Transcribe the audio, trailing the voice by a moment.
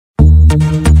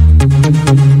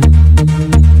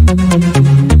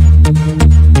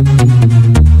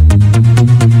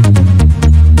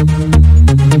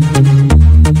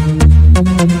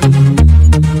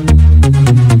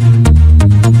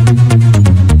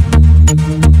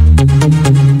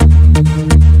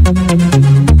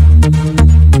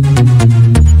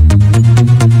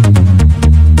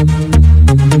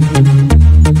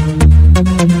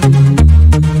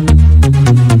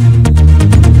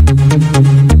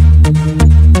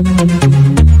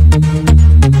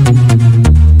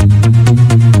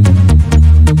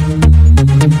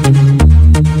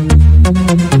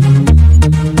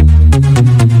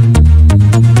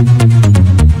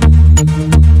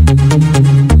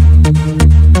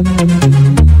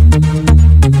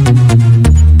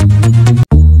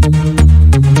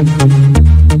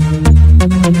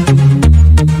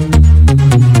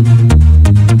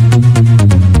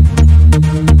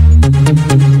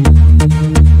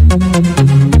विद्यार्थी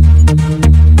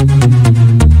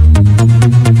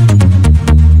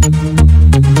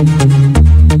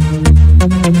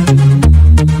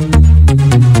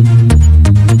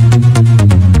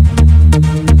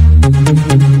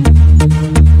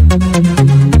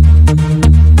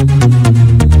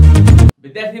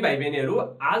भाइ बहिनीहरू,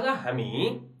 आज हामी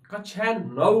कक्षा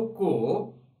 9 को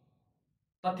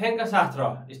तथ्याङ्क शास्त्र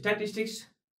स्ट्याटिस्टिक्स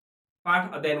पाठ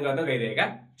अध्ययन गर्न गइरहेका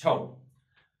छौं।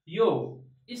 यो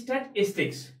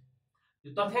स्ट्याटिस्टिक्स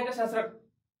यो तथ्याङ्क शास्त्र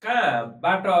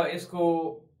कहाँबाट यसको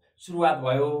सुरुवात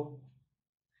भयो,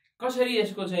 कसरी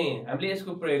यसको हामीले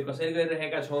यसको प्रयोग कसरी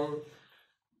गरिरहेका छौं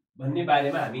भन्ने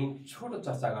बारेमा हामी छोटो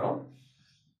चर्चा गरौं।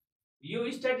 यो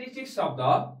स्ट्याटिस्टिक्स शब्द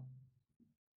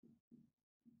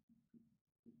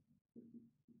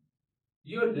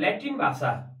यो ल्याटिन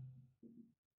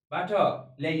भाषाबाट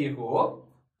ल्याइएको हो।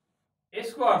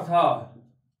 यसको अर्थ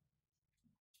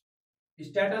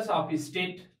स्ट्याटस अफ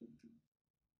स्टेट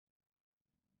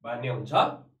भन्ने हुन्छ।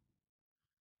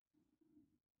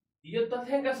 यो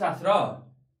तथ्याङ्क शास्त्र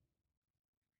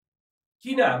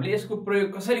किन हामीले यसको प्रयोग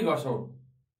कसरी गर्छौं,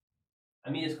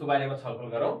 हामी यसको बारेमा छलफल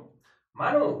गरौं।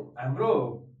 मानौ हाम्रो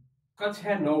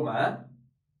कक्षा 9 मा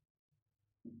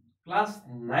क्लास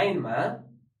 9 मा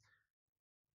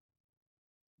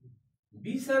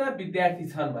 20 जना विद्यार्थी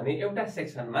छन् भने एउटा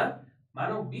सेक्सनमा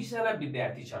मानौ 20 जना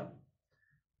विद्यार्थी छन्।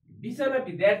 20 जना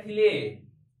विद्यार्थीले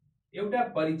एउटा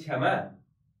परीक्षामा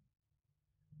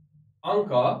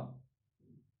अंक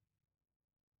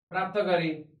प्राप्त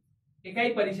गरे। एकै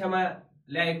परीक्षामा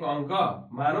ल्याएको अंक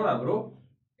मानौ हाम्रो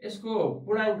यसको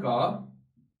पूर्णांक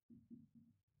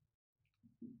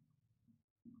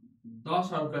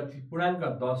 10 अंक पूर्णांक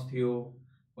 10 थियो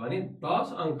भने 10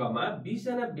 अंकमा 20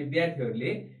 जना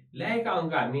विद्यार्थीहरूले ल्याएका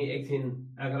अंक हामी एकछिन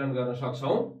आकलन गर्न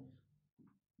सक्छौं।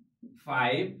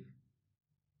 5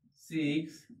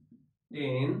 6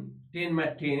 10 10 मा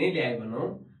 10 नै ल्याए भनौं।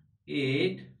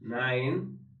 8 9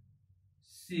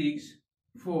 6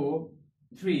 4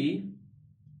 3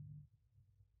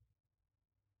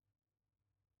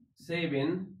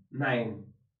 7 9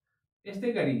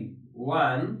 यस्तै गरी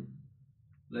 1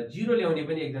 ल 0 ल्याउने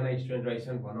पनि एकजना स्टुडेन्ट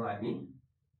रहेछन् भनौं हामी।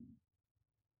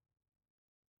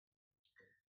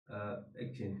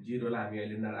 एकछिन 0 लाई हामी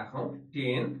अहिले नराखौं।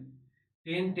 10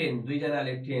 10 10 दुई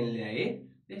जनाले 10 ल्याए।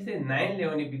 त्यस्तै 9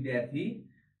 ल्याउने विद्यार्थी,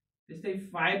 त्यस्तै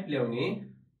 5 ल्याउने,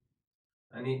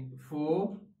 अनि 4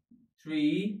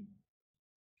 3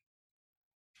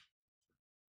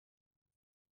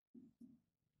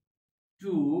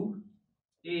 2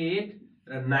 8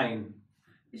 र 9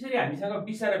 यसरी हामीसँग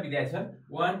 20 जना विद्यार्थी छन्।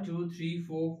 1 2 3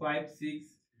 4 5 6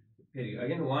 फेरि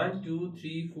अगेन 1 2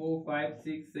 3 4 5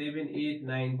 6 7 8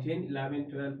 9 10 11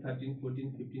 12 13 14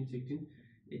 15 16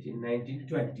 18 19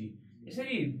 20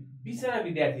 यसरी 20 जना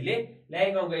विद्यार्थीले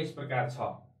ल्याएको अंक यस प्रकार छ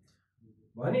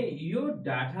भने यो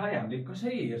डाटा हामीले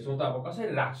कसरी हेर्छौं त, अब कसरी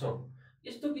राख्छौं?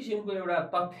 यस्तो किसिमको एउटा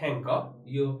तथ्याङ्क,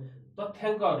 यो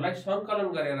तथ्याङ्कहरूलाई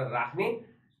संकलन गरेर राख्ने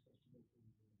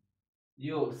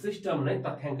यो सिस्टम नै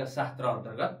तथ्याङ्क शास्त्र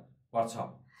अन्तर्गत पर्छ।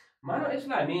 मानौ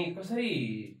यसलाई हामी कसरी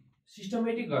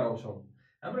सिस्टमेटिक गराउँछौं।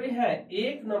 हाम्रो यहाँ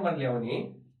 1 नम्बर ल्याउने,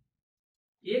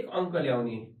 1 अंक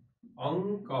ल्याउने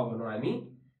अंक भनौं हामी।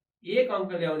 1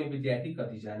 अंक ल्याउने विद्यार्थी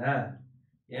कति जना?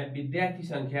 यहाँ विद्यार्थी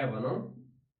संख्या भनौं।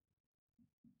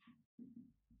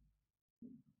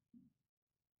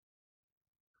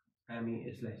 हामी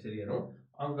यसलाई यसरी हेरौं।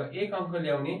 अंक 1 अंक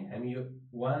ल्याउने हामी यो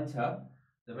 1 छ,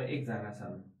 जब 1 जना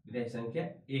छन्। विद्यार्थी संख्या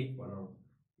 1 भनौं।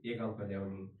 1 अंक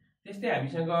ल्याउने। त्यस्तै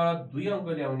हामीसँग 2 अंक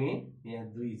ल्याउने, यहाँ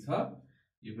 2 छ,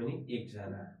 यो पनि 1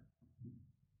 जना।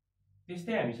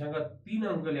 त्यस्तै हामीसँग 3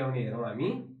 अंक ल्याउने हेरौं हामी।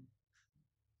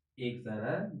 1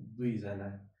 जना 2 जना।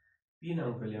 3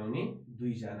 अंक ल्याउने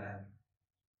 2 जना।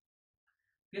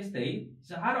 त्यस्तै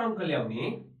 4 अंक ल्याउने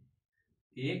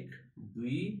 1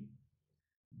 2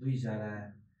 2 जना।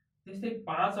 त्यस्तै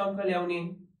 5 अंक ल्याउने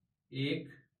 1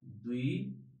 2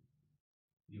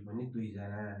 यो पनि 2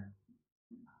 जना।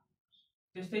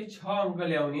 त्यस्तै 6 अंक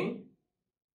ल्याउने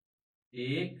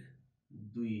 1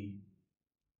 2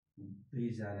 2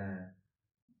 जना।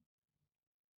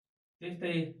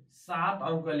 त्यस्तै 7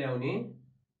 अंक ल्याउने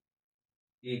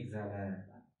 1 जना।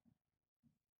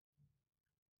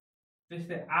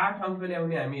 त्यस्तै 8 अंक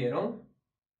ल्याउने हामी हेरौं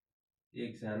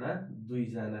 1 जना 2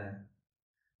 जना,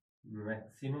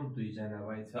 म्याक्सिमम 2 जना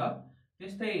भएछ।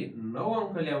 त्यस्तै 9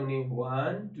 अंक ल्याउने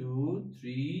 1 2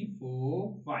 3 4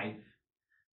 5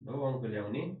 9 अंक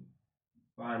ल्याउने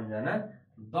 5 जना।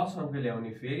 10 अंक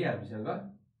ल्याउने फेरि हामीसँग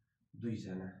 2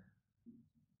 जना।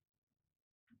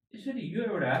 यसरी यो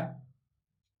एउटा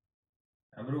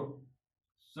हाम्रो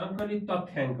संकलित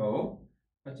तथ्याङ्क हो।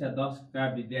 कक्षा 10 का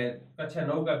कक्षा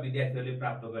 9 का विद्यार्थीहरूले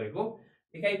प्राप्त गरेको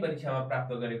एकाइ परीक्षामा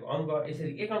प्राप्त गरेको अङ्क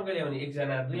यसरी 1 अङ्क ल्याउने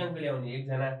एकजना, 2 अङ्क ल्याउने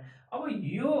एकजना। अब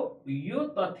यो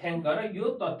तथ्याङ्क र यो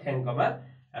तथ्याङ्कमा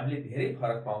हामीले धेरै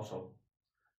फरक पाउँछौँ।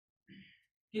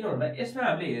 किन भन्दा यसमा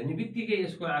हामीले हेर्ने बित्तिकै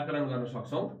यसको आकलन गर्न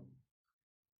सक्छौँ।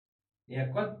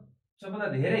 यहाँ सबभन्दा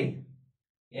धेरै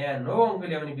यहाँ 9 अङ्क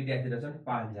ल्याउने विद्यार्थी रहेछन्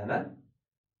 5 जना,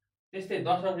 त्यस्तै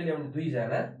 10 अङ्क ल्याउने 2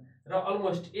 जना र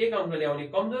अलमोस्ट 1 अङ्क ल्याउने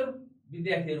कमजोर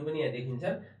विद्यार्थीहरू पनि यहाँ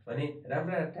देखिन्छन् भने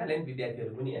राम्रा ट्यालेन्ट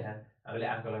विद्यार्थीहरू पनि यहाँ हामीले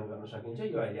आकलन गर्न सकिन्छ।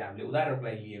 यो अहिले हामीले उदाहरणको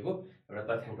लागि लिएको एउटा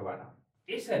तथ्याङ्कबाट।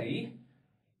 यसरी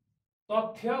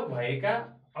तथ्य भएका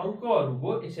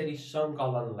अङ्कहरूको यसरी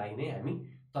सङ्कलनलाई नै हामी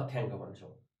तथ्याङ्क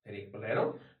भन्छौँ। फेरि एकपल्ट हेरौँ,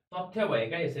 तथ्य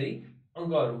भएका यसरी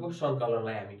अङ्कहरूको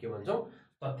सङ्कलनलाई हामी के भन्छौँ?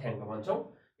 तथ्याङ्क भन्छौँ।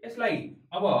 यसलाई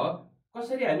अब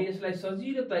कसरी हामी यसलाई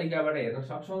सजिलो तरिकाबाट हेर्न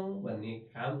सक्छौँ भन्ने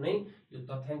काम नै यो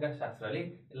तथ्याङ्क शास्त्रले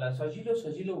यसलाई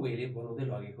सजिलो वेले बनाउँदै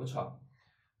लगेको छ।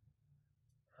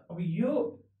 अब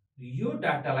यो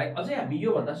डाटालाई अझै हामी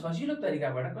योभन्दा सजिलो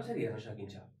तरिकाबाट कसरी हेर्न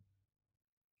सकिन्छ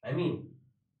हामी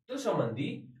त्यो सम्बन्धी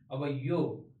अब यो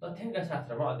तथ्याङ्क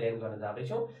शास्त्रमा अध्ययन गर्न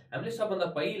जाँदैछौँ। हामीले सबभन्दा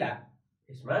पहिला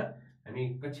यसमा हामी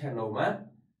कक्षा 9 मा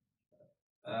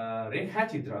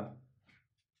रेखाचित्र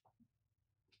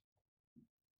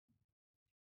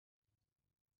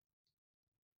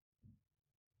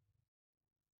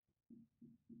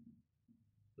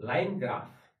लाइन ग्राफ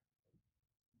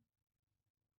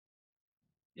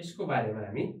यसको बारेमा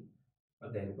हामी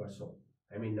अध्ययन गर्छौँ।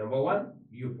 हामी नम्बर 1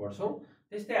 यो पढ्छौँ,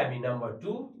 त्यस्तै हामी नम्बर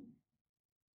 2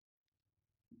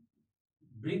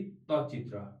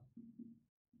 वृत्तचित्र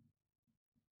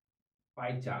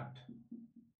पाई चार्ट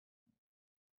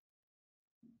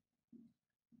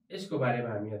यसको बारेमा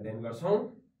हामी अध्ययन गर्छौँ।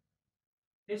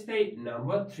 त्यस्तै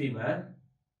नम्बर 3 मा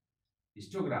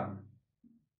हिस्टोग्राम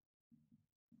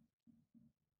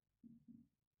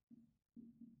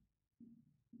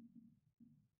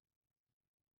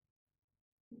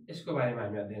यसको बारेमा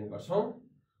हामी अध्ययन गर्छौँ।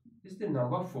 त्यस्तै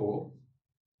नम्बर 4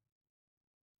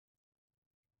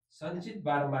 सञ्चित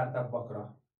बारम्बारता वक्र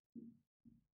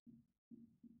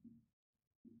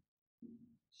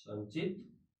सञ्चित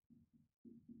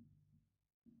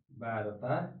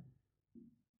बारम्बारता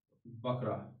वक्र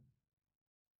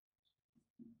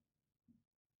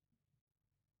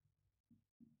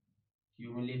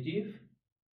क्युमुलेटिभ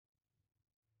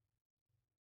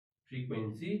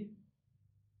फ्रिक्वेन्सी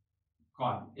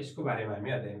कर्व यसको बारेमा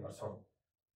हामी अध्ययन गर्छौँ।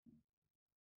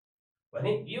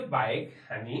 भने यो बाहेक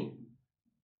हामी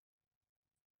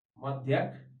मध्यक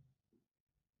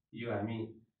यो हामी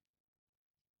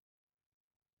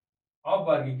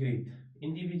अवर्गीकृत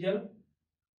इन्डिभिजुअल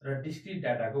र डिस्क्रिट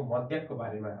डाटाको मध्यकको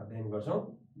बारेमा अध्ययन गर्छौँ।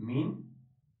 मिन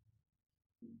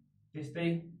त्यस्तै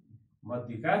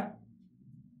मध्यिका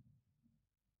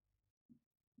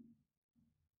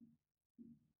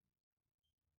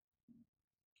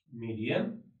मिडियन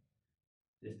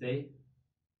त्यस्तै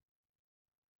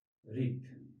रित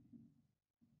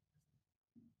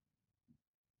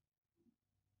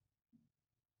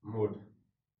मोड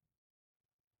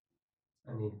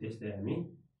अनि त्यस्तै हामी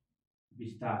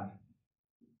विस्तार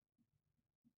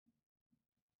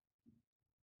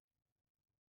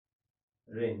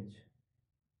रेन्ज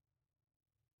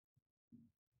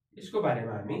यसको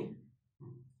बारेमा हामी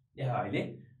यहाँ अहिले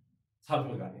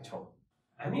छलफल गर्नेछौँ।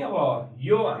 हामी अब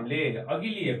यो हामीले अघि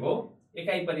लिएको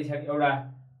एकाइ परीक्षाको एउटा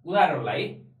उदाहरणलाई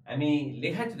हामी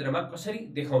लेखाचित्रमा कसरी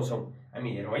देखाउँछौँ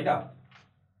हामी हेरौँ है त।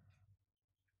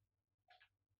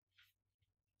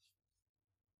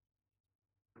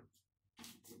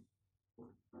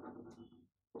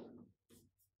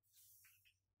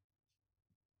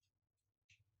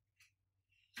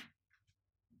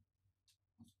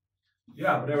 यो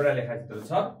हाम्रो एउटा लेखाचित्र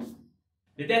छ।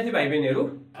 विद्यार्थी भाइ बहिनीहरू,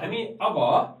 हामी अब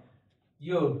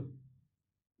यो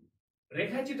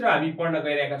रेखाचित्र हामी पढ्न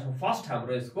गइरहेका छौँ। फर्स्ट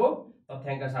हाम्रो यसको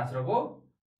तथ्याङ्क शास्त्रको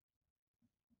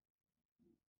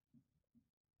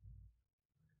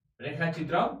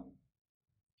रेखाचित्र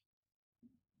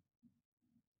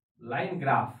लाइन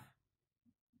ग्राफ।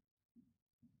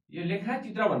 यो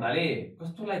लेखाचित्र भन्नाले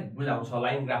कस्तोलाई बुझाउँछ,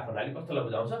 लाइन ग्राफ भन्नाले कस्तोलाई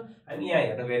बुझाउँछ हामी यहाँ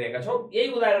हेर्न गइरहेका छौँ।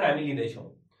 यही उदाहरण हामी लिँदैछौँ।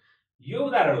 यो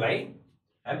उदाहरणलाई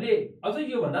हामीले अझ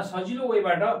योभन्दा सजिलो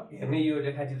वेबाट हेर्ने यो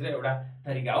रेखाचित्र एउटा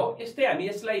तरिका हो। यस्तै हामी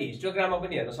यसलाई हिस्टोग्राममा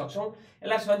पनि हेर्न सक्छौँ,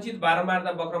 यसलाई सञ्चित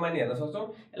बारम्बारता वक्रमा पनि हेर्न सक्छौँ,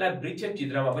 यसलाई वृक्षेप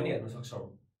चित्रमा पनि हेर्न सक्छौँ।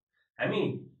 हामी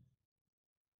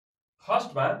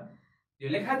फर्स्टमा यो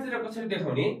लेखाचित्र कसरी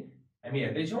देखाउने हामी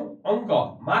हेर्दैछौँ। अङ्क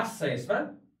मार्क्स छ यसमा।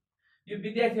 यो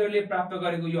विद्यार्थीहरूले प्राप्त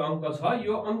गरेको यो अङ्क छ।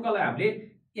 यो अङ्कलाई हामीले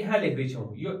यहाँ लेख्दैछौँ,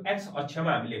 यो एक्स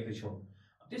अक्षमा हामी लेख्दैछौँ।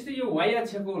 त्यस्तै यो वाइ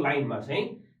अक्षको लाइनमा चाहिँ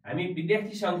हामी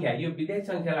विद्यार्थी संख्या यो विद्यार्थी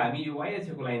संख्यालाई हामी यो y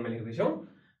अक्षको लाइनमा लेख्दै छौं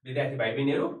विद्यार्थी भाइ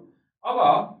बहिनीहरु। अब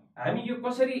हामी यो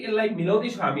कसरी यसलाई मिलाउँदै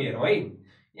छौं हामी हेरौं है।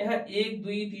 यहाँ 1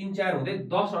 2 3 4 हुँदै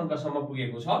 10 अंकसम्म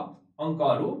पुगेको छ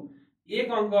अंकहरु।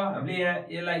 एक अंक हामीले यहाँ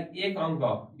यसलाई एक अंक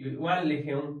यो 1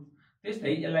 लेख्यौं,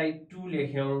 त्यस्तै यसलाई 2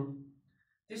 लेख्यौं,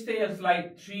 त्यस्तै यसलाई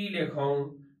 3 लेखौं,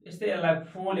 त्यस्तै यसलाई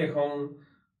 4 लेखौं।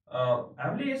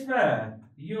 हामीले यसमा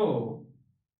यो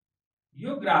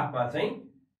ग्राफमा चाहिँ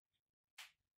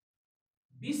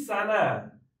 20 साना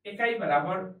एकाइ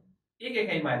बराबर 1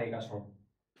 एकाइ मानेका छौं।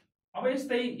 अब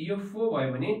यस्तै यो 4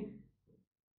 भयो भने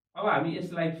अब हामी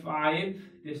यसलाई 5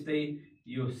 त्यस्तै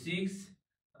यो 6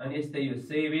 अनि यस्तै यो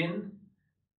 7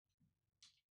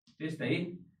 त्यस्तै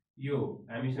यो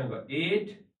हामीसँग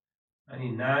 8 अनि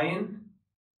 9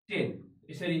 10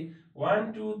 यसरी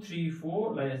 1 2 3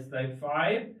 4 लाई यसलाई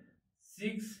 5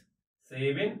 6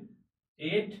 7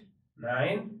 8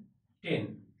 9 10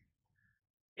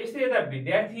 यस्तै यता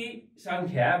विद्यार्थी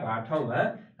संख्या भएको ठाउँमा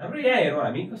हाम्रो यहाँ हेरौं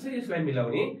हामी कसरी यसलाई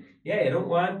मिलाउने। यहाँ हेरौं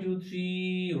 1 2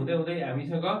 3 हुँदै हुँदै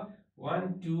हामीसँग 1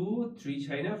 2 3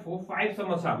 छैन 4 5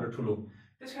 सम्म छ हाम्रो ठुलो।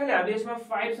 त्यसकारणले हामीले यसमा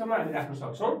 5 सम्म हामी राख्न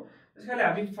सक्छौं। त्यसकारणले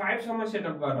हामी 5 सम्म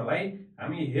सेटअप गर्नलाई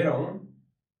हामी हेरौं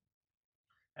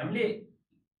हामीले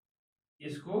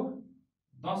यसको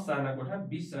 10 साना कोठा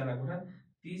 20 साना कोठा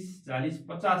 30 40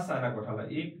 50 साना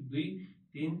कोठालाई 1 2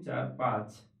 3 4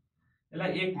 5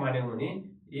 यसलाई 1 मान्यौं भने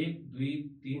 1 2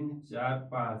 3 4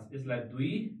 5 यसलाई 2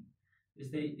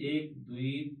 यस्तै 1 2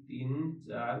 3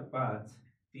 4 5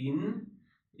 3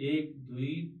 1 2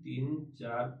 3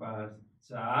 4 5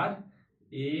 4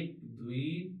 1 2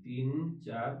 3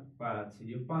 4 5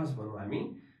 यो 5 भनौं हामी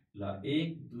ल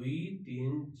 1 2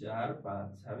 3 4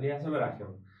 5 हामीले यहाँसम्म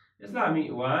राख्यौं। यसलाई हामी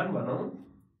 1 भनौं,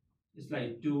 यसलाई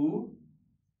 2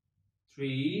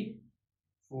 3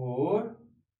 4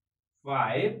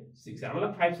 5 6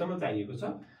 हामीलाई 5 सम्म चाहिएको छ।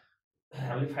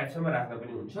 हामीले 5 सम्म राख्दा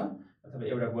पनि हुन्छ अथवा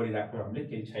एउटा बढी राख्नु हामीले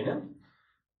केही छैन।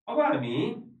 अब हामी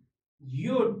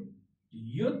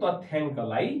यो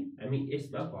तथ्याङ्कलाई हामी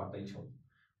यसमा भर्दै छौं।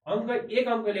 एक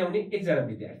अंक ल्याउने एकजना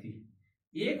विद्यार्थी,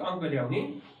 एक अंक ल्याउने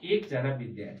एकजना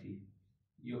विद्यार्थी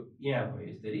यो यहाँ भयो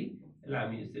यसरी यसलाई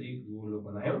हामी यसरी गोलो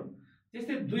बनायौं।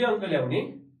 त्यस्तै 2 अंक ल्याउने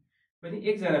पनि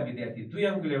एकजना विद्यार्थी, 2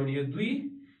 अंक ल्याउने यो 2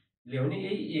 ल्याउने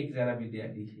यही एकजना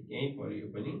विद्यार्थी यही पर्यो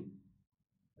पनि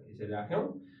यसरी राख्यौं।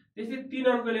 त्यस्तै 3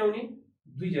 अंक ल्याउने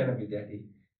 2 जना विद्यार्थी,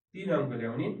 3 अंक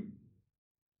ल्याउने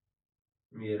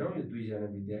हेरौं यो 2 जना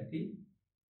विद्यार्थी।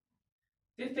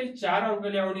 त्यस्तै 4 अंक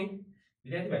ल्याउने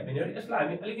विद्यार्थी भाइ बहिनीहरु यसलाई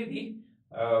हामी अलिकति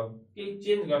केही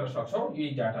चेन्ज गर्न सक्छौं यो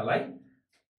डाटालाई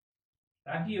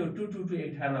ताकि यो 2 2 2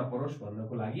 एक ठाउँमा परोस्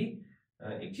भन्नको लागि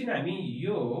एकछिन हामी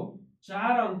यो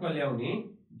 4 अंक ल्याउने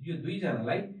यो 2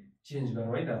 जनालाई चेन्ज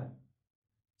गरौँ है त।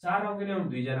 4 अंक ल्याउने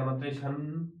 2 जना मात्रै छन्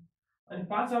अनि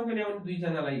 5 अंक ल्याउने 2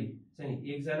 जनालाई चाहिँ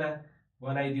 1 जना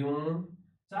बनाइदिउँ,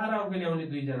 4 अंक ल्याउने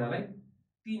 2 जनालाई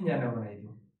 3 जना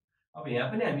बनाइदिउँ। अब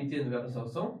यहाँ पनि हामी चेन्ज गर्न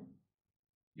सक्छौं।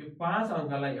 यो 5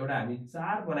 अंकलाई एउटा हामी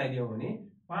 4 बनाइदियौं भने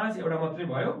 5 एउटा मात्रै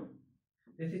भयो,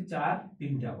 त्यसै 4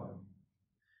 3टा भयो।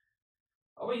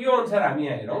 अब यो अनुसार हामी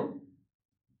यहाँ हेरौं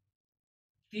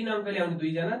 3 अंक ल्याउने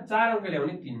 2 जना, 4 अंक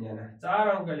ल्याउने 3 जना, 4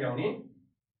 अंक ल्याउने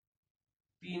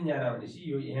 3 जना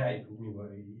भनेपछि यो यहाँ आइपुग्नु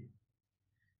भयो,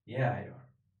 यहाँ आयो।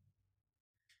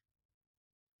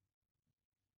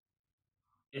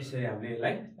 यसरी हामीले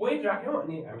यसलाई पोइन्ट राख्यौं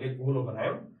अनि हामीले गोलो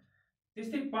बनायौं।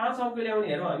 त्यस्तै 5 अंक ल्याउने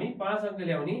हेरौं हामी 5 अंक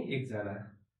ल्याउने 1 जना,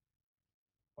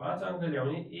 5 अंक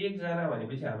ल्याउने 1 जना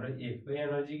भनेपछि हाम्रो 1 त यहाँ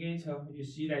नजिकै छ, यो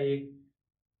सिधा 1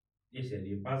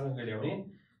 यसरी 5 अंक ल्याउने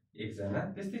 1 जना।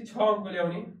 त्यस्तै 6 अंक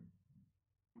ल्याउने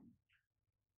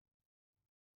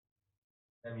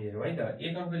हामी हेरौं है त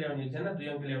 1 अंक ल्याउने 1 जना, 2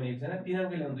 अंक ल्याउने 1 जना, 3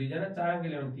 अंक ल्याउने 2 जना, 4 अंक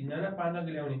ल्याउने 3 जना, 5 अंक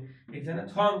ल्याउने 1 जना,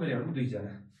 6 अंक ल्याउने 2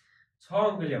 जना, 6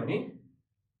 अंक ल्याउने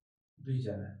 2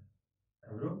 जना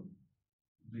हाम्रो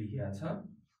 2 यहाँ छ,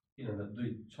 किन भन्दा 2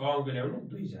 6 अंक ल्याउने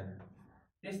 2 जना।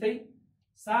 त्यस्तै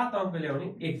 7 अंक ल्याउने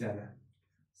 1 जना,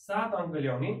 7 अंक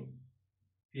ल्याउने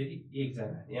फेरि 1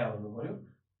 जना यहाँ आउनु पर्यो।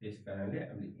 त्यसकारणले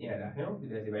हामीले यहाँ राख्यौं।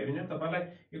 विद्यार्थी भाइ बहिनीहरु तपाईलाई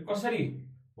यो कसरी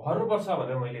भर्नुपर्छ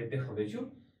भनेर मैले देखाउँदै छु।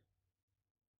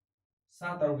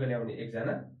 7 अंक ल्याउने 1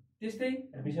 जना, त्यस्तै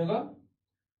हामीसँग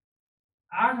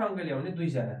 8 अंक ल्याउने 2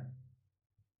 जना,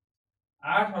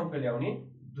 8 अंक ल्याउने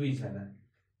 2 जना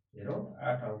हेरौं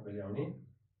 8 अंक ल्याउने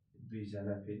 2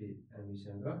 जना फेरि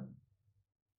हामीसँग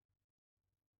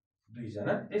 2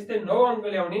 जना। त्यस्तै 9 अंक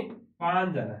ल्याउने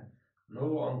 5 जना,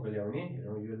 9 अंक ल्याउने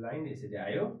हेरौं यो लाइन यसरी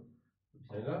आयो,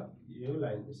 हामीसँग यो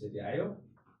लाइन यसरी आयो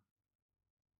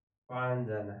 5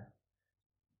 जना।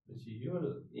 पछि यो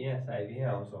यहाँ सायद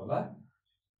यहाँ आउँछ होला,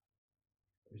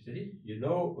 यसरी यो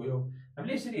 9 यो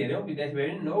हामीले यसरी हेर्यौं विद्यार्थी भाइ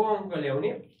 9 अंक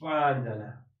ल्याउने 5 जना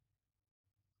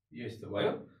यस्तो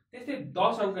भयो। त्यस्तै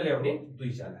 10 अंक ल्याउने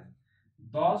 2 जना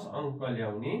 10 अंक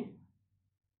ल्याउने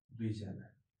 2 जना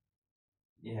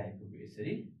यहाँ आइपुग्यो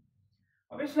यसरी।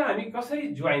 अब यसलाई हामी कसरी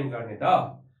जोइन गर्ने त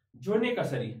जोड्ने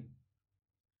कसरी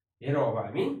हेरौं। अब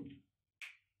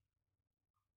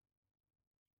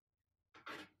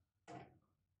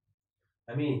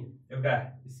हामी एउटा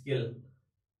स्केल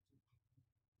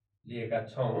लिएका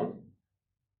छौं।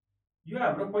 यो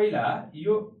हाम्रो पहिला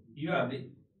यो हामीले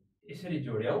यसरी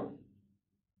जोड्यौं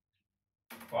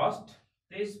फर्स्ट,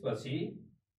 त्यसपछि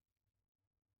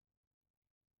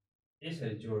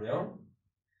यसरी जोड्यौं,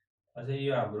 अझै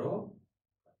यो हाम्रो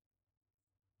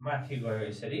माथि गयो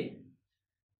यसरी,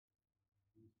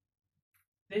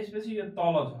 त्यसपछि यो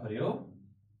तल झर्यो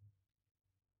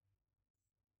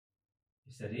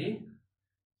यसरी,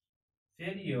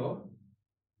 फेरि यो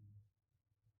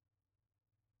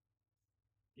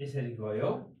यसरी गयो,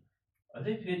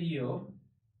 अझै फेरि यो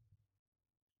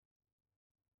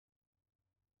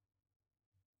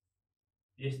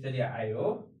यसरी आयो।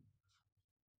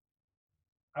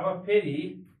 अब फेरि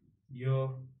यो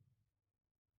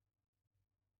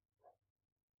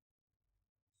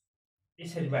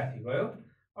यसरी माथि गयो।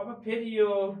 अब फेरि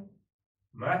यो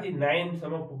माथि 9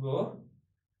 सम्म पुग्यो,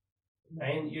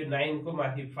 9 यो 9 को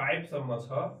माथि 5 सम्म छ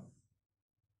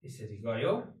यसरी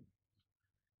गयो।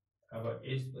 अब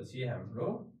यसपछि हाम्रो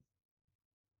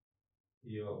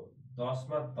यो 10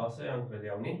 मा 10 अंक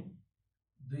ल्याउने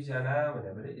 2 जना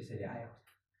भनेर यसरी आयो।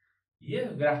 यो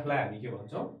ग्राफलाई हामी के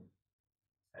भन्छौं,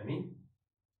 हामी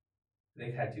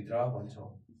रेखाचित्र भन्छौं।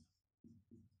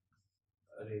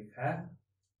 रेखाचित्र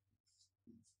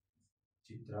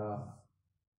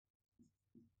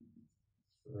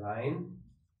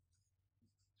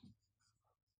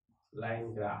लाइन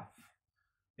ग्राफ।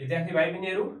 विद्यार्थी भाइ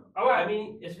बहिनीहरु अब हामी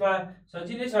यसमा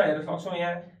सजिलैसँग हेर्न सक्छौं।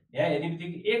 यहाँ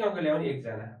हेर्नेबित्तिकै 1 अंक ल्याउने 1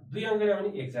 जना, 2 अंक ल्याउने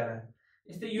 1 जना,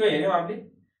 यस्तै यो हेर्यौं हामीले,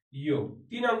 यो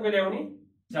 3 अंक ल्याउने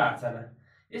 4 जना,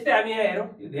 यस्तै हामी यहाँ हेरौं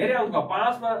यो धेरै अंक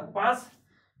 5 मा 5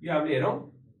 यो हामीले हेरौं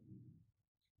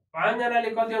 5 जनाले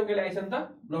कति अंक ल्याइछन् त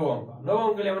 9 अंक, 9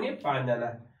 अंक ल्याउने 5 जना,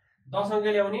 10 अंक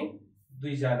ल्याउने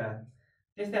 2 जना,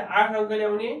 त्यस्तै 8 अंक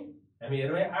ल्याउने हामी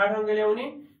हेरौं 8 अंक ल्याउने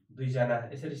 2 जना।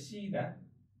 यसरी सिधा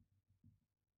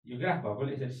यो ग्राफ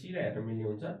भएकोले यसरी सिधा हेर्न मिल्ने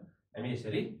हुन्छ। हामी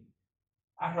यसरी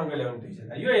 8 अंक ल्याउने 2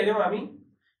 जना यो हेर्यौं हामी,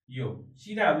 यो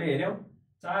सिधा हामीले हेर्यौं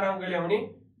 4 अंक ल्याउने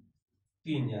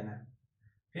 3 जना,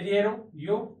 फेरि हेरौं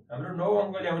यो हाम्रो 9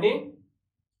 अंक ल्याउने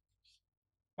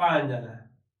 5 जना,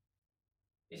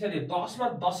 यसरी 10 मा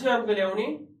 10 अंक ल्याउने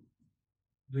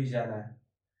 2 जना,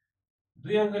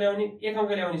 2 अंक ल्याउने 1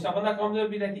 अंक ल्याउने सबभन्दा कमजोर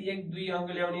विद्यार्थी 1 2 अंक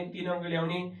ल्याउने 3 अंक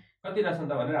ल्याउने कति रहेछन्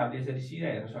त भनेर हामीले यसरी सिधा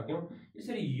हेर्न सक्यौं।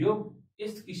 यसरी यो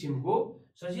यस किसिमको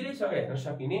सजिलैसँग हेर्न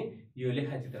सकिने यो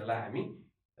लेखाचित्रलाई हामी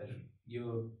यो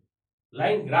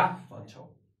लाइन ग्राफ भन्छौं।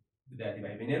 विद्यार्थी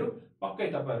भाइ बहिनीहरु पक्कै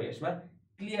तपाईहरु यसमा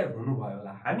क्लियर हुनुभयो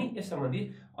होला। हामी यस सम्बन्धी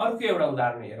अर्को एउटा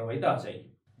उदाहरण हेरौं है त अझै।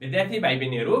 विद्यार्थी भाइ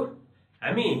बहिनीहरु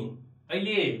हामी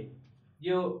अहिले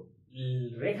यो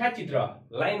रेखाचित्र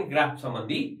लाइन ग्राफ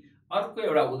सम्बन्धी अर्को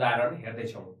एउटा उदाहरण हेर्दै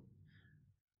छौं।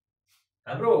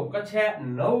 हाम्रो कक्षा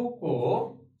 9 को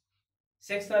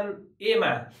सेक्सन ए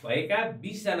मा भएका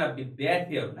 20 जना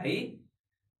विद्यार्थीहरुलाई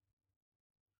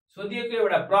सोधिएको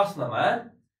एउटा प्रश्नमा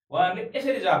उहाँहरुले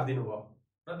यसरी जवाफ दिनुभयो।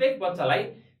 प्रत्येक बच्चालाई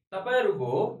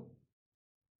तपाईहरुको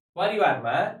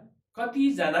परिवारमा कति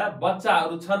जना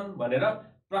बच्चाहरु छन् भनेर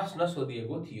प्रश्न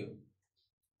सोधिएको थियो।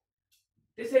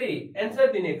 त्यसरी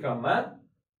एन्सर दिने क्रममा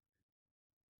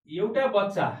एउटा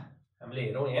बच्चा हामीले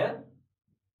हेरौं यहाँ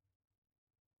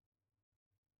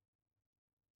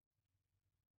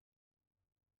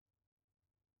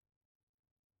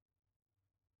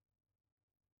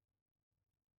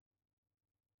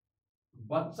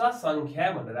बच्चा संख्या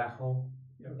भनेर राखौं,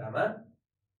 एउटामा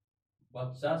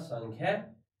बच्चा संख्या,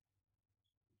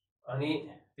 अनि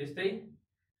त्यस्तै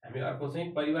हामी अर्को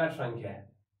चाहिँ परिवार संख्या,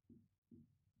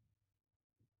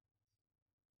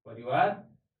 परिवार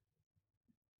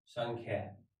संख्या।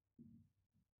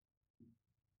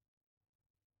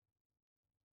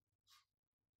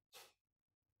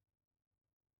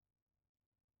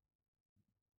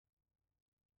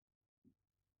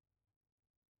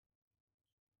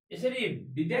 यसरी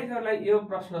विद्यार्थीहरुलाई यो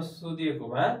प्रश्न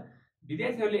सोधिएकोमा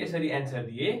विद्यार्थीहरुले यसरी एन्सर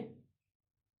दिए।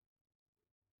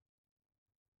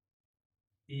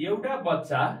 एउटा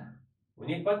बच्चा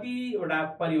हुने कतिवटा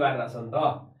परिवार रहेछन् त?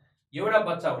 एउटा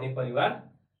बच्चा हुने परिवार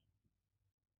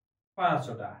 5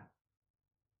 वटा,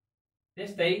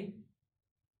 त्यस्तै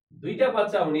दुईटा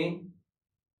बच्चा हुने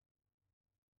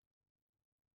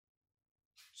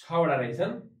 6 वटा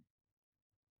रहेछन्,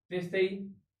 त्यस्तै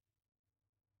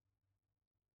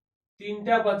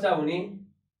 3टा बच्चा हुने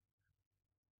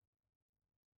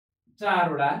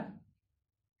 4वटा,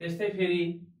 त्यस्तै फेरि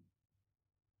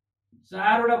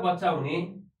 4वटा बच्चा हुने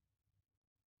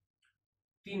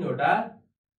 3वटा,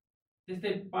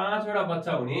 त्यस्तै 5वटा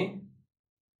बच्चा हुने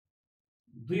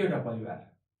 2वटा परिवार।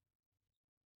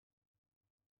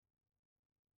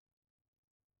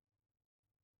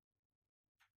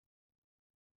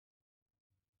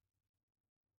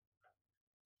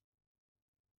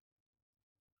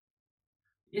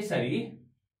 यसरी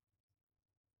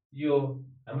यो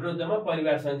हाम्रो जम्मा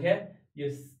परिवार संख्या यो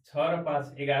 6 र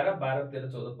 5 11 12 13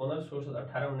 14 15 16 17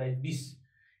 18 19 20,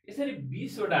 यसरी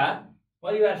 20वटा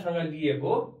परिवारसँग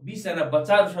लिएको 20 जना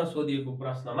बच्चाहरूसँग सोधिएको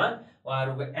प्रश्नमा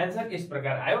उहाँहरूको एन्सर यस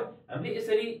प्रकार आयो। हामीले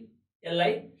यसरी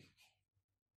यसलाई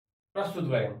प्रस्तुत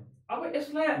गर्यौं। अब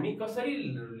यसलाई हामी कसरी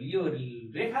यो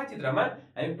रेखाचित्रमा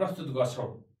हामी प्रस्तुत गर्छौं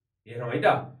हेरौं है त।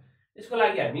 यसको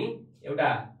लागि हामी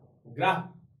एउटा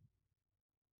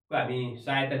ग्राफको हामी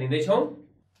सहायता लिँदै छौं।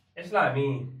 यसलाई हामी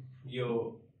यो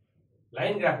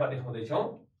लाइन ग्राफमा देखाउँदै छौं।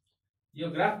 यो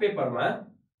ग्राफ पेपरमा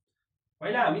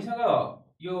पहिला हामीसँग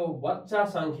यो बच्चा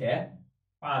संख्या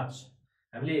 5,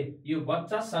 हामीले यो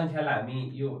बच्चा संख्यालाई हामी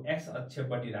यो x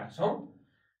अक्षपट्टि राख्छौं।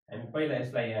 हामी पहिला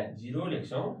यसलाई यहाँ 0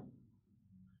 लेख्छौं।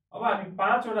 अब हामी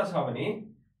 5वटा छ भने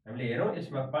हामीले हेरौं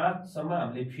यसमा 5 सम्म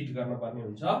हामीले फिट गर्न पर्ने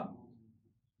हुन्छ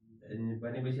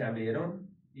भनेपछि हामीले हेरौं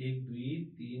 1 2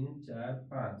 3 4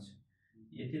 5,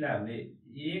 यतिलाई हामीले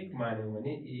 1 मान्यौं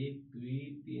भने 1 2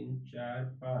 3 4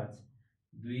 5,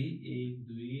 2 1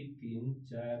 2 3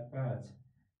 4 5,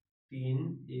 3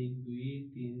 1 2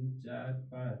 3 4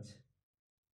 5,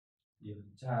 यो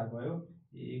 4 भयो,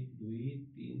 1 2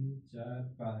 3 4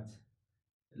 5।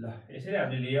 ल यसरी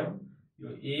हामीले लियौं यो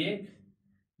 1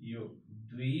 यो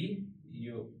 2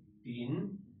 यो 3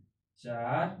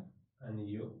 4 अनि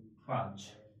यो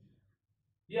 5।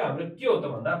 यो हाम्रो के हो त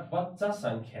भन्दा बच्चा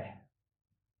संख्या।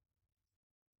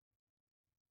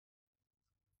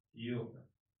 यो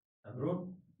हाम्रो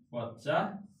बच्चा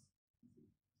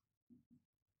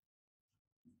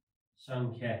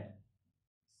संख्या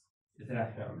यसरी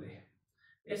राख्यौं हामीले।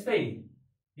 यस्तै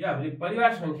यो हामीले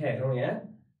परिवार संख्या हेरौं यहाँ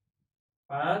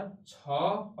 5 6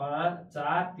 5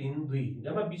 4 3 2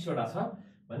 जम्मा 20वटा छ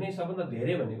भने सबभन्दा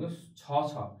धेरै भनेको 6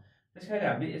 छ। त्यसकारणले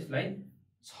हामीले यसलाई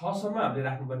 6 सम्म हामीले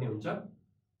राख्नुपर्ने हुन्छ।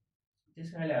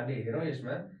 त्यसकारणले हामीले हेरौं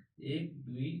यसमा 1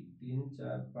 2 3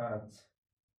 4 5,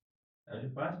 हामीले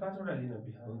 5 5वटा लिन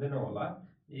भ्याउँदैनौं होला।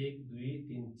 1 2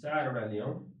 3 4वटा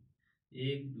लियौं,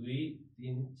 1 2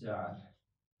 3 4,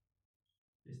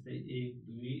 त्यस्तै 1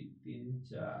 2 3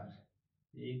 4,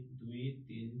 1 2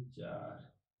 3 4,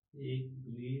 1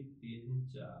 2 3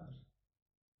 4,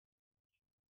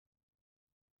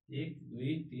 1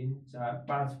 2 3 4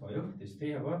 5 भयो।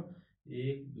 त्यस्तै अब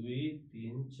 1 2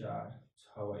 3 4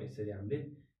 6 भयो। यसरी हामीले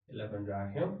यसलाई पनि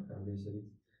राख्यौं। हामीले यसरी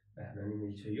राख्न नि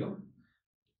मिल्छ। यो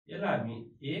यसलाई हामी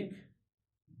 1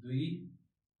 2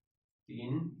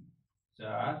 3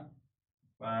 4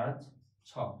 5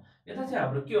 6, यता चाहिँ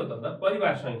हाम्रो के हो त भन्दा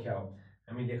परिवार संख्या हो।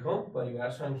 हामी लेखौं परिवार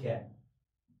संख्या।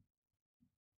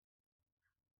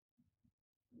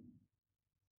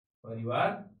 परिवार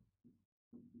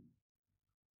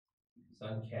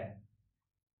संख्या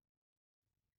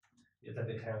यता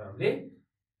देखायौं हामीले।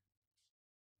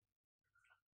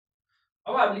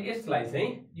 अब हामीले यसलाई चाहिँ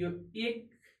यो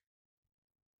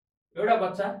एउटा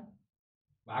बच्चा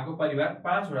भएको परिवार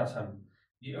 5वटा छन्,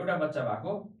 यो एउटा बच्चा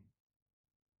भएको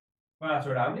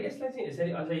 5वटा। हामीले यसलाई चाहिँ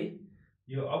यसरी अझै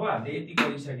यो अब हामीले यति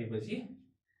गरिसकेपछि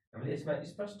हामीले यसमा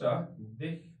स्पष्ट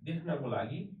देख्नको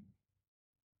लागि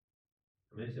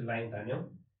हामीले यसरी लाइन तान्यौं।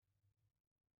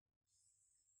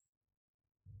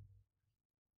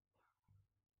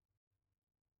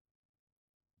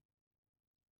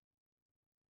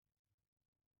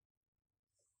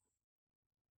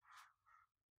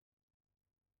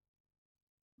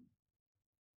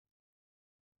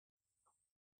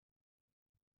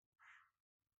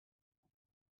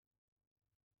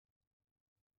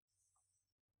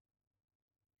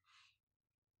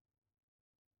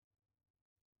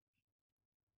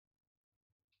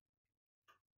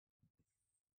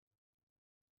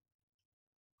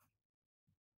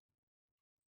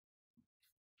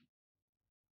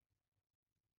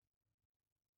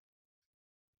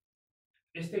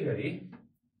 यस्तै गरी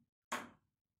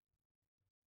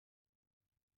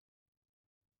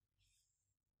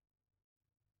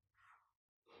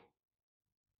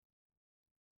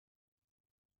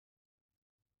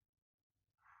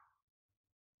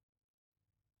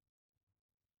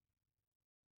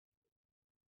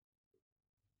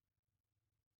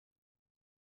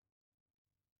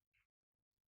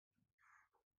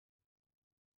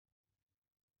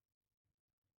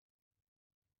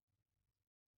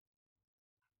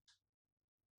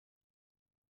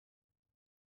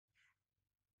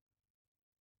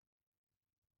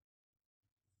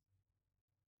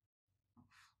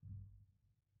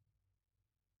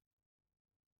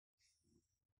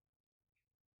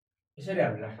यसरी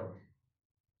हामीले राख्छौँ।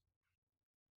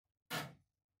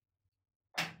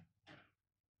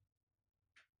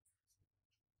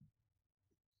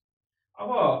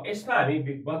 अब यसमा हामी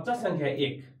बच्चा संख्या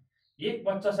 1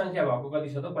 बच्चा संख्या भएको कति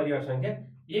छ त परिवार संख्या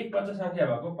 1 बच्चा संख्या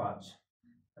भएको 5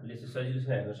 हामीले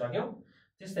सजिलोसँग हेर्न सक्यौं।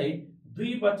 त्यस्तै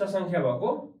 2 बच्चा संख्या भएको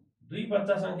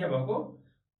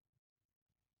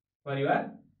परिवार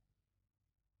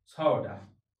 6 वटा।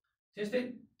 त्यस्तै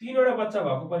 3 वटा बच्चा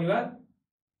भएको परिवार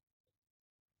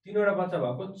 4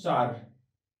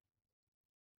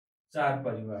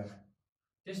 परिवार।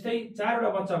 त्यस्तै 4 वटा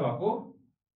बच्चा भएको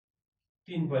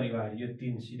 3 परिवार। यो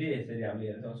 3 सिधै यसरी हामीले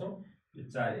हेर्न सक्छौं। यो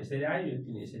 4 यसरी आयो, यो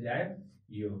 3 यसरी आयो,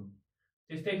 यो।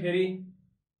 त्यस्तै फेरि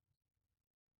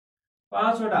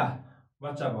 5 वटा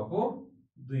बच्चा भएको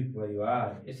 2 परिवार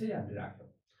यसरी हामीले राख्छौं।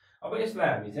 अब यसलाई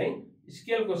हामी चाहिँ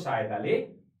स्केलको सहायताले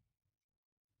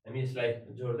हामी यसलाई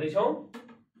जोड्दै छौं।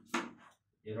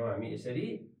 हेरौं हामी यसरी,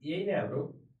 यही नै हाम्रो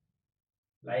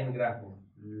लाइन ग्राफ हो,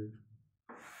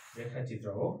 रेखाचित्र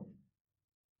हो।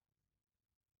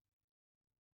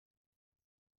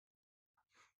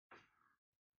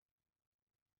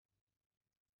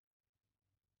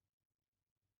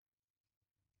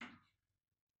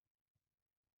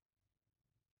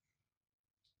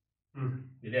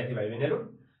 विद्यार्थी भाइ बहिनीहरु,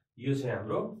 यो चाहिँ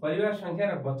हाम्रो परिवार संख्या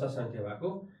र बच्चा संख्या भएको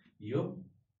यो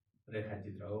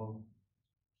रेखाचित्र हो।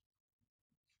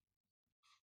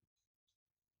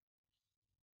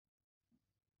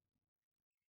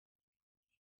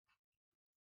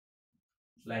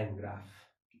 Line graph.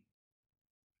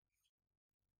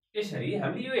 यसरी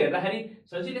हामीले यो हेर्दाखेरि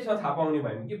सजिलैसँग थाहा पाउने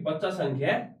भयौं कि बच्चा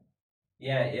संख्या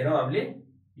यहाँ हेरौं, हामीले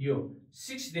यो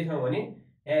 6 देख्यौं भने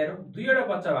यहाँ हेरौं 2 वटा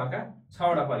बच्चा भएका 6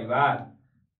 वटा परिवार।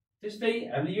 त्यस्तै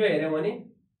हामीले यो हेर्यौं भने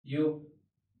यो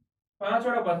 5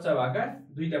 वटा बच्चा भएका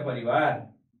 2टा परिवार,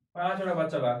 5 वटा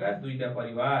बच्चा भएका 2टा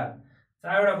परिवार,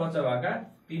 4 वटा बच्चा भएका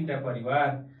 3टा परिवार,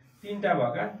 3टा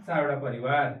भएका 4 वटा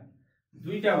परिवार,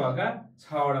 2टा भएका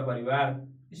 6 वटा परिवार।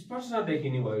 स्पष्ट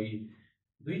देखिने भयो यी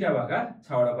 2टा भएका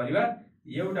 6 वटा परिवार,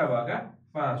 एउटा भएका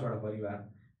 5 वटा परिवार।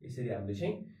 यसरी हामीले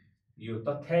चाहिँ यो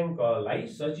तथ्याङ्कलाई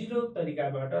सजिलो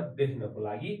तरिकाबाट देख्नको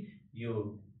लागि यो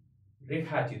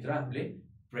रेखाचित्र हामीले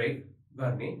प्रयोग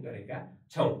गर्ने गरेका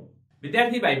छौं।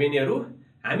 विद्यार्थी भाइ बहिनीहरु,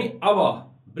 हामी अब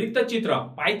वृत्तचित्र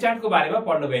पाइ चार्टको बारेमा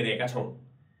पढ्न गइरहेका छौं।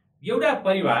 एउटा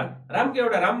परिवार,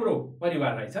 एउटा राम्रो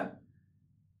परिवार रहेछ।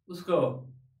 उसको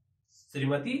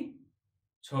श्रीमती,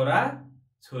 छोरा,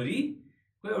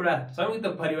 छोरीको एउटा संयुक्त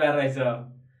परिवार रहेछ।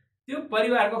 त्यो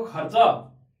परिवारको खर्च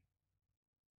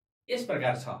यस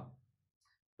प्रकार छ।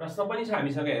 प्रश्न पनि छ,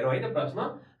 हामीसँग हेरौं है त प्रश्न।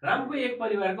 रामको एक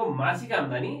परिवारको मासिक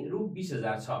आम्दानी रु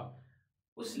 20,000 छ।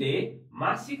 उसले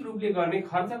मासिक रूपले गर्ने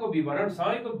खर्चको विवरण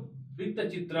सँगैको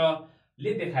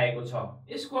वृत्तचित्रले देखाएको छ।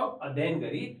 यसको अध्ययन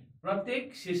गरी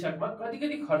प्रत्येक शीर्षकमा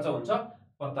कति खर्च हुन्छ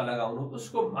पत्ता लगाउनु।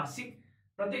 उसको मासिक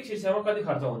प्रत्येक शीर्षकमा कति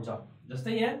खर्च हुन्छ?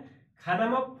 जस्तै यहाँ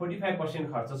खानामा 45%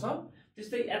 खर्च छ,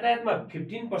 त्यस्तै यातायातमा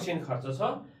 15% खर्च छ,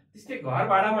 त्यस्तै घर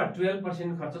भाडामा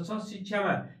 12% खर्च छ,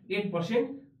 शिक्षामा 8%,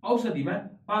 औषधिमा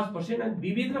 5% अनि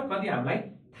विविध र कति हामीलाई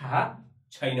थाहा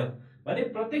छैन। भने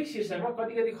प्रत्येक शीर्षकमा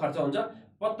कति खर्च हुन्छ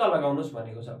पत्ता लगाउनुस्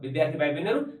भनेको छ। विद्यार्थी भाइ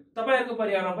बहिनीहरु, तपाईहरुको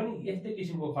परिवारमा पनि यस्तै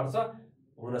किसिमको खर्च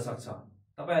हुन सक्छ।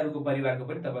 तपाईहरुको परिवारको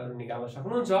पनि तपाईहरु निकाल्न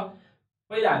सक्नुहुन्छ।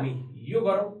 पहिला हामी यो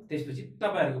गरौँ, त्यसपछि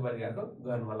तपाईहरुको परिवारको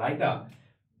गर्नलाई त।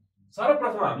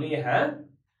 सर्वप्रथम हामीले यहाँ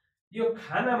यो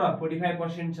खानामा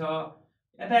 45% छ,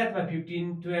 यातायातमा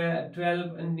 15,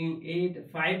 12 अनि 8,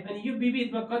 5 अनि यो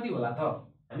विविधमा कति होला त?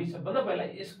 हामी सबभन्दा पहिला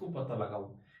यसको पत्ता लगाऊ।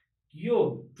 यो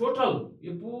टोटल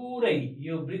यो पुरै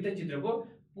यो वृत्तचित्रको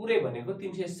पुरै भनेको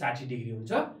 360 डिग्री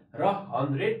हुन्छ र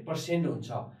 100% हुन्छ।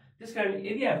 त्यसकारण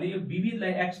यदि हामीले यो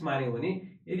विविधलाई x मान्यौ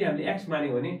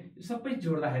भने, यो सबै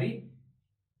जोड्दाखेरि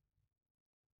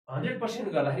 100%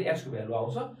 गर्दाखेरि x को भ्यालु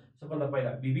आउँछ। सबभन्दा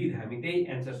पहिला विविध हामी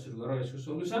त्यही एन्सर सुरु गरौँ। यसको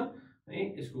सोलुसन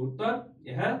है, यसको उत्तर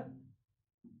यहाँ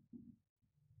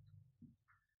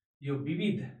यो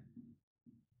विविध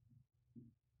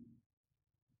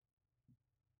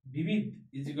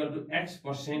इज इक्वल टु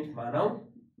x% मानौ,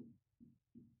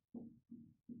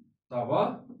 तब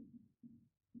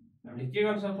हामीले के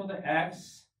गर्न सक्छौं त? x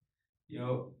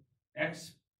यो x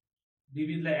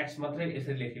विविधलाई x मात्रै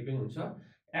यसरी लेखे पनि हुन्छ।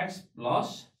 x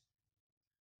प्लस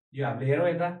यो हामीले हेरौँ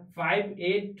यता 5,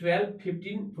 8, 12,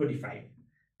 15, 45।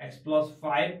 x plus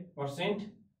 5%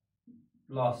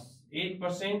 plus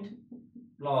 8%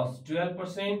 plus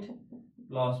 12%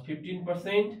 plus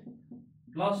 15%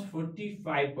 plus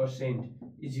 45%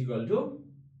 is equal to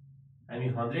हामी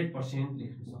 100%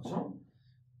 लेख्न सक्छौं।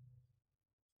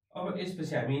 अब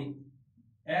यसपछि हामी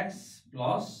x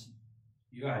प्लस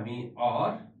यो हामी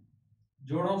r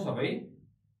जोडौं सबै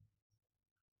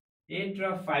 8 र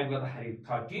 5 गर्दाखेरि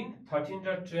 13, 13 र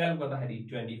 12 गर्दाखेरि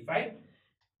 25,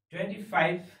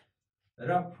 25 र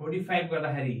 45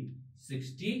 गर्दाखेरि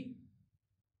 60,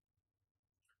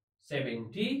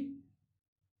 70,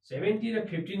 70 र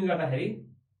 15 गर्दाखेरि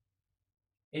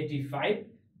 85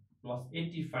 प्लस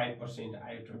 85%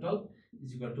 आयो टोटल इज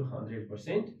इक्वल टु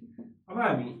 100%। अब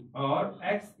हामी और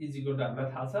x इज इक्वल टु हामीलाई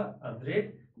थाहा छ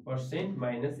 100%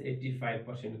 माइनस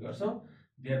 85% गर्छौं,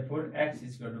 therefore x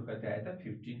is equal to कति आयो त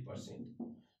 15%।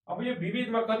 अब यो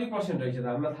विविधमा कति पर्सेन्ट रहेछ त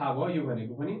हामीलाई थाहा भयो, यो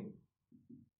भनेको पनि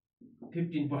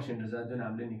 15% रहेछ जुन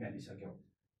हामीले निकालिसक्यौं।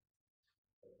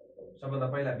 सबभन्दा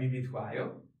पहिला विविधको आयो।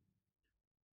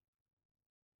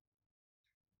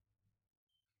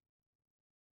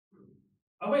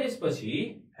 अब यसपछि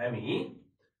हामी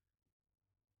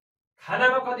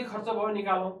खानामा कति खर्च भयो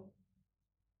निकालौं।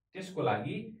 त्यसको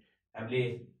लागि हामीले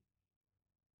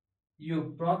यो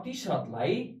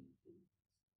प्रतिशतलाई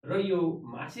र यो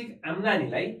मासिक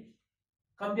आम्दानीलाई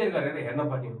कम्पेयर गरेर हेर्न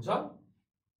पर्ने हुन्छ।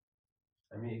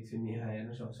 हामी एकछिन यहाँ हेर्न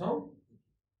सक्छौं।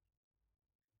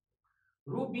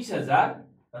 रु 20,000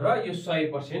 र यो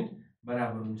 100%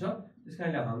 बराबर हुन्छ।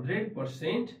 त्यसकारणले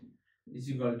 100% इज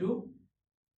इक्वल टु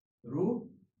रु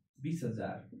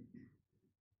 20,000।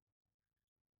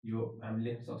 यो हामी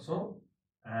लेख्न सक्छौं,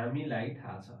 हामीलाई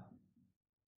थाहा छ।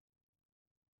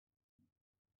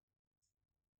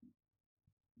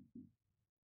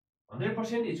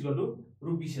 %100% इज इक्वल टु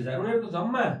रु 20,000। उनीहरुको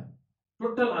जम्मा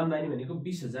टोटल आम्दानी भनेको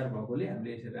 20,000 भएकोले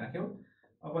हामीले यसरी राख्यौं।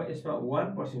 अब यसमा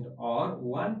 1% और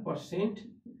 1%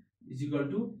 इज इक्वल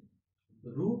टु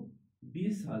रु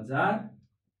 20,000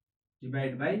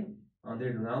 डिवाइड बाइ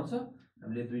 100 हुन आउँछ।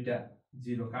 हामीले दुईटा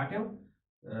zero काट्यौं।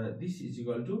 This is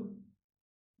equal to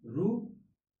रु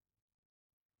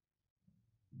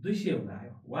 200 हुन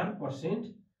आयो।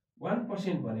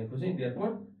 1% भनेको चाहिँ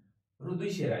देयरफोर रु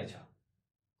 200 रहेछ।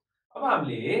 अब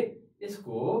हामीले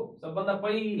यसको सबभन्दा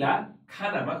पहिला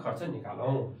खानामा खर्च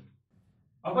निकालौं।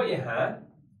 अब यहाँ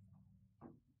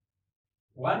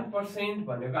 1%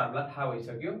 भनेको हामीलाई थाहा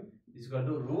भइसक्यो इज इक्वल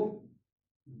टु रु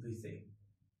 200।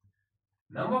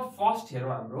 नम्बर फर्स्ट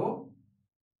हेरौं हाम्रो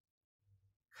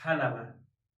खानामा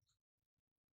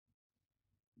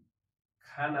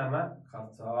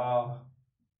खर्च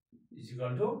इज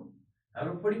इक्वल टु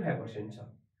हाम्रो 45% छ।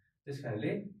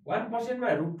 त्यसकारणले 1% मा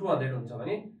रु 200 हुन्छ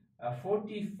भने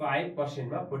 45%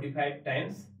 मा 45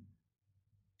 टाइम्स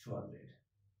 200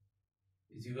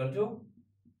 इज इक्वल टु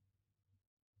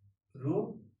रु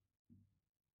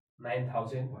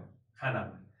 9,000 भयो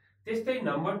खानामा। त्यस्तै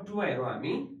नम्बर 2 मा हेरौं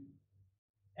हामी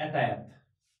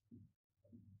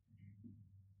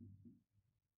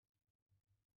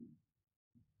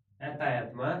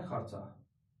यातायातमा खर्च।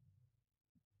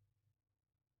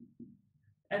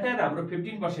 यातायात हाम्रो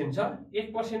 15% छ।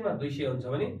 1% मा 200 हुन्छ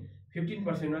भने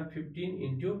 15% मा 15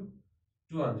 into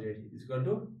 200 इज इक्वल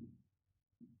टु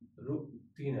रु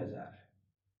 3,000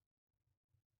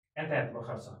 यातायातमा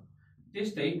खर्च।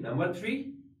 त्यस्तै नम्बर 3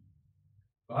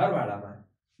 घर भाडामा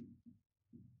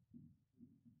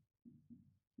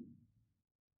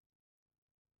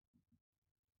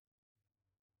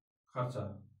खर्च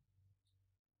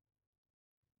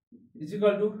इज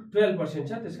इक्वल टु 12%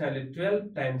 छ। त्यसकारणले 12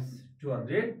 टाइम्स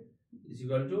 200 इज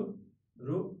इक्वल टु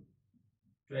रु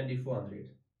 2,400।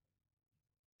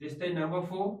 त्यस्तै नम्बर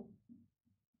 4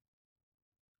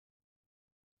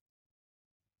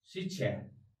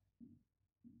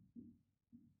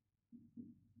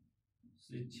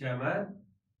 शिक्षामा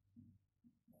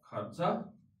खर्च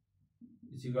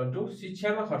इज इक्वल टु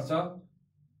शिक्षामा खर्च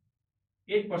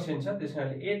 8% छ।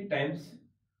 त्यसकारणले 8 टाइम्स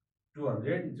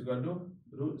 200 इज इक्वल टु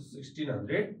रु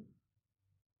 1,600।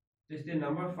 त्यस्तै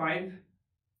नम्बर 5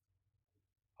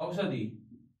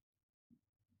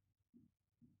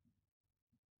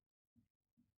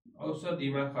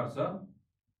 औषधिमा खर्च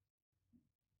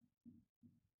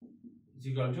इज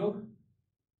इक्वल टु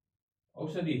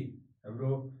औषधि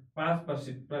हाम्रो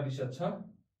 5% छ।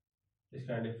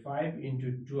 त्यसकारणले 5 into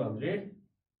 200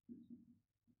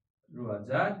 रु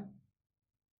 1000।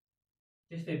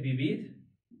 त्यस्तै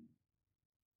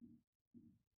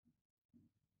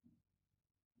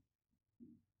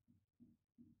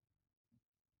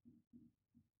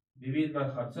विविधमा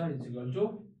खर्च इज इक्वल टु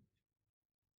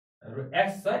हाम्रो x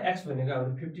छ। x भनेको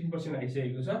हाम्रो 15%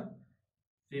 आइसकेको छ।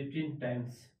 15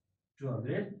 टाइम्स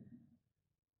 200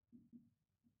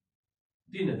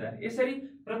 3,000। यसरी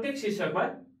प्रत्येक शीर्षकमा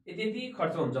यति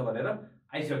खर्च हुन्छ भनेर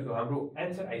आइसक्यो, हाम्रो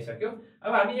आन्सर आइसक्यो।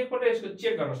 अब हामी एकपल्ट यसको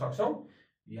चेक गर्न सक्छौं।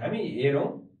 हामी हेरौं,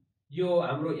 यो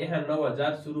हाम्रो यहाँ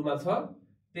 9,000 सुरुमा छ।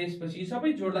 त्यसपछि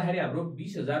सबै जोड्दाखेरि हाम्रो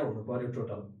 20,000 हुनु पर्यो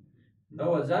टोटल।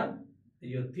 9,000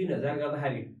 यो 3,000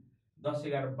 गर्दाखेरि 10,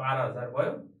 11, 12,000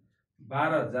 भयो।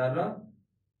 12,000 र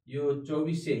यो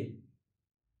 2400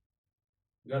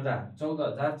 गर्दा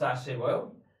 14,400 भयो।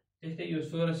 त्यस्तै यो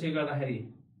 1600 गर्दाखेरि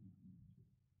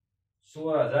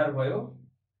 16,000 भयो।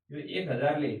 यो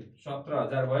 1,000 ले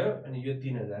 17,000 भयो अनि यो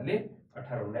 3,000 ले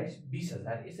 18, 19,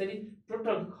 20,000। यसरी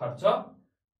टोटल खर्च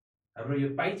हाम्रो यो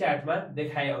पाइ चार्टमा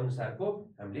देखाए अनुसारको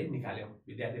हामीले निकाल्यौं।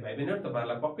 विद्यार्थी भाइ बहिनीहरु,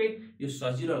 तपाईहरुलाई पक्कै यो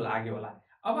सजिलो लाग्यो होला।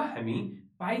 अब हामी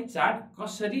पाइ चार्ट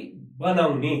कसरी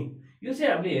बनाउने यो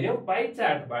चाहिँ हामीले हेर्यौं। पाइ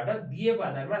चार्टबाट दिएको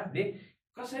आधारमा हामीले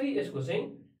कसरी यसको चाहिँ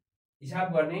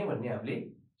हिसाब गर्ने भन्ने हामीले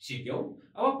सिक्यौं।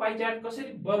 अब पाइ चार्ट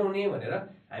कसरी बनाउने भनेर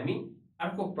हामी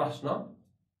अर्को प्रश्न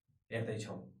हेर्दै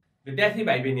छौं। विद्यार्थी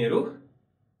भाइ बहिनीहरु,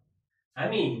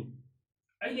 हामी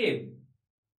अहिले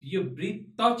यो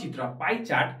वृत्तचित्र पाइ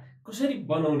चार्ट कसरी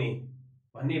बनाउने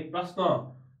भन्ने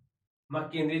प्रश्नमा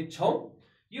केन्द्रित छौं।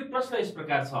 यो प्रश्न यस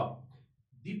प्रकार छ: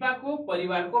 दिपाको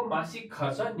परिवारको मासिक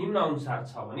खर्च निम्न अनुसार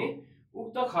छ भने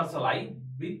उक्त खर्चलाई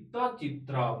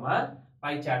वृत्तचित्रमा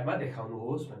पाइ चार्टमा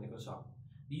देखाउनुहोस् भनेको छ।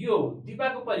 यो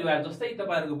दिपाको परिवार जस्तै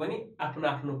तपाईहरुको पनि आफ्नो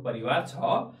आफ्नो परिवार छ।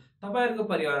 तपाईहरुको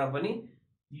परिवारमा पनि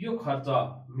यो खर्च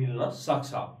मिल्न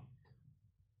सक्छ।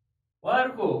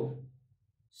 उहाँहरुको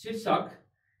शीर्षक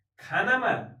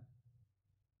खानामा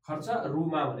खर्च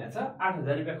रुमा भनेको छ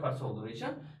 8,000 रुपैयाँ खर्च हुँदो रहेछ।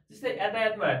 त्यस्तै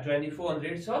यातायातमा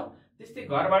 2400 छ। त्यस्तै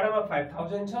घर भाडामा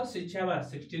 5000 छ। शिक्षामा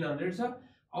 1600 छ।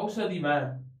 औषधिमा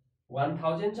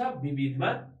 1000 छ। विविधमा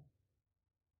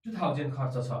 2000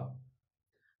 खर्च छ।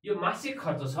 यो मासिक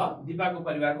खर्च छ। दिपाको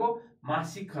परिवारको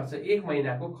मासिक खर्च 1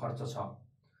 महिनाको खर्च छ।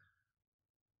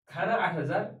 खाना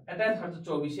 8,000, यातायात खर्च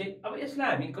 2400। अब यसलाई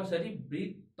हामी कसरी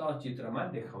वृत्तचित्रमा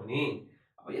देखाउने?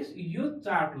 अब यो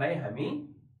चार्टलाई हामी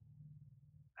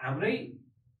हाम्रै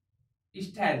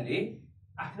स्टाइलले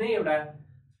आफ्नै एउटा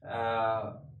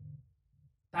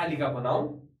तालिका बनाऊ।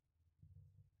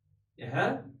 यहाँ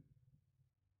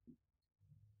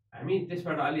हामी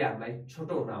त्यसबाट अलि हामीलाई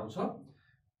छोटो हुन आउँछ।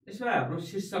 यसमा हाम्रो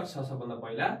शीर्षक छ। सबभन्दा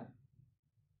पहिला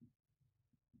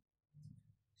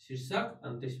शीर्षक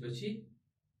अनि त्यसपछि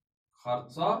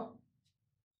खर्च।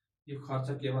 यो खर्च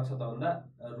केमा छ त भन्दा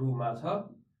रुमा छ।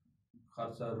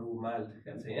 खर्च रुमा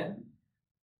लेखेको छ यहाँ।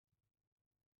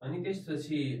 अनि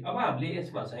त्यसपछि अब हामीले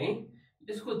यसमा चाहिँ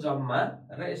यसको जम्मा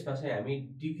र यसमा चाहिँ हामी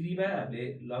डिग्रीमा हामीले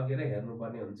लगेर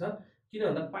हेर्नुपर्ने हुन्छ। किन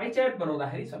भन्दा पाइ चार्ट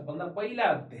बनाउँदाखेरि सबभन्दा पहिला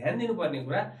ध्यान दिनुपर्ने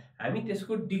कुरा हामी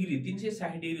त्यसको डिग्री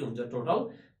 360 डिग्री हुन्छ टोटल।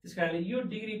 त्यसकारणले यो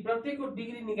डिग्री प्रत्येकको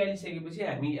डिग्री निकालिसकेपछि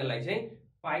हामी यसलाई चाहिँ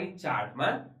पाइ चार्टमा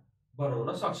बनाउन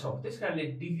सक्छौं। त्यसकारणले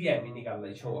डिग्री हामी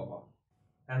निकाल्दै छौं। अब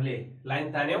हामीले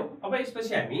लाइन तान्यौं। अब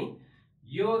यसपछि हामी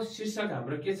यो शीर्षक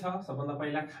हाम्रो के छ? सबभन्दा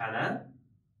पहिला खाना,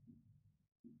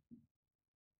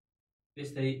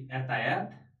 त्यस्तै यातायात।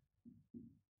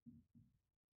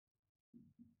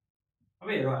 अब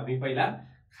हेरौँ हामी पहिला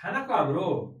खानाको हाम्रो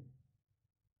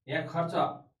यहाँ खर्च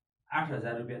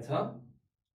 8,000 रुपैयाँ छ।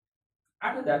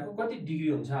 8,000 को कति डिग्री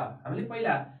हुन्छ? हामीले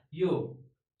पहिला यो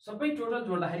सबै टोटल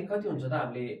जोड्दाखेरि कति हुन्छ त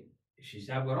हामीले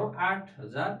हिसाब गरौँ।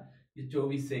 8,000 यो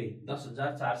 2400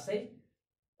 10,400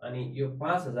 अनि यो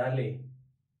 5,000 ले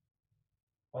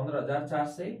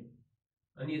 15,400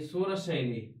 अनि यो 1600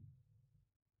 ले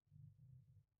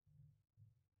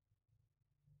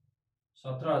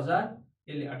 17,000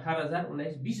 यसले 18,000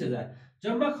 19 20,000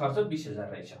 जम्मा खर्च 20,000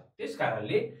 रहेछ।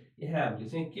 त्यसकारणले यहाँ हामीले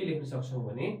चाहिँ के लेख्न सक्छौं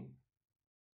भने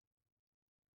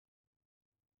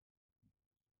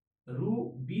रु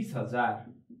 20,000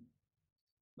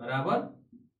 बराबर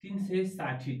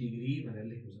 360 डिग्री भनेर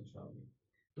लेख्न सक्छौं हामीले।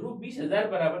 रु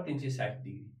 20,000 बराबर 360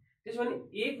 डिग्री। त्यसो भने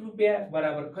 1 रुपैयाँ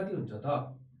बराबर कति हुन्छ त?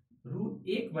 रु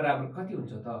 1 बराबर कति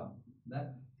हुन्छ त?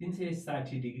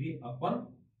 360 डिग्री अपन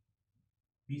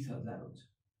 20,000 हुन्छ।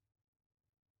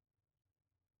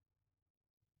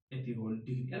 यति हो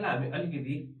डिग्री। यसलाई हामी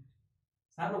अलिकति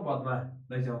सानो पदमा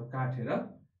लैजाउँ काटेर।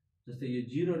 जस्तै यो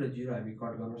 0 र 0 हामी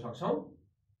कट गर्न सक्छौं।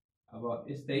 अब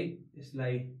यस्तै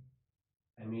यसलाई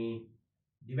हामी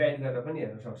डिभाइड गरेर पनि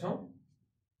हेर्न सक्छौं।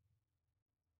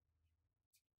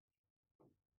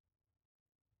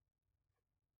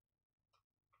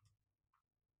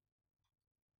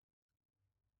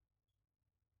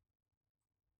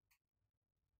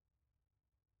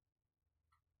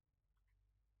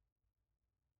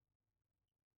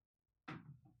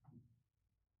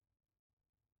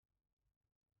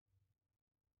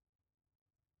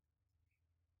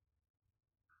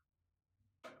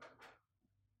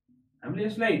 हामीले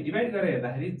यसलाई डिभाइड गरेर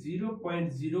हेर्दाखेरि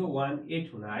 0.018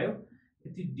 हुन आयो।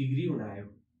 यति डिग्री हुन आयो।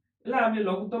 यसलाई हामीले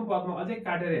लघुत्तम पदमा अझै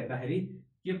काटेर हेर्दाखेरि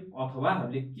के अथवा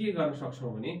हामीले के गर्न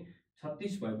सक्छौं भने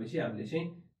 36 भएपछि हामीले चाहिँ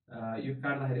यो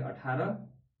काट्दाखेरि 18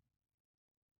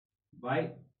 बाइ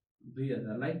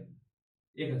 2000 लाई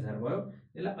 1000 भयो।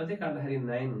 यसलाई अझै काट्दाखेरि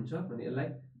 9 हुन्छ भने यसलाई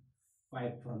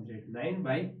 500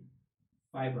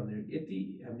 9/500 यति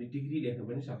हामीले डिग्री लेख्न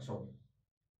पनि सक्छौं।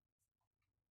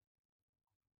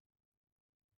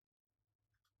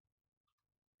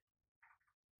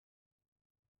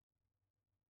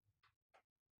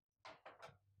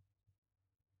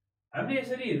 हामीले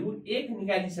यसरी रुट 1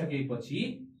 निकालिसकेपछि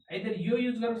आइदर यो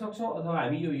युज गर्न सक्छौं अथवा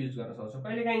हामी यो युज गर्न सक्छौं।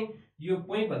 कहिलेकाहीँ यो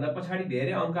पोइन्ट भन्दा पछाडी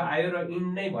धेरै अंक आयो र इन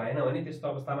नै भएन भने त्यस्तो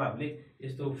अवस्थामा हामीले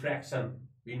यस्तो फ्र्याक्सन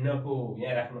भिन्नको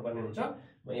यहाँ राख्नुपर्ने हुन्छ।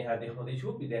 म यहाँ देखाउँदै छु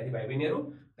विद्यार्थी भाइ बहिनीहरु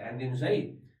ध्यान दिनुस् है।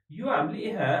 यो हामीले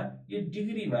यहाँ यो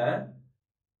डिग्रीमा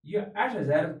यो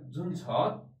 8000 जुन छ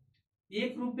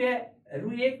 1 रुपैयाँ रु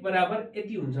 1 बराबर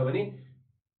यति हुन्छ भने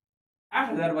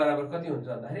 8000 बराबर कति हुन्छ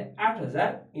भन्दाखेरि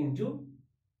 8000 इन्टु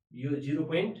यो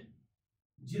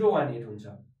 0.018 हुन्छ।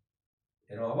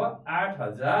 हेरौं अब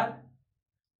 8000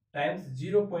 टाइम्स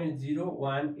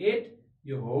 0.018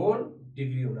 यो होल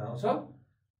डिग्री हुन आउँछ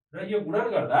र यो गुणन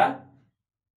गर्दा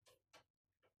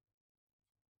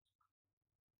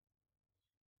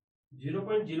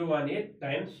 0.018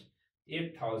 times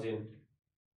 8000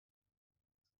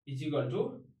 is equal to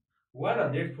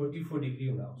 144 degree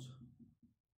हुन आउँछ।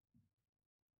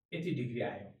 यति डिग्री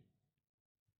आयो।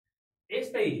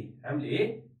 यस्तै हामीले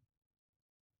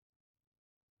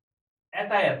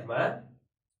यातायातमा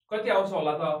कति आउँछ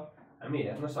होला त हामी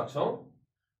हेर्न सक्छौं।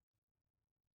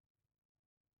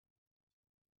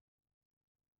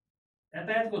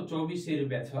 यातायातको 2400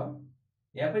 रुपैयाँ छ।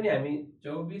 यहाँ पनि हामी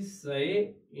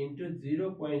 2400 इन्टु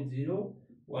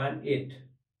 0.018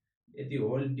 यति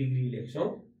होल डिग्री लेख्छौं।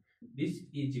 This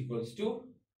is equals to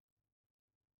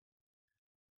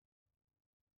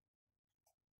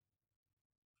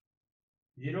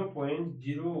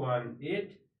 0.018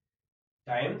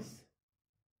 times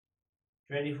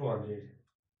 2400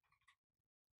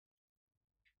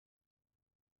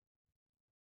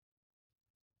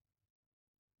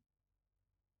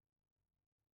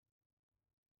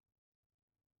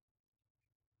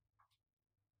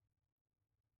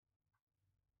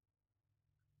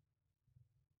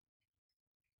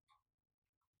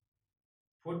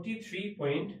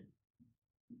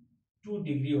 43.2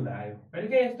 degree हुन आयो।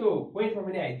 कहिलेकाहीँ यस्तो पोइन्टमा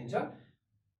पनि आइदिन्छ।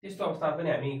 त्यस्तो अवस्थामा पनि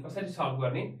हामी कसरी सल्भ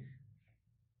गर्ने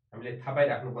हामीले थाहा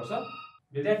पाइराख्नुपर्छ।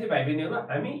 विद्यार्थी भाइ बहिनीहरु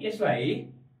हामी यसलाई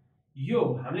यो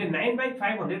हामीले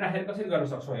 9/500 राखेर कसरी गर्न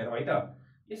सक्छौं हेरौं है त।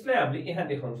 यसलाई हामीले यहाँ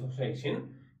देखाउन सक्छौं एकछिन।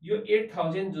 यो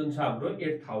 8000 जुन छ हाम्रो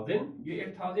 8000 यो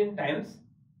 8000 टाइम्स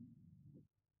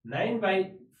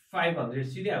 9/500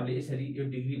 सिधै हामीले यसरी यो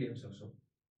डिग्री लेख्न सक्छौं।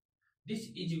 दिस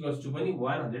इज इक्वल्स टु पनि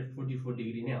 144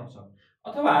 डिग्री नै आउँछ।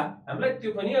 अथवा हामीलाई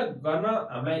त्यो पनि गर्न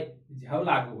हामीलाई झ्याउ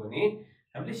लाग्यो भने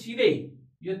हामीले सिधै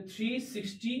यो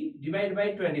 360 डिवाइड बाइ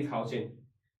 20000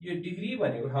 यो डिग्री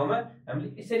भनेको ठाउँमा हामीले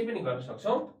यसरी पनि गर्न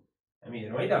सक्छौं। हामी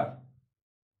हेरौं है त।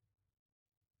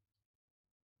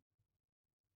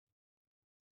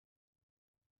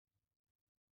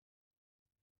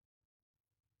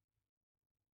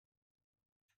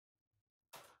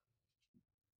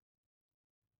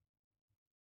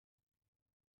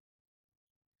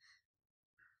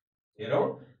 हेरौं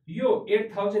यो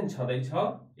 8000 छँदै छ।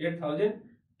 8000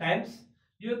 टाइम्स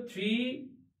यो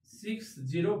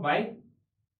 360 बाइ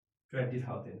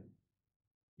 20000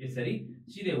 यसरी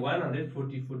सिधै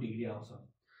 144 डिग्री आउँछ।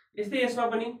 यस्तै यसमा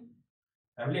पनि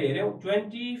हामीले हेर्यौं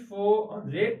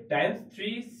 2400 times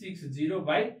 360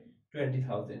 by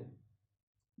 20000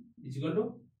 is equal to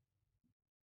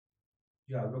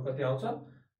यो हाम्रो कति आउँछ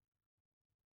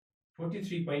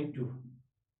 43.2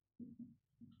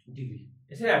 डिग्री।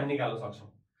 यसरी हामी निकाल्न सक्छौं।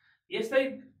 यस्तै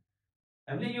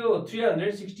हामीले यो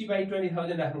 360 बाइ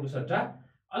 20000 राख्नुको सट्टा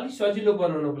अलि सजिलो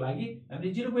बनाउनको लागि हामीले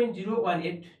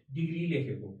 0.018 डिग्री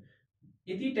लेखेको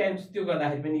यति टाइम्स त्यो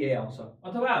गर्दाखेरि पनि यही आउँछ।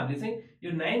 अथवा हामीले चाहिँ यो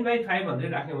 9/500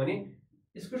 राख्यौं भने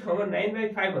यसको ठाउँमा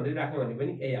 9/500 राख्यौं भने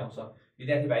पनि यही आउँछ।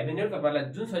 विद्यार्थी भाइ बहिनीहरु तपाईहरुलाई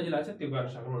जुन सजिलो लाग्छ त्यो गर्न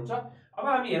सक्नुहुन्छ। अब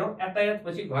हामी हेरौं यातायात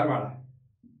पछि घर भाडा।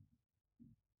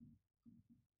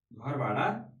 घर भाडा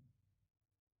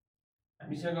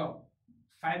हामीसँग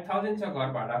 5000 छ घर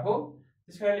भाडाको।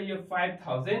 त्यसकारणले यो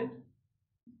 5000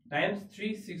 टाइम्स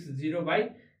 360 बाइ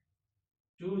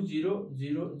 20000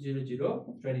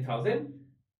 20000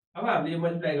 अब हामीले यो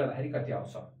मल्टिप्लाई गर्दाखेरि कति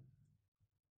आउँछ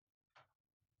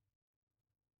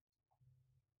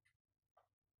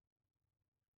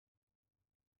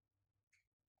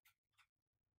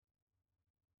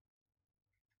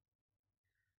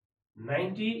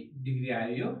 90 डिग्री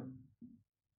आयो यो।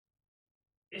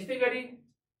 यस्तै गरी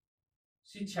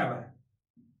शिक्षामा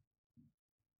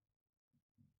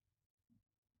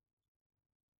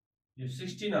यो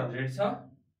 1600 छ।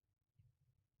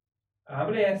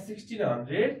 हामीले यहाँ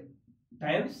 1600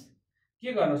 टाइम्स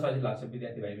के गर्न सजिलो लाग्छ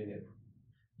विद्यार्थी भाइ बहिनीहरु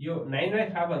यो 9 लाई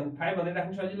 5 भनेर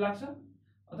राख्न सजिलो लाग्छ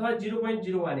अथवा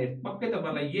 0.018 पक्कै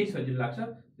तपाईलाई यही सजिलो लाग्छ।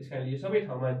 त्यसकारण यो सबै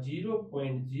ठाउँमा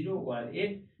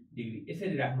 0.018 डिग्री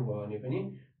यसरी राख्नुभयो भने पनि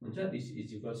हुन्छ। This is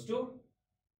equals to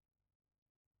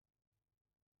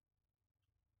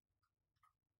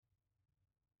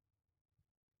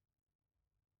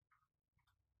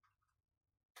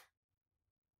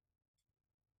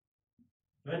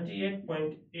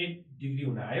 28.8 degree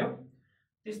हुन आयो।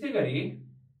 त्यस्तै गरी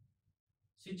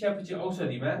शिक्षापछि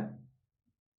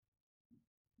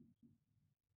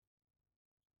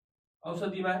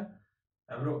औषधिमा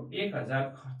हाम्रो 1000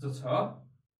 खर्च छ।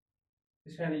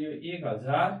 त्यसकारण यो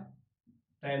 1000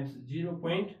 टाइम्स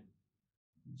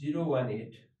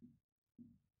 0.018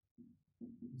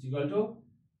 इक्वल टु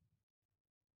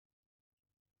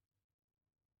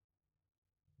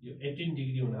यो 18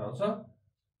 डिग्री हुन आउँछ।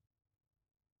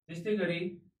 त्यस्तै गरी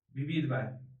विविधमा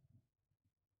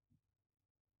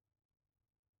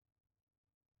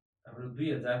हाम्रो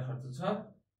 2000 खर्च छ।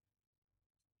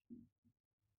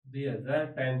 2000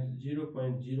 times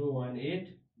 0.018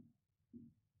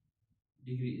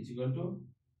 degree equal to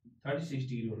 36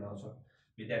 degree हुन आउँछ।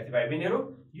 विद्यार्थी भाइ बहिनीहरु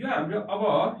यो हाम्रो अब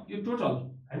यो टोटल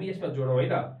हामी यसमा जोडौं है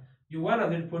त। यो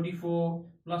 144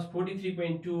 plus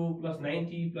 43.2 plus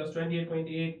 90 plus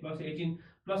 28.8 plus 18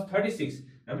 plus 36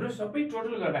 हाम्रो सबै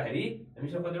टोटल गर्दाखेरि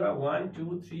हामीसँग कतिवटा 1 2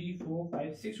 3 4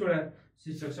 5 6 वटा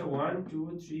शीर्षक छ। 1 2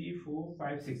 3 4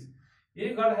 5 6 यही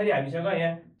गर्दाखेरि हामीसँग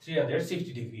यहाँ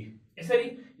 360 डिग्री यसरी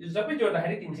यो सबै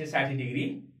जोड्दाखेरि 360 डिग्री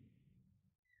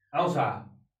आउँछ।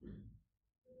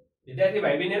 विद्यार्थी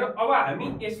भाइ बहिनीहरु अब हामी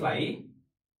यसलाई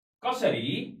कसरी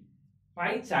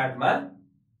पाइ चार्टमा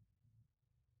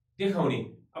देखाउने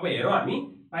अब हेरौं। हामी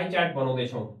पाइ चार्ट बनाउँदै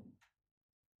छौं।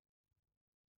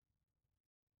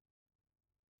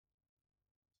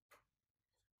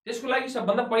 त्यसको लागि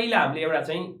सबभन्दा पहिला हामीले एउटा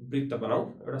चाहिँ वृत्त बनाऊ,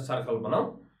 एउटा सर्कल बनाऊ।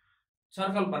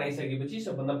 सर्कल बनाइसकेपछि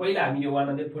सबभन्दा पहिला हामी यो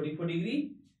 144 डिग्री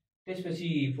त्यसपछि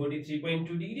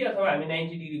 43.2 डिग्री अथवा हामी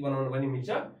 90 डिग्री बनाउन पनि मिल्छ।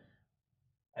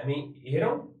 हामी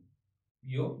हेरौं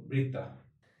यो वृत्त।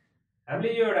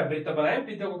 हामीले यो एउटा वृत्त बनायौं।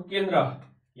 वृत्तको केन्द्र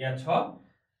यहाँ छ।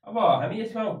 अब हामी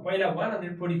यसमा पहिला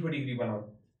 144 डिग्री बनाऊ।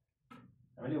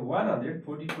 हामीले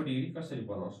 144 डिग्री कसरी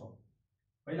बनाउँछौं?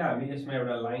 पहिला हामी यसमा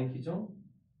एउटा लाइन खिचौं।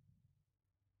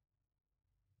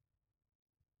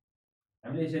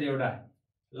 हामीले यसरी एउटा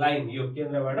लाइन यो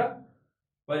केन्द्रबाट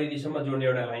परिधिसम्म जोड्ने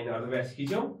एउटा लाइन अर्धव्यास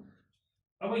खिच्यौं।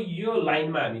 अब यो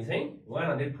लाइनमा हामी चाहिँ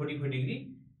 144 डिग्री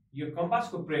यो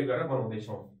कम्पासको प्रयोग गरेर बनाउँदै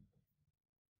छौं।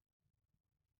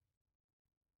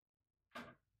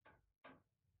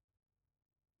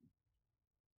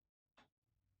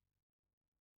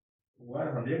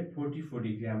 144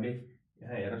 डिग्री हामीले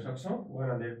यहाँ हेर्न सक्छौं।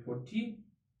 140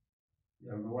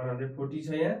 हाम्रो 140 छ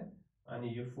यहाँ अनि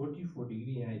यो 44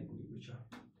 डिग्री यहाँ आइपुगेको छ।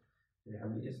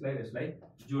 हामीले यसलाई र यसलाई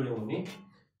जोड्यौं भने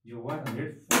यो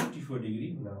 144 डिग्री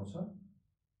हुन आउँछ।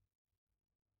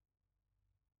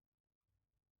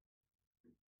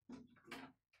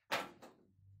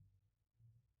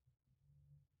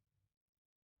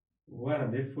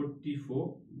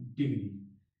 डिग्री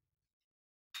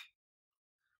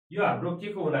यो हाम्रो के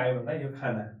को हुन आयो भन्दा यो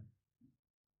खाना।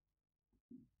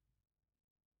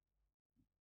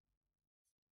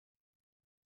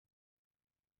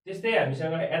 त्यस्तै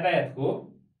हामीसँग यातायातको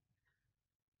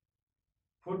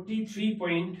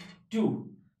 43.2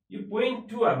 यो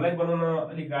 0.2 हामीलाई बनाउन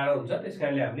अलि गाह्रो हुन्छ।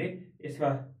 त्यसकारणले हामीले यसमा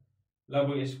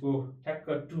लगभग यसको ठ्याक्क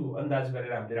 2 अन्दाज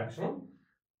गरेर हामीले राख्छौं।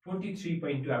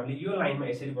 43.2 हामीले यो लाइनमा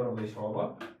यसरी बनाउँदै छौं। अब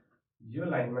यो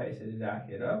लाइनमा यसरी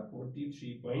राखेर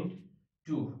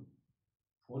 43.2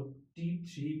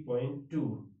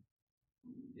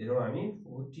 हेरौं हामी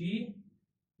 40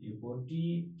 यो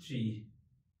 43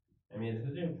 हामी हेर्न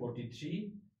सक्छौं 43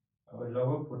 अब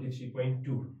लगभग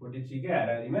 43.2 43 कै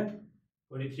हाराहारीमा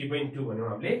 43.2 भन्यौं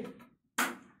हामीले।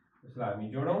 यसलाई हामी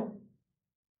जोडौं।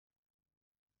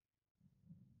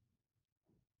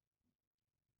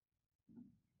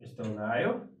 यस्तो हुन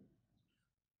आयो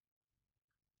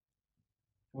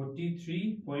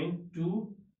 43.2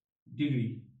 डिग्री।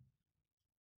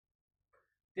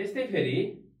 त्यस्तै फेरि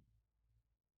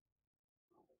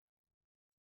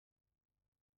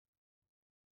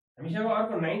हामीसँग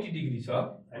अर्को 90 डिग्री छ।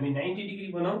 हामी 90 डिग्री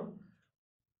बनाऊ।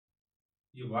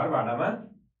 यो घर भाडामा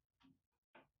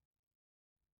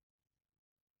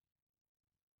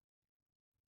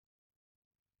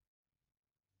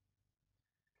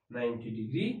 90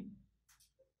 डिग्री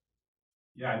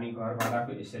यो हामी घर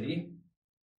भाडाको यसरी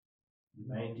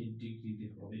 90 डिग्री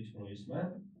देखाउँदै छौं। यसमा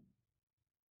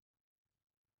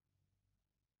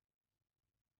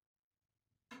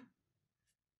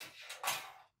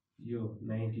यो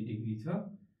 90 डिग्री छ।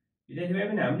 विद्यार्थी भाइ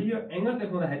पनि हामीले यो एंगल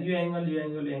देखाउँदाखेरि यो एंगल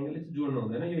चाहिँ जोड्नु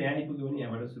हुँदैन। यो यहाँ आइपुग्यो भने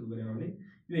यहाँबाट सुरु गऱ्यौँ हामीले।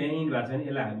 यो यहाँ इन भएको छ भने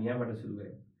यसलाई हामी यहाँबाट सुरु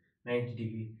गऱ्यौँ 90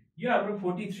 डिग्री। यो हाम्रो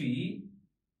 43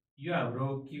 यो हाम्रो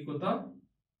के को त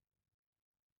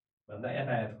भन्दा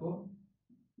यातायातको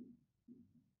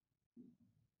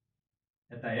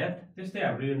यातायात। त्यस्तै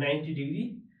हाम्रो यो 90 डिग्री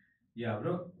यो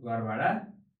हाम्रो घर भाडा।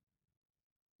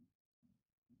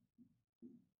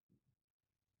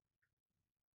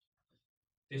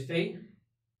 त्यस्तै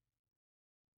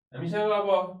हामीसँग अब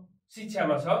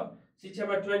शिक्षामा छ।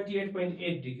 शिक्षामा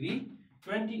 28.8 डिग्री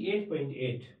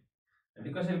 28.8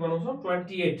 हामीले कसरी बनाउँछौँ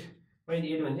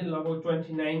 28.8 भने लगभग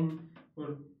 29 को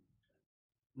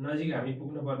नजिक हामी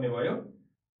पुग्नु पर्ने भयो।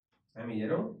 हामी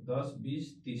हेरौँ 10 20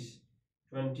 30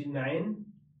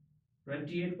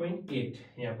 28.8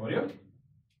 यहाँ पर्यो।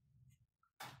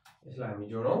 यसलाई हामी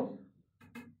जोडौँ।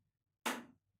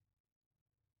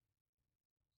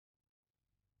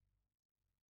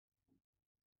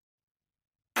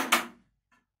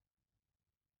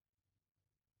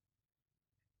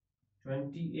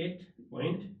 .8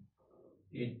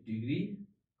 डिग्री।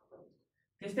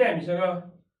 त्यस्तै हामीसँग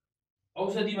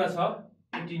औषधिमा छ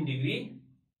 18 डिग्री।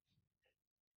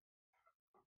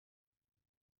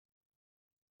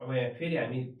 अब यहाँ फेरि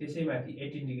हामी त्यसैमाथि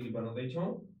 18 डिग्री बनाउँदैछौँ।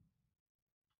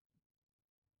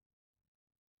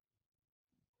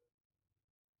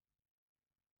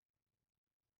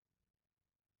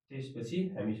 त्यसपछि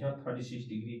हामीसँग 36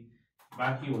 डिग्री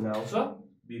बाँकी हुन आउँछ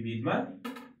विविधमा।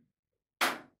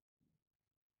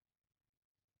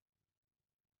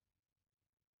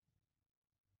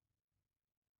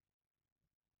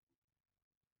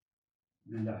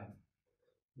 ल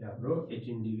हाम्रो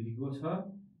 18 डिग्री को छ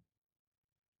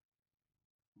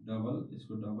डबल,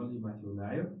 यसको डबल यो माथि हुन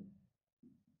आयो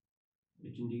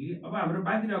 18 डिग्री। अब हाम्रो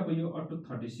बाँकी रहेको यो अटो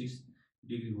 36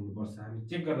 डिग्री हुनुपर्छ। हामी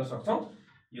चेक गर्न सक्छौँ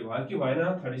यो भयो कि भएन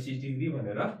 36 डिग्री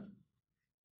भनेर।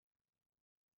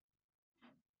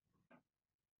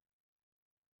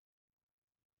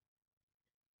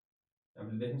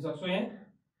 हामीले देख्न सक्छौँ यहाँ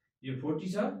यो 40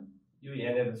 छ, यो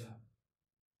यहाँनिर छ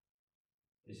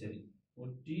यसरी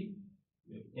 40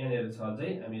 यहाँनिर छ। अझै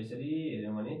हामी यसरी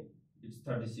हेर्यौँ भने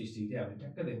 36 डिग्री हामीले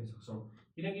ठ्याक्क देख्न सक्छौँ।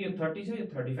 किनकि यो 30 छ, यो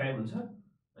 35 हुन्छ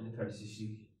अनि 36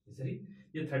 डिग्री यसरी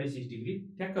यो 36 डिग्री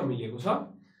ठ्याक्क मिलेको छ।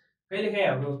 कहिलेकाहीँ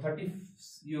हाम्रो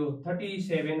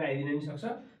 37 आइदिन नि सक्छ,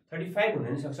 35 हुन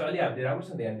नि सक्छ। अलि हामीले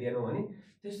राम्रोसँग ध्यान दिएनौँ भने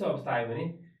त्यस्तो अवस्था आयो भने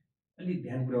अलिक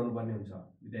ध्यान पुर्याउनु पर्ने हुन्छ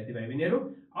विद्यार्थी भाइ बहिनीहरू।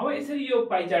 अब यसरी यो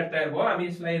पाइ चार्ट तयार भयो। हामी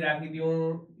यसलाई राखिदिउँ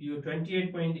यो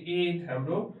 28.8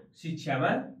 हाम्रो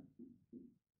शिक्षामा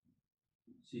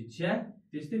शिक्षा।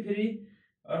 त्यस्तै फेरि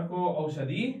अर्को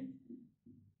औषधि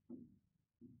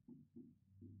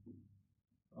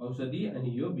अनि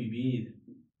यो विविध।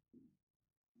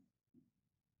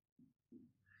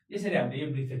 यसरी हामीले यो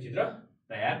वृत्तचित्र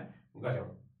तयार गर्यौं।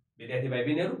 विद्यार्थी भाइ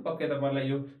बहिनीहरू पक्कै तपाईहरुलाई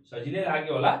यो सजिलै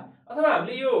लाग्यो होला, अथवा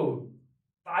हामीले यो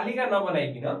तालिका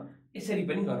नबनाइकिन यसरी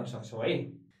पनि गर्न सक्छौं है।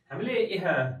 हामीले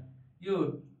यहाँ यो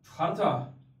खर्च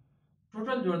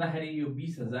टोटल जोड्दाखेरि यो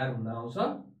 20,000 हुन आउँछ।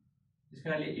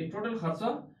 त्यसकारणले यो टोटल खर्च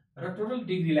र टोटल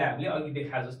डिग्रीलाई हामीले अघि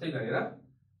देखा जस्तै गरेर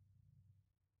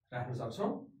राख्न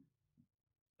सक्छौं।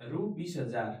 रु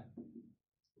 20,000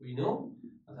 we know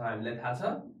अथवा हामीलाई थाहा छ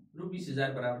रु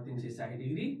 20,000 बराबर 360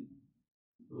 डिग्री।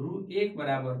 रु 1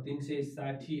 बराबर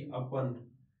 360 अपन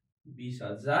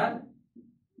 20,000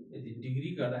 यदि डिग्री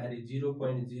गर्दाखेरि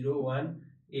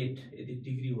 0.018 यदि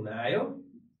डिग्री हुन आयो।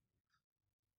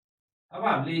 अब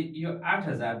हामीले यो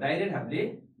 8,000 डाइरेक्ट हामीले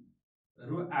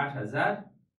रु 8,000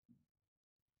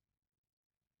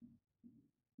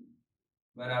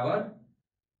 बराबर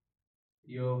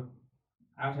यो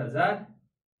 8,000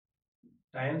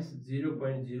 टाइम्स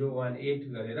 0.018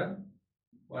 गरेर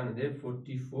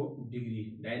 144 डिग्री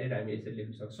डाइरेक्ट हामी यसरी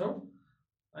लेख्न सक्छौं।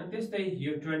 अनि त्यस्तै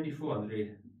यो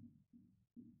 2400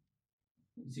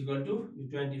 is equal to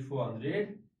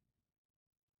 2400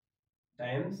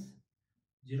 times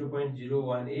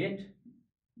 0.018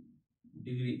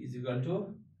 degree is equal to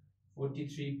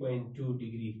 43.2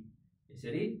 degree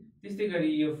यसरी। त्यस्तै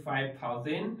गरी यो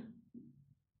 5000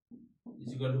 is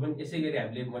equal to पनि यसै गरी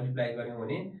हामीले मल्टिप्लाई गर्यौं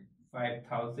भने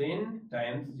 5000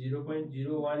 times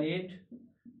 0.018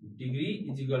 degree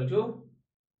is equal to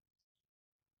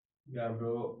यो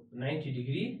हाम्रो 90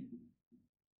 डिग्री।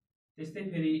 त्यस्तै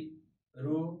फेरि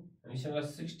रु हामीसँग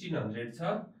 1600 छ,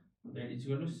 that is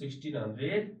equal to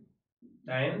 1600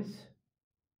 times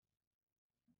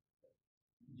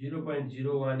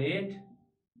 0.018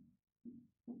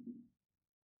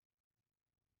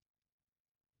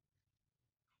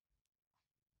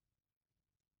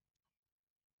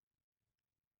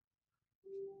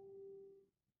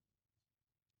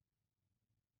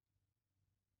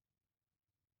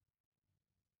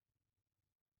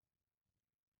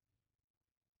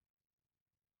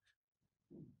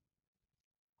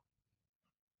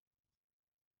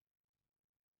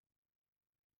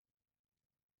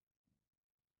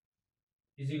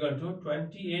 is equal to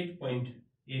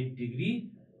 28.8 degree.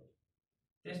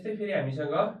 त्यस्तै फेरि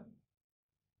हामीसँग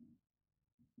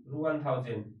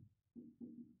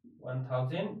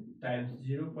 √1000 times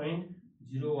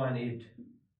 0.018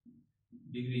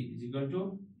 degree is equal to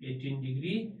 18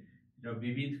 degree र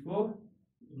विविधको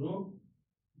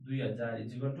 √2000 is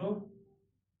equal to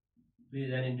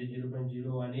 2000 into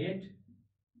 0.018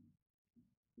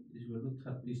 is equal to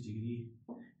 36 degree.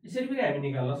 यसरी पनि हामी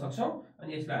निकाल्न सक्छौं।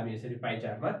 अनि यसलाई हामी यसरी पाइ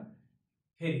चार्टमा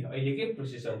फेरि अहिलेकै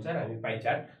प्रोसेस अनुसार हामी पाइ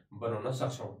चार्ट बनाउन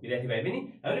सक्छौं। विद्यार्थी भाइ पनि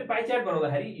हामीले पाइ चार्ट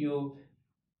बनाउँदाखेरि यो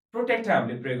प्रोट्र्याक्टर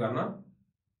हामीले प्रयोग गर्न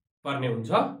पर्ने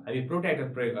हुन्छ। हामी प्रोट्र्याक्टर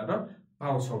प्रयोग गर्न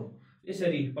पाउँछौं।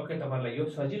 यसरी पक्कै तपाईहरुलाई यो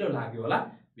सजिलो लाग्यो होला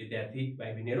विद्यार्थी भाइ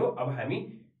बहिनीहरु। अब हामी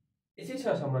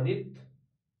यसैसँग सम्बन्धित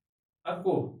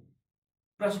अर्को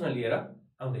प्रश्न लिएर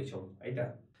आउँदै छौं है त।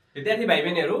 विद्यार्थी भाइ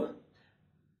बहिनीहरु,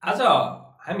 आज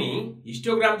हामी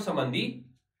हिस्टोग्राम सम्बन्धी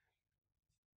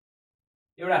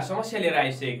एउटा समस्या लिएर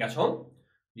आइसकेका छौं।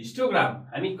 हिस्टोग्राम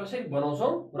हामी कसरी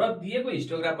बनाउँछौं र दिएको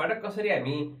हिस्टोग्रामबाट कसरी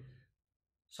हामी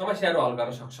समस्याहरू हल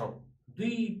गर्न सक्छौं।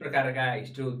 दुई प्रकारका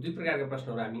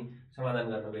प्रश्नहरू हामी समाधान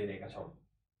गर्न गइरहेका छौं।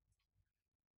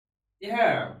 यहाँ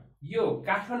यो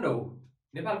काठमाडौँ,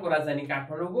 नेपालको राजधानी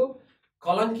काठमाडौँको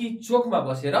कलंकी चोकमा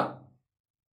बसेर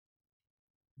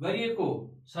गरिएको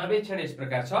सर्वेक्षण यस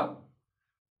प्रकार छ।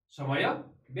 समय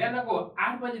बिहानको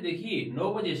 8 बजेदेखि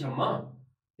 9 बजेसम्म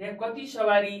त्यहाँ कति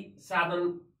सवारी साधन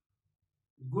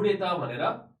गुडे त भनेर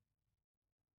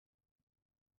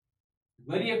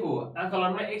गरिएको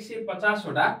आकलनमा 150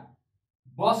 वटा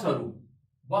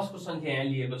बसको संख्या यहाँ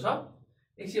लिएको छ।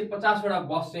 150 वटा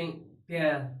बस चाहिँ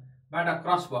त्यहाँबाट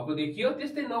क्रस भएको देखियो।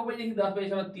 त्यस्तै 9 बजेदेखि 10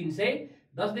 बजेसम्म 300,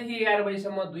 10 देखि 11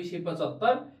 बजेसम्म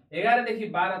 275, 11 देखि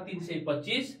 12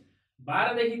 325,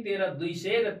 12 देखि 13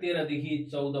 200 र 13 देखि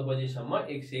 14 बजेसम्म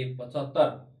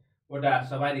 175 वटा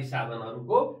सवारी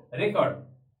साधनहरूको रेकर्ड,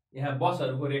 यहाँ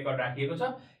बसहरूको रेकर्ड राखिएको छ।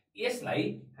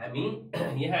 यसलाई हामी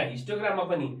यहाँ हिस्टोग्राममा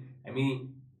पनि हामी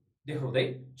देखाउँदै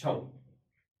छौं।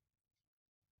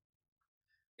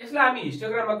 यसलाई हामी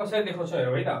हिस्टोग्राममा कसरी देखाउँछौं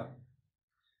हेरौँ है त।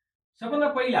 सबभन्दा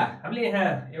पहिला हामीले यहाँ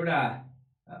एउटा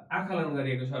आकलन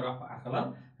गरिएको छ, रफ आकलन।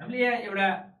 हामीले यहाँ एउटा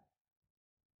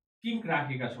किङ्क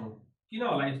राखेका छौं। किन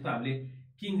होला यस्तो हामीले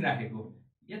किङ्क राखेको?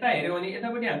 यता हेर्यौं भने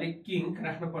यतापटि हामीले किङ्क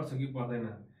राख्न पर्छ कि पर्दैन?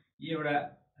 यो एउटा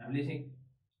हामीले चाहिँ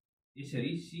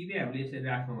यसरी सिधै हामीले यसरी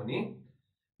राख्यौं भने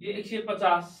यो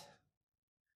 150,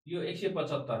 यो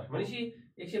 175 भनेपछि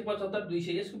 175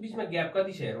 200 यसको बीचमा ग्याप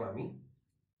कति छ हेरौँ हामी।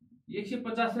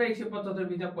 150 र 175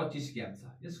 बीचमा 25 ग्याप छ।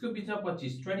 यसको बीचमा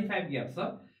 25 ग्याप छ।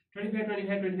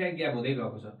 25 ग्याप हुँदै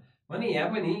गएको छ भने यहाँ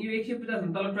पनि यो 150 भन्दा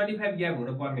तल 25 ग्याप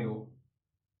हुनु पर्ने हो।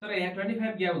 तर यहाँ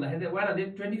 25 ग्याप हुँदाखेरि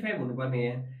 125 हुनु पर्ने,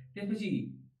 यहाँ त्यसपछि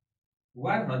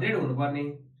 100 हुनु पर्ने,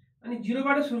 अनि 0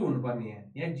 बाट सुरु हुनु पर्ने,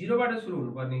 यहाँ 0 बाट सुरु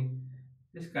हुनु पर्ने।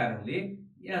 त्यसकारणले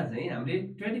यहाँ चाहिँ हामीले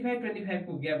 25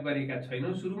 को ग्याप गरेका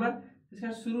छैनौं सुरुमा।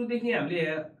 त्यसकारण सुरुदेखि हामीले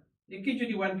यहाँ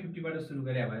एकैचोटी 150 बाट सुरु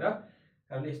गरे भएर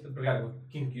हामीले यस्तो प्रकारको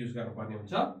किङ्क युज गर्नुपर्ने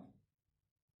हुन्छ।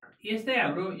 यस्तै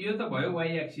हाम्रो यो त भयो y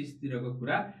एक्सिस तिरको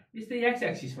कुरा। यस्तै x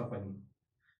एक्सिसमा पनि,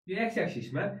 यो x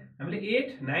एक्सिसमा हामीले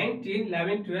 8 9 10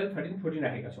 11 12 13 14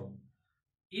 राखेका छौं।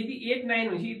 यदि 8 9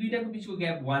 भनेपछि दुईटाको बीचको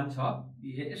ग्याप 1 छ।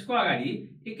 यसको अगाडि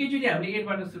एकैचोटी हामीले 8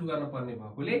 बाट सुरु गर्न पर्ने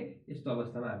भएकोले यस्तो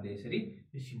अवस्थामा हामीले यसरी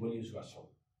यो सिम्बल युज गर्छौं।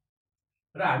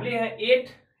 र हामीले यहाँ 8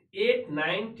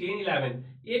 9 10 11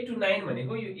 8 to 9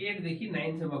 भनेको यो 8 देखि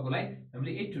 9 सम्मकोलाई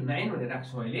हामीले 8 to 9 भनेर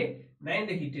राख्छौं। अहिले 9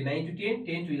 देखि 9 to 10,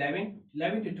 10 to 11,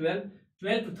 11 to 12,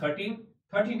 12 to 13,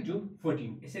 13 to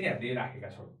 14 यसरी हामीले राखेका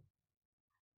छौं।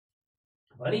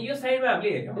 भने यो साइडमा हामीले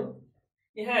हेर्यौं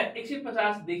यहाँ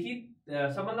 150 देखि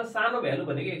सबभन्दा सानो भ्यालु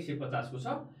भनेको 150 को छ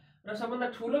र सबभन्दा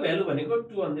ठूलो भ्यालु भनेको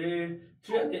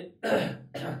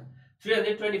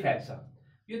 325 छ।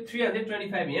 यो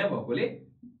 325 यहाँ भएकोले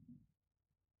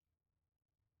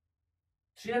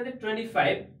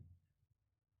 325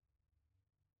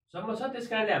 सम्म छ।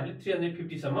 त्यसकारणले हामीले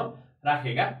 350 सम्म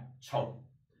राखेका छौं।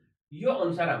 यो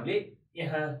अनुसार हामीले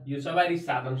यहाँ यो सवारी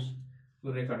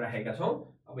साधनको रेकर्ड राखेका छौं।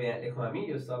 अब यहाँ लेखौं हामी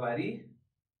यो सवारी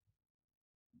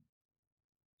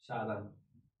साधन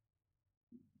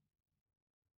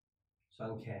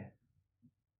संख्या,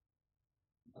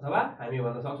 अथवा हामी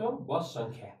भन्न सक्छौं बस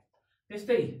संख्या।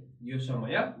 त्यस्तै यो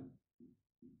समय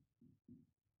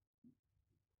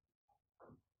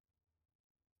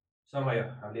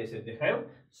हामीले यसरी देखायौं,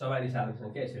 सवारी साधन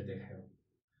संख्या यसरी देखायौं।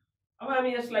 अब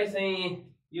हामी यसलाई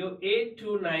चाहिँ यो 8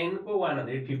 to 9 को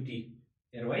 150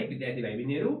 हेरौँ है विद्यार्थी भाइ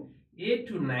बहिनीहरु। 8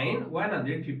 to 9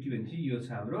 150 भनेपछि यो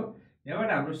छ हाम्रो।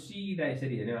 यहाँबाट हाम्रो सिधा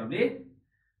यसरी हेर्यौं हामीले,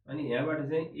 अनि यहाँबाट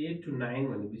चाहिँ 8 to 9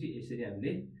 भनेपछि यसरी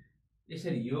हामीले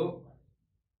यसरी यो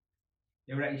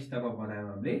एउटा स्तम्भ बनायौं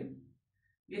हामीले।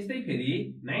 यस्तै फेरि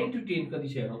 9 to 10 कति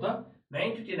छ हेरौँ त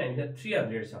 9 to 10 हामीसँग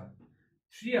 300 छ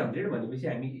 300 भनेपछि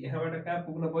हामी यहाँबाट कहाँ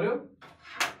पुग्न पर्यो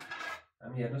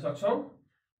हामी हेर्न सक्छौं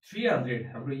 300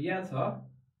 हाम्रो यहाँ छ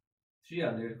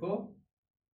 300 को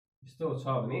यस्तो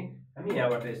छ भने हामी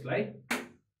यहाँबाट यसलाई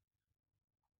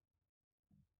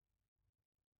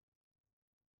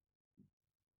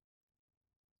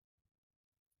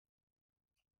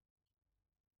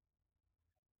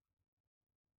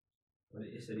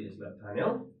यसरी यसलाई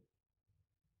थान्यौं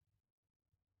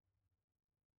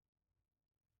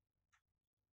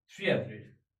 300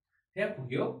 त्यहाँ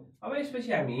पुग्यो अब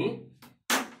यसपछि हामी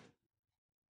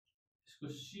यसको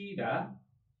सिधा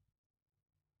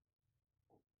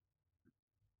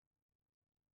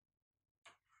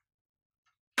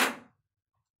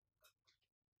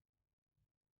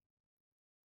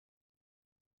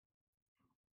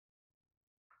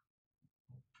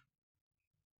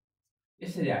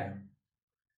यसरी आयो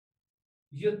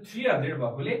यो 300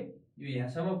 भएकोले यो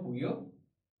यहाँसम्म पुग्यो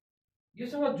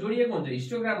योसँग जोडिएको हुन्छ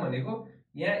हिस्टोग्राम भनेको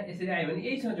यहाँ यसरी आयो भने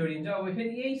यहीसँग जोडिन्छ अब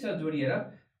फेरि यहीसँग जोडिएर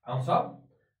आउँछ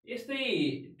यस्तै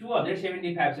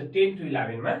 275 छ 10 to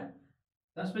 11 मा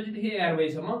 10 बजेदेखि 11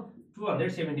 बजेसम्म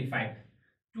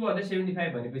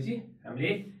 275 भनेपछि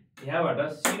हामीले यहाँबाट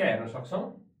सिधा हेर्न सक्छौं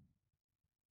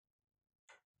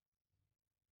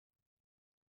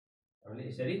हामीले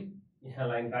यसरी यहाँ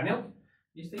लाइन तान्यौं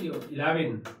यस्तै यो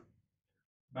 11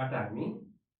 बाट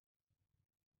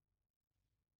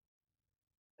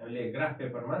हामीले ग्राफ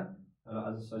पेपरमा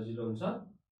अझ सजिलो हुन्छ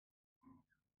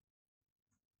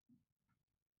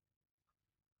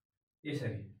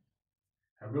यसरी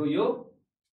हाम्रो यो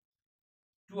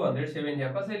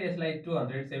 270 कसैले यसलाई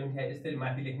 270 यसरी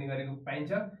माथि लेख्ने गरेको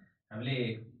पाइन्छ हामीले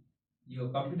यो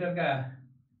कम्प्युटरका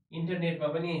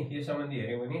इन्टरनेटमा पनि यो सम्बन्धी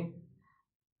हेर्यौं भने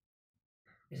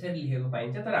यसरी लेखेको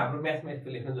पाइन्छ तर हाम्रो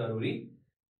म्याथमेटिक्सको लेख्न जरुरी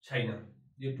छैन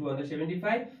यो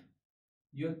 275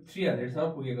 यो 300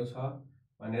 सम्म पुगेको छ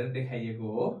भनेर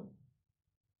देखाइएको हो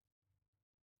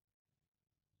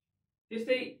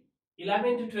त्यस्तै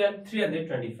 11 to 12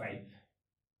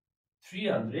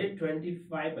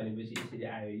 325 भनेपछि यसरी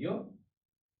आयो यो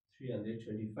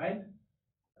 325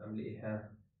 हामीले यहाँ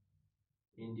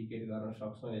इन्डिकेट गर्न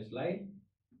सक्छौं यसलाई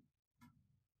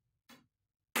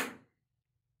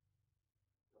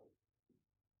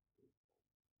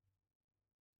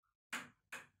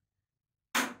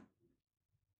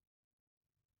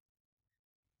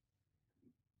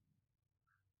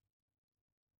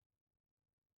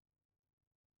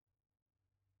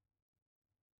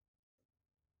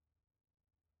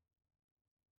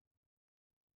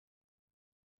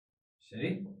सरी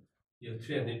यो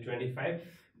 325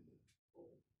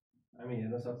 हामी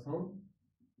हेर्न सक्छौं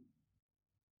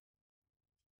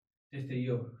त्यस्तै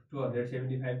यो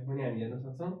 275 पनि हामी हेर्न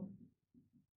सक्छौं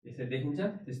यसरी देखिन्छ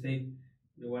त्यस्तै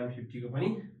यो 150 को पनि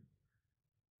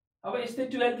अब यस्तै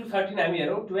 12 to 13 हामी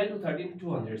हेरौं 12 to 13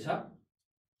 200 छ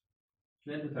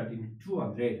 12 to 13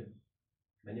 200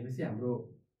 भनेपछि हाम्रो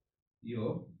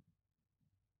यो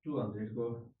 200 को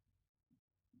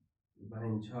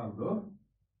बनिन्छ हाम्रो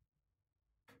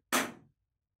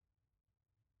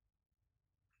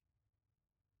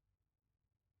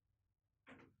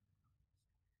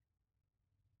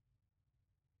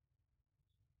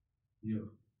यो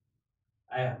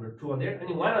आयो हाम्रो 200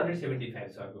 अनि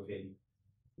 175 छ अर्को फेरि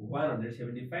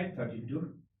 175 13 to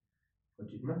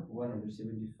 14 मा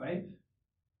 175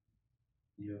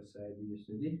 यो सायद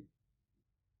यसरी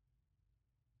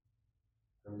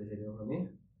हामीले हेर्यौं भने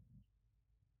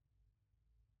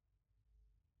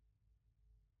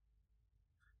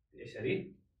यसरी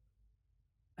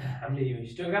हामीले यो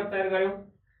हिस्टोग्राम तयार गर्यौं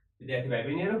विद्यार्थी भाइ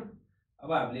बहिनीहरु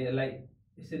अब हामीले यसलाई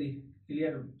यसरी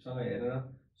क्लियर सँग हेर्न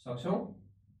सक्छौं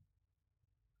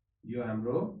यो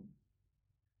हाम्रो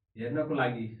हेर्नको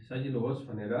लागि सजिलो होस्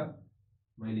भनेर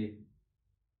मैले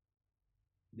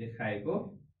देखाएको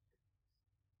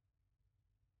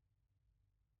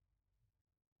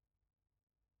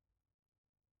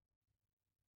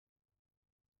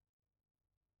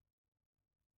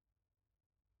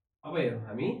अब हेरौं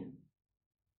हामी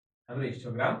हाम्रो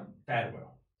हिस्टोग्राम तयार भयो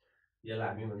यसलाई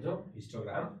हामी भन्छौं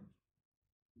हिस्टोग्राम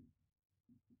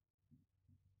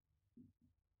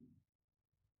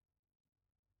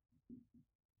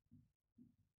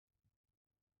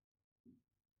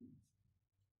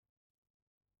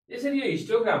यसरी यो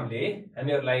हिस्टोग्रामले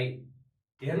हामीहरुलाई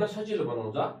हेर्न सजिलो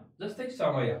बनाउँछ जस्तै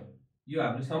समय यो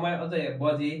हाम्रो समय अझ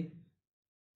बजे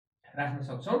राख्न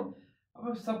सक्छौं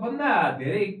अब सबभन्दा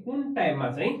धेरै कुन टाइममा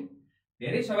चाहिँ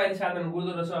धेरै सवारी साधन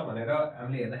गुड्दो रहेछ भनेर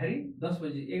हामीले हेर्दाखेरि 10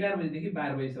 बजे 11 बजेदेखि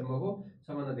 12 बजेसम्मको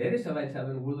सबभन्दा धेरै सवारी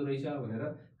साधन गुड्दो रहेछ भनेर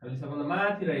हामीले सबभन्दा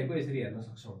माथि रहेको यसरी हेर्न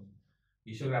सक्छौं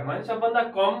हिस्टोग्राममा सबभन्दा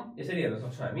कम यसरी हेर्न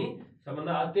सक्छौँ हामी,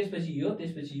 सबभन्दा त्यसपछि यो,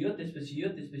 त्यसपछि यो, त्यसपछि यो,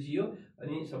 त्यसपछि यो,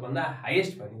 अनि सबभन्दा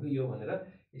हाइएस्ट भनेको यो भनेर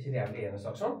यसरी हामीले हेर्न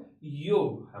सक्छौँ। यो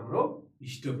हाम्रो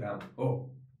हिस्टोग्राम हो।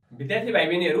 विद्यार्थी भाइ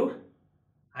बहिनीहरू,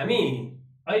 हामी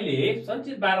अहिले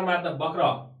सञ्चित बारम्बारता वक्र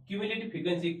क्युमुलेटिभ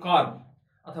फ्रिक्वेन्सी कर्भ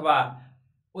अथवा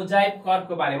ओजाइभ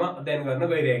कर्भको बारेमा अध्ययन गर्न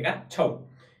गइरहेका छौँ।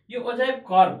 यो ओजाइभ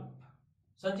कर्भ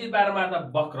सञ्चित बारम्बारता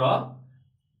वक्र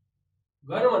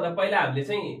गर्नुभन्दा पहिला हामीले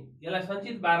चाहिँ यसलाई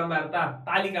सञ्चित बारम्बारता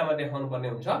तालिकामा देखाउनु पर्ने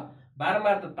हुन्छ।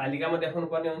 बारम्बारता तालिकामा देखाउनु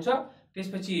पर्ने हुन्छ।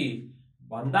 त्यसपछि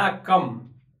भन्दा कम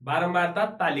बारम्बारता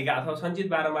तालिका अथवा सञ्चित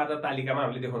बारम्बारता तालिकामा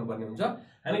हामीले देखाउनु पर्ने हुन्छ।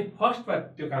 हामी फर्स्टमा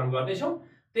त्यो काम गर्दैछौँ।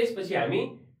 त्यसपछि हामी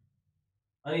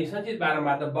अनि सञ्चित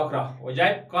बारम्बारता वक्र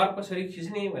ओजाइभ कर्भ कसरी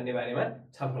खिच्ने भन्ने बारेमा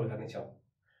छलफल गर्नेछौँ।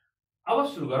 अब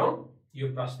सुरु गरौँ।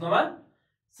 यो प्रश्नमा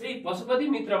श्री पशुपति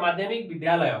मित्र माध्यमिक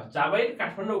विद्यालय चाबैर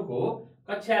काठमाडौँको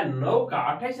कक्षा 9 का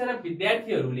 28 जना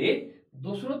विद्यार्थीहरूले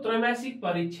दोस्रो त्रैमासिक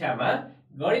परीक्षामा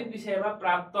गणित विषयमा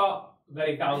प्राप्त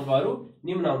गरेका अङ्कहरू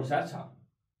निम्न अनुसार छ।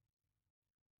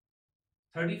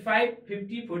 35,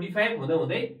 50, 45 हुँदै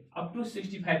हुँदै अप टु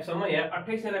 65 सम्म यहाँ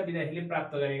 28 जना विद्यार्थीले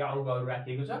प्राप्त गरेका अङ्कहरू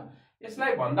राखिएको छ।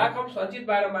 यसलाई भन्दा कम सञ्चित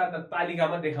बारम्बारता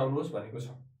तालिकामा देखाउनुहोस् भनेको छ।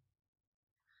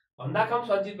 भन्दा कम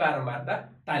सञ्चित बारम्बारता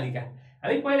तालिका,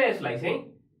 हामी पहिला यसलाई चाहिँ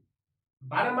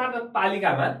बारम्बारता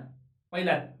तालिकामा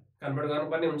पहिला कन्भर्ट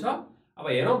गर्नुपर्ने हुन्छ। अब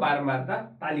हेरौँ बारम्बारता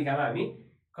तालिकामा हामी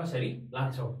कसरी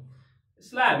लाग्छौँ।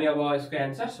 यसलाई हामी अब यसको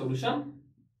एन्सर सोलुसन,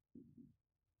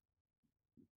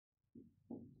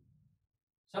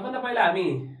 सबभन्दा पहिला हामी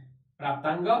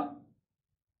प्राप्ताङ्क,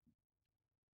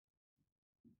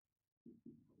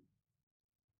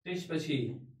 त्यसपछि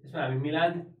यसमा हामी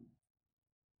मिलान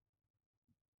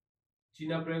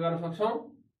चिन्ह प्रयोग गर्न सक्छौँ,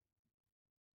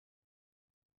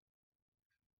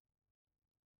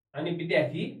 अनि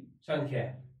विद्यार्थी संख्या।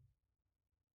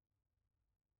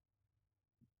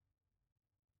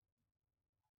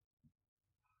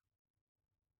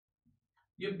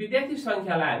 यो विद्यार्थी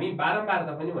संख्यालाई हामी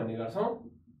बारम्बारता पनि भन्ने गर्छौँ।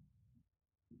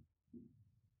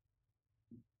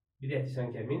 विद्यार्थी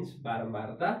संख्या मिन्स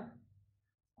बारम्बारता।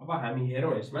 अब हामी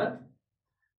हेरौँ यसमा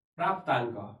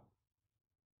प्राप्ताङ्क।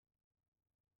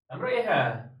 हाम्रो यहाँ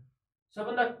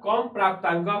सबभन्दा कम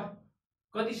प्राप्ताङ्क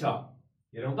कति छ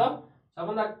हेरौँ त।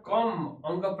 सबभन्दा कम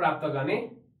अङ्क प्राप्त गर्ने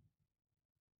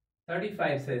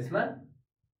 35 छ। यसमा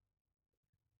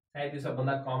सायद यो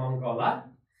सबभन्दा कम अङ्क होला।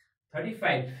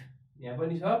 35 यहाँ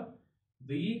पनि छ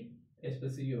 2,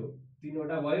 यसपछि यो 3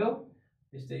 वटा भयो,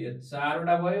 त्यस्तै यो 4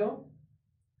 वटा भयो,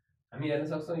 हामी हेर्न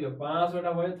सक्छौँ यो 5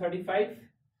 वटा भयो 35।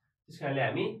 त्यसकारणले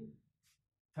हामी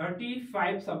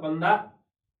 35 सबभन्दा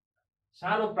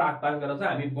सानो प्राप्ताङ्क र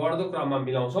चाहिँ हामी बढ्दो क्रममा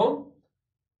मिलाउँछौँ।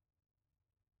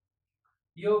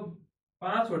 यो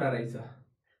 5 वटा रहेछ।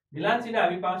 मिलान चिन्ह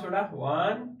हामी 5 वटा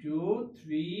 1, 2,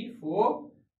 3, 4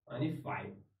 अनि 5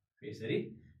 यसरी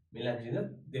मिलान चिन्ह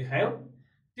देखायौँ।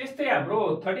 त्यस्तै हाम्रो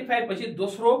 35 पछि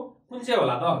दोस्रो कुन चाहिँ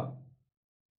होला त?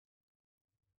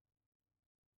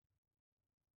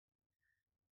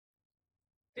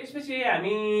 त्यसपछि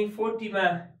हामी 40 मा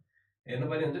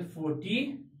हेर्नुपर्ने हुन्छ। 40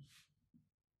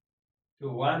 त्यो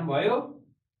 1 भयो।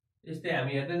 त्यस्तै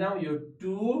हामी हेर्दै जाउँ यो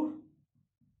 2,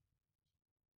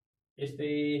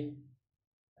 यस्तै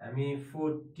हामी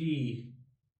 40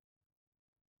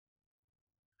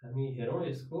 हामी हेरौँ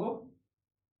यसको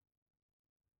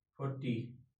 40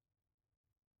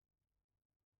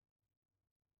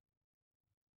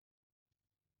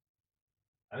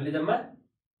 हामीले जम्मा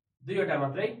 2 वटा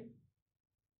मात्रै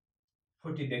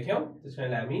 40 देख्यौँ।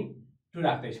 त्यसकारणले हामी 2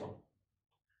 राख्दैछौँ।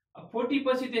 अब 40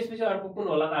 पछि त्यसपछि अर्को कुन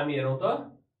होला त हामी हेरौँ त।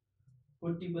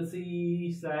 40 पछि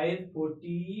सायद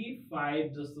 45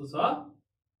 जस्तो छ।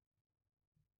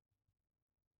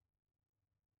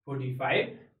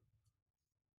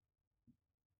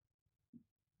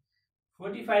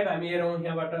 45 हामी हेरौँ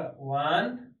यहाँबाट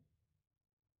 1,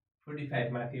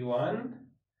 45 माथि 1,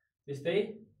 त्यस्तै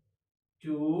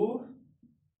 2,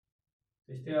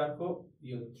 त्यस्तै अर्को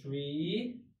यो 3,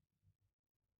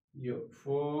 यो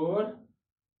 4,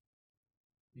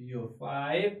 यो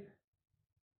 5,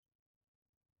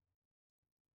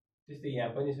 त्यस्तै यहाँ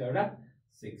पनि छ एउटा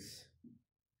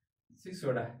 6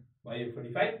 वटा भयो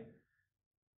 45।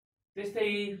 त्यस्तै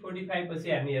 45 पछि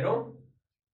हामी हेरौँ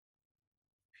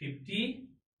 50,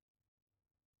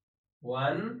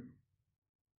 1,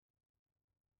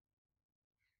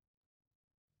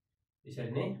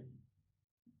 यसरी नै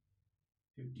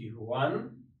 51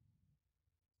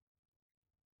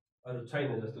 अरू छैन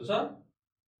जस्तो छ।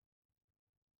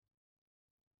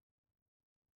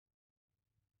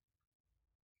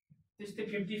 त्यस्तै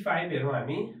 55 हेरौँ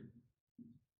हामी।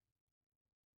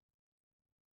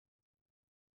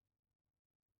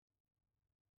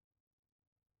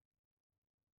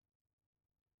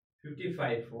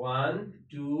 55 1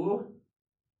 2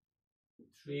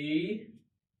 3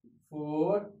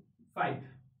 4 5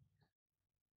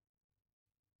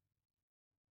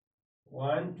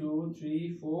 1 2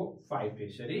 3 4 5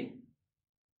 यसरी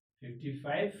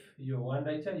 55 यो 1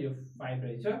 रहेछ यो 5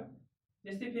 रहेछ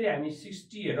त्यस्तै फेरि हामी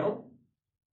 60 हेरौं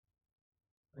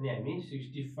अनि हामी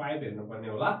 65 हेर्नु पर्ने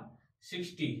होला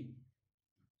 60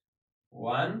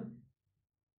 1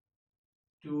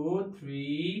 2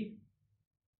 3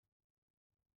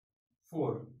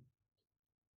 4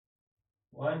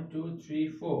 1 2 3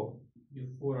 4 यो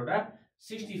 4 वटा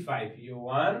 65 यो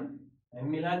 1 हामी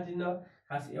मिलान चिन्ह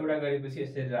खास एउटा गरेपछि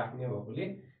यसरी राख्ने भएकोले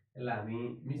यसलाई हामी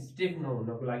मिस्टेक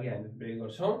नहुनको लागि हामी प्रयोग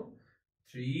गर्छौं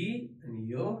 3 अनि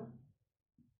यो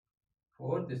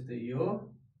 4 त्यस्तै यो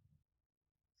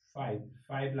 5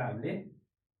 5 लाई हामीले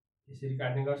यसरी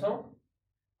काट्ने गर्छौं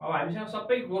अब हामीसँग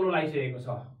सबै गोलो लागिसकेको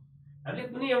छ हामीले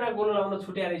कुनै एउटा गोलो लाउन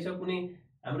छुट्या रहेछ कुनै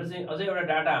हाम्रो चाहिँ अझै एउटा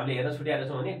डाटा हामीले हेर्न छुट्या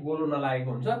रहेछौं भने गोलो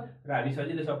नलागेको हुन्छ र हामी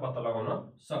सजिलैसँग पत्ता लगाउन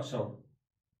सक्छौं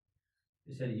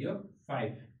यसरी यो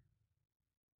 5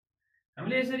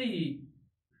 हामीले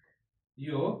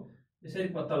यसरी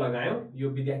पत्ता लगायौं यो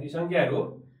विद्यार्थी संख्याहरु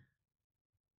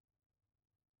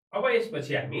अब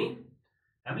यसपछि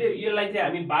हामीले यसलाई चाहिँ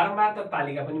हामी बारम्बारता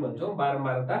तालिका पनि भन्छौं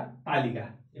बारम्बारता तालिका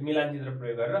यो मिलान चित्र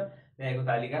प्रयोग गरेर ल्याएको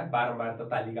तालिका बारम्बारता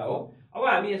तालिका हो अब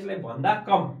हामी यसलाई भन्दा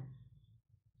कम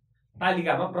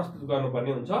तालिकामा प्रस्तुत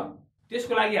गर्नुपर्ने हुन्छ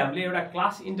त्यसको लागि हामीले एउटा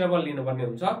क्लास इन्टरभल लिनुपर्ने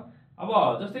हुन्छ अब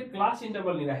जस्तै क्लास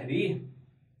इन्टरभल लिँदाखेरि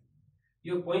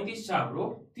यो 35 छ हाम्रो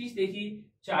 30 देखि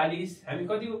 40 हामी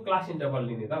कतिको क्लास इन्टरभल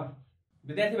लिने त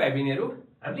विद्यार्थी भाइ बहिनीहरु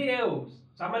हामीले यो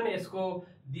सामान्य यसको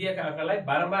दिएका अंकलाई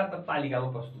बारम्बारता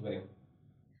तालिकामा प्रस्तुत गर्यौं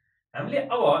हामीले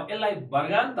अब यसलाई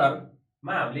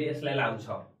वर्गान्तरमा हामीले यसलाई लान्छ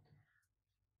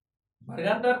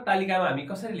वर्गान्तर तालिकामा हामी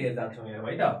कसरी लिएर जान्छौं हेरौं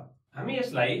है त हामी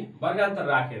यसलाई वर्गान्तर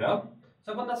राखेर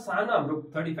सबभन्दा सानो हाम्रो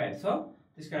 35 छ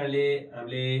त्यसकारणले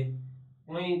हामीले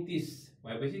 35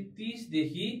 भएपछि 30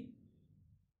 देखि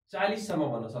 40 सम्म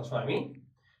भन्न सक्छौं हामी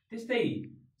त्यस्तै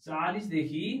 40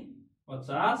 देखि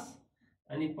 50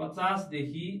 अनि 50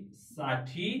 देखि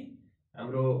 60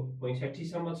 हाम्रो 65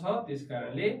 सम्म छ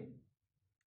त्यसकारणले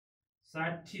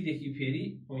 60 देखि फेरि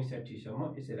 65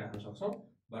 सम्म यसरी राख्न सक्छौं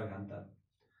वर्गान्तर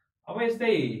अब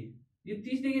यस्तै यो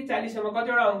 30 देखि 40 सम्म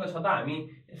कतिवटा अंक छ त हामी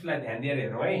यसलाई ध्यान दिएर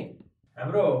हेरौं है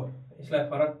हाम्रो यसलाई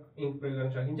फरक अंक प्रयोग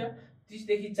गर्न सकिन्छ 30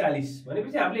 देखि 40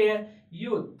 भनेपछि हामीले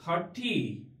यो 30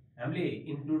 हामीले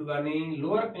इन्क्लुड गर्ने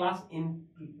लोअर क्लास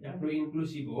हाम्रो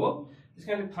इन्क्लुसिभ हो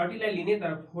त्यसकारण 30 लाई लिने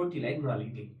तर 40 लाई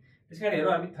नलिने त्यसकारण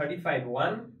हेरौं हामी 35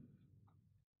 1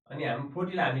 अनि हामी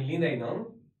 40 लाई हामी लिँदैनौं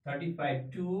 35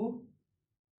 2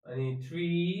 अनि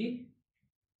 3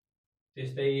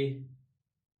 त्यस्तै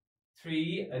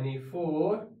 3 अनि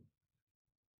 4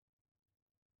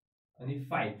 अनि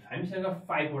 5 हामीसँग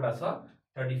 5 वटा छ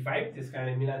 35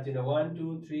 त्यसकारण मिलान चिन्ह 1 2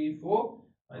 3 4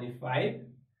 अनि 5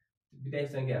 विधायक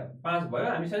संख्या 5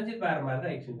 भयो हामी सञ्चित बारम्बारता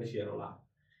एकछिनपछि हेरौँला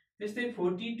त्यस्तै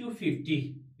 40 to 50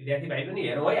 विद्यार्थी भाइ पनि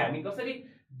हेरौँ है हामी कसरी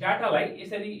डाटालाई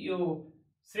यसरी यो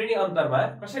श्रेणी अन्तरमा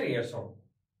कसरी हेर्छौं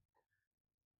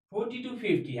 40 to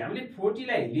 50 हामीले 40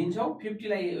 लाई लिन्छौं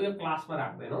 50 लाई यो क्लासमा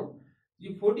राख्दैनौं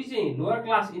यो 40 चाहिँ lower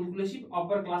class inclusive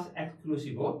upper class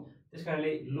exclusive हो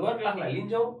त्यसकारणले लोअर क्लासलाई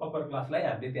लिन्छौं अप्पर क्लासलाई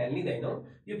हामीले त्यहाँ लिँदैनौं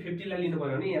यो 50 लाई लिनु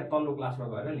पर्यो भने यहाँ तल्लो क्लासमा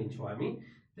गएर लिन्छौं हामी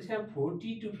त्यसकारण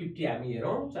 40 to 50 हामी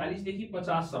हेरौं 40 देखि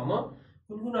 50 सम्म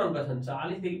कुन अंक छन्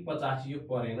 40 देखि 50 यो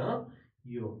परेन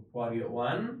यो पर्यो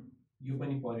 1 यो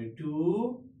पनि पर्यो 2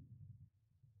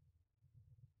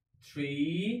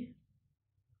 3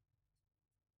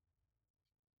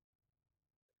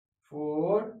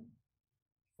 4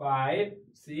 5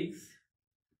 6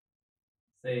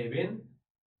 7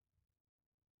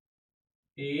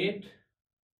 8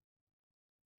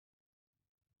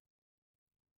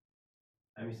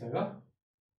 हामीसँग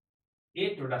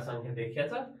 8 वटा संख्या देखिया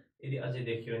छ यदि अझै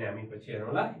देखियो भने हामी पछि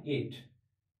हेरौँला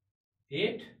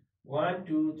 8 1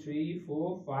 2 3 4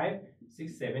 5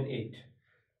 6 7 8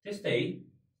 त्यस्तै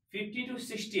 50 to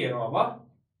 60 हेरौँ अब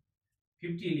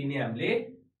 50 लिने हामीले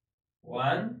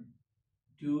 1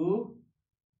 2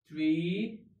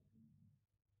 3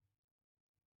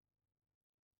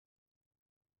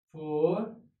 4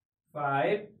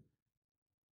 5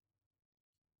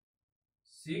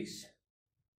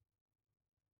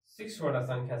 6 वटा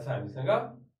संख्या छ हामीसँग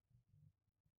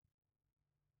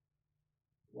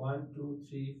 1 2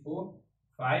 3 4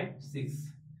 5 6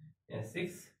 यहाँ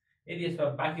 6 यदि यसमा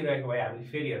बाँकी रहेको भए हामीले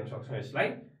फेरि हेर्न सक्छौं यसलाई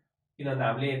किनभने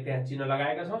हामीले त्यहाँ चिन्ह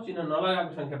लगाएका छौं चिन्ह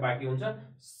नलगाएको संख्या बाँकी हुन्छ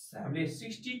हामीले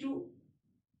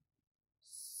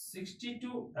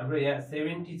 62 हाम्रो यहाँ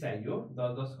 70 चाहियो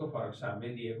 10 10 को फरक छ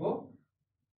हामीले दिएको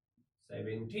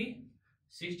 70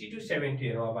 60 to 70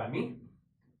 हेरौँ अब हामी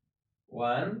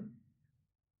 1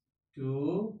 2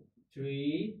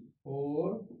 3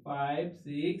 4 5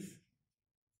 6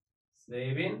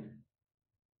 7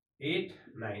 8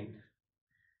 9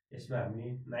 यसमा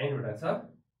हामी 9 वटा छ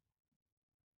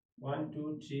 1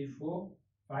 2 3 4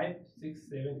 5 6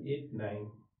 7 8 9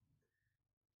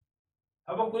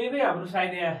 अब कुनै पनि हाम्रो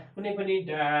सायद यहाँ कुनै पनि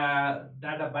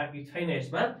डाटा बाँकी छैन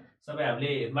यसमा सबै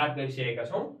हामीले मार्क गरिसकेका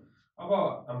छौं अब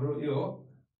हाम्रो यो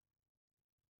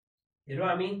हेरौँ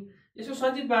हामी यसको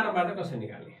सञ्चित बारम्बारता कसरी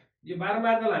निकाल्ने यो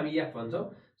बारम्बारतालाई हामी एफ भन्छौं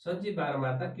सञ्चित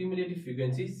बारम्बारता क्युमुलेटिभ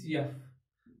फ्रिक्वेन्सी सीएफ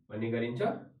भन्ने गरिन्छ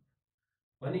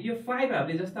भने यो 5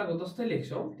 हामीले जस्ताको तस्तै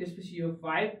लेख्छौं त्यसपछि यो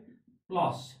 5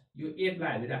 प्लस यो 8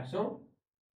 लाई हामी राख्छौं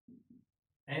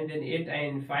एन्ड देन 8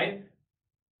 and 5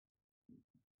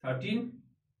 13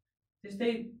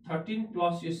 त्यस्तै 13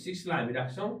 प्लस यो 6 लाई हामी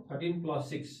राख्छौं 13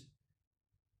 प्लस 6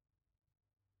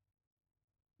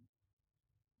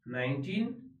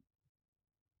 19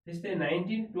 त्यस्तै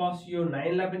 19 प्लस यो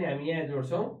 9 लाई पनि हामी यहाँ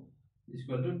जोड्छौं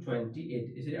इक्वल टु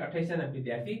 28 यसरी 28 जना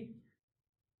विद्यार्थी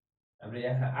हाम्रो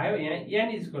यहाँ आयो यहाँ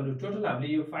n इक्वल टु टोटल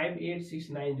हामीले यो 5 8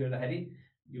 6 9 जोड्दाखेरि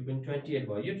यो पनि 28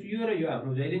 भयो यो र यो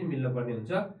हाम्रो जहिले नि मिल्नु पर्ने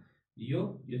हुन्छ यो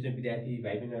चाहिँ विद्यार्थी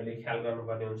भाइ बहिनीहरुले ख्याल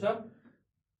गर्नुपर्ने हुन्छ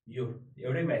यो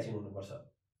एउटै म्याचिङ हुनुपर्छ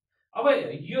अब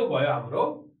यो भयो हाम्रो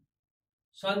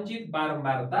सञ्चित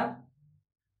बारम्बारता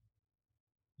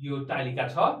यो तालिका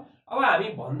छ अब हामी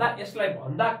यसलाई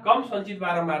भन्दा कम सञ्चित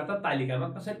बारम्बारता तालिकामा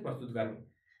कसरी प्रस्तुत गर्ने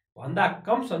भन्दा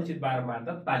कम सञ्चित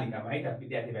बारम्बारता तालिकामा है त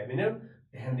विद्यार्थी भाइ बहिनीहरु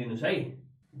ध्यान दिनुस् है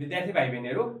विद्यार्थी भाइ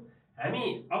बहिनीहरु हामी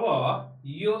अब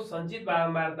यो सञ्चित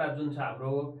बारम्बारता जुन छ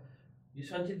हाम्रो यो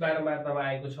सञ्चित बारम्बारतामा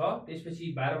आएको छ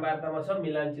त्यसपछि बारम्बारतामा छ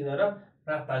मिलान चिन्ह र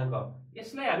प्राप्ताङ्क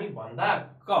यसलाई हामी भन्दा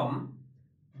कम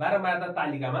बारम्बारता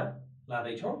तालिकामा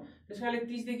लादै छौं त्यसकारणले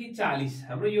 30 देखि 40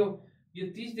 हाम्रो यो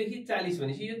 30 देखि 40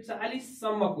 भनेपछि यो 40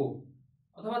 सम्मको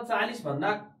अथवा 40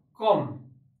 भन्दा कम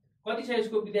कति छ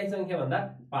यसको विद्यार्थी संख्या भन्दा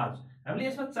 5 हामीले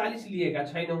यसमा 40 लिएका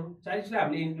छैनौं 40 लाई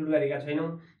हामीले इन्क्लुड गरेका छैनौं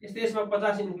यस्तै यसमा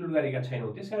 50 इन्क्लुड गरेका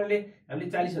छैनौं त्यसकारणले हामीले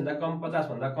 40 भन्दा कम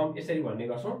 50 भन्दा कम यसरी भन्ने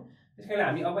गर्छौं त्यसकारणले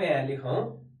हामी अब यहाँ लेखौं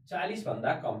 40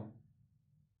 भन्दा कम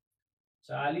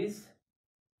 40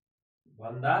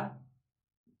 भन्दा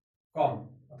कम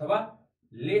अथवा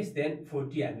लेस देन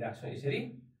 40 हामी राख्छौं यसरी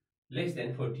लेस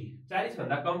देन 40 40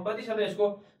 भन्दा कम कति छ त यसको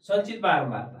सञ्चित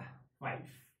बारम्बारता 5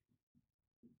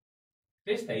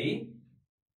 त्यस्तै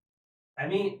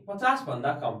हामी 50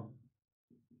 भन्दा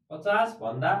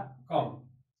कम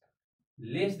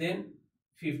लेस देन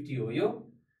 50 हो यो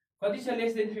कति छ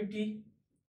लेस देन 50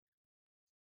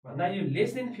 भन्दा यो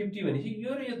लेस देन 50 भनेपछि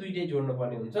यो र यो दुईटै जोड्नु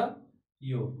पर्ने हुन्छ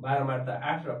यो बारम्बारता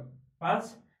 8 र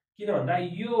 5 किन भन्दा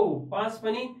यो 5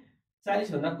 पनि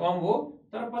 40 भन्दा कम हो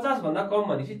तर 50 भन्दा कम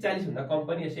भनेपछि 40 भन्दा कम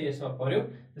पनि यसमा पर्यो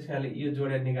त्यसकारणले यो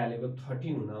जोडेर निकालेको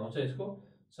 13 हुन आउँछ यसको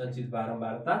सञ्चित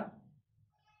बारम्बारता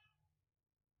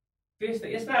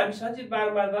त्यस्तै यसमा हामी सञ्चित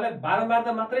बारम्बारतालाई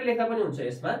बारम्बारता मात्रै लेख्दा पनि हुन्छ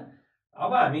यसमा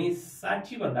अब हामी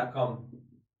 60 भन्दा कम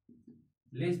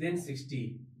लेस देन 60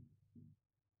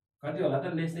 कति होला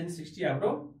त लेस देन 60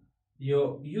 हाम्रो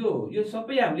यो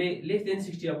सबै हामीले लेस देन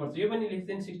 60 मा पर्छ यो पनि लेस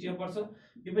देन 60 मा पर्छ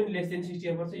यो पनि लेस देन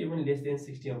 60 मा पर्छ यो पनि लेस देन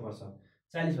 60 मा पर्छ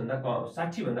 40 भन्दा कम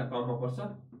 60 भन्दा कममा पर्छ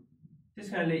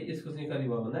त्यसकारणले यसको चाहिँ कति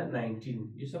भयो भन्दा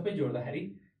 19 यो सबै जोड्दाखेरि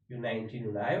यो 19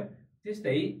 हुन आयो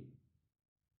त्यस्तै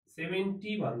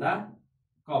 70 भन्दा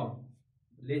कम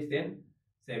लेस देन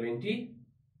 70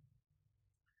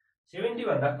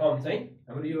 भन्दा कम चाहिँ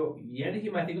हाम्रो यो यहाँदेखि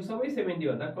माथिको सबै 70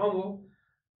 भन्दा कम हो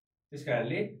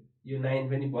त्यसकारणले यो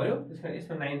 9 पनि पर्यो त्यसकारण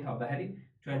यसमा 9 थप्दाखेरि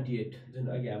 28 जुन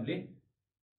अघि हामीले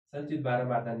सञ्चित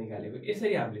बारम्बारता निकालेको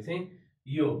यसरी हामीले चाहिँ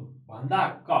यो भन्दा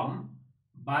कम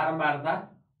बारम्बारता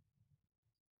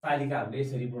तालिका हामीले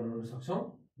यसरी बनाउन सक्छौं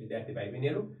विद्यार्थी भाइ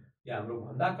बहिनीहरु यो हाम्रो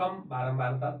भन्दा कम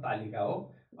बारम्बारता तालिका हो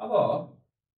अब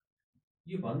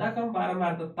यो भन्दा कम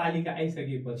बारम्बारता तालिका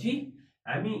आइसकेपछि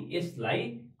हामी यसलाई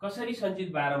कसरी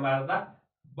सञ्चित बारम्बारता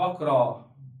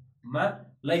वक्रमा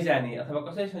लैजाने अथवा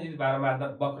कसरी सञ्चित बारम्बारता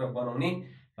वक्र बनाउने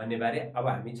भन्ने बारे अब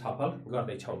हामी छलफल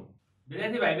गर्दै छौं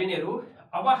विद्यार्थी भाइ बहिनीहरु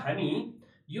अब हामी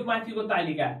यो माथिको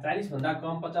तालिका 40 भन्दा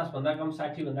कम 50 भन्दा कम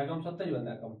 60 भन्दा कम 70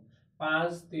 भन्दा कम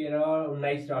 5 13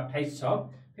 19 र 28 छ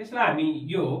त्यसलाई हामी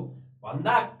यो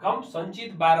भन्दा कम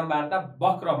सञ्चित बारम्बारता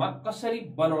वक्रमा कसरी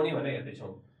बनाउने भनेर हेर्दै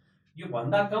छौं यो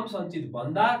भन्दा कम सञ्चित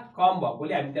भन्दा कम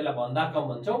भएकोले हामी त्यसलाई भन्दा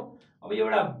कम भन्छौं अब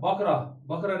एउटा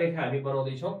वक्र रेखा हामी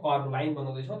बनाउँदै छौं कर्व लाइन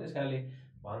बनाउँदै छौं त्यसकारणले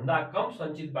भन्दा कम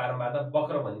सञ्चित बारम्बारता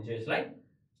वक्र भनिन्छ यसलाई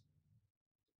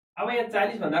अब यहाँ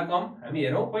 40 भन्दा कम हामी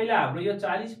हेरौं पहिला हाम्रो यो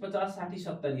 40 50 60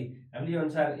 70 हामीले यो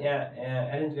अनुसार यहाँ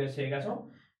अरेन्ज गरिसकेका छौं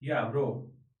यो हाम्रो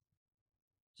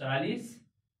 40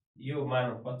 यो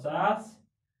मानौ 50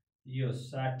 यो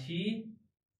 60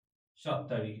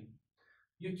 70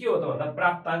 यो के हो त भन्दा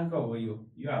प्राप्ताङ्क हो यो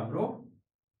हाम्रो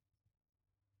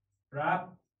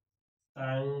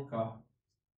प्राप्ताङ्क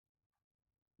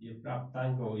यो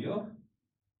प्राप्ताङ्क हो यो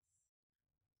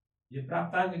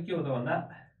प्राप्ताङ्क के हो त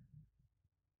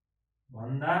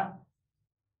भन्दा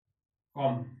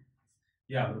कम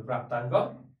यो हाम्रो प्राप्ताङ्क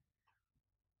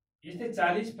यस्तै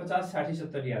 40 50 60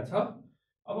 70 यहाँ छ।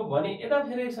 अब भने यता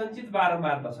फेरि सञ्चित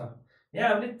बारम्बारता छ। यहाँ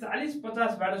हामीले 40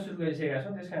 50 बाट सुरु गरिसकेका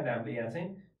छौं, त्यसकारण हामीले यहाँ चाहिँ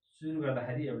सुरु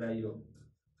गर्दाखेरि एउटा यो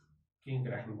किङ्क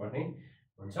राख्नुपर्ने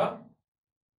हुन्छ।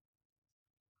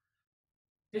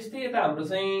 त्यस्तै यता हाम्रो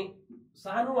चाहिँ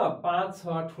सानोमा 5 छ,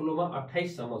 ठुलोमा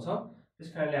 28 सम्म छ।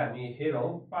 त्यसकारणले हामी हेरौं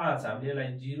 5 हामीले यसलाई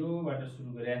 0 बाट सुरु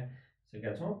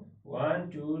गरिसकेका छौं। 1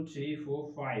 2 3 4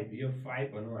 5 यो 5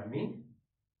 भनौं हामी,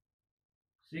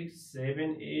 6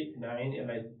 7 8 9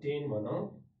 यसलाई 10 भनौं,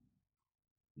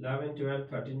 11 12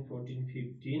 13 14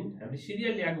 15 हामीले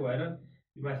सिरियल ल्याएको भएर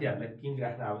माथि हामीलाई किङ्क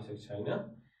राख्न आवश्यक छैन।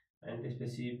 अनि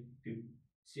त्यसपछि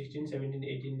 16 17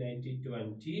 18 19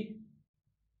 20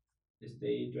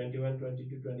 त्यस्तै 21 22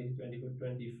 23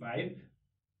 24 25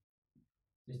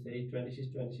 त्यस्तै 26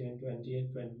 27 28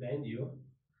 29 यो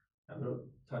हाम्रो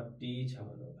 30 छ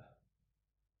भनौँ।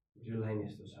 यो लाइन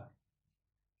यस्तो छ,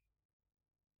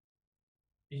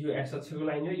 यो x अक्षको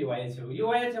लाइन हो, यो y अक्षको। यो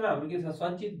y अक्षमा हाम्रो के छ,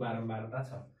 सञ्चित बारम्बारता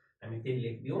छ। हामी त्यही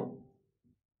लेख्दियौं,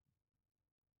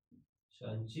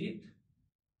 सञ्चित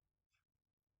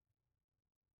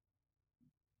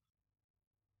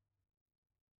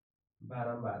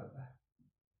बारम्बारता।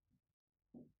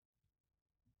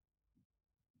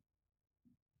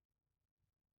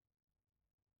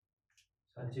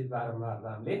 सञ्चित बारम्बारता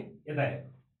हामीले यता हेरौँ।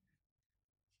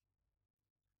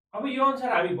 अब यो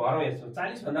अनुसार हामी भरौँ हेर्छौँ।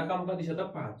 40 भन्दा कम कति छ त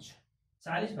 5।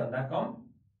 40 भन्दा कम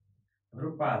हाम्रो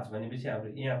 5 भनेपछि हाम्रो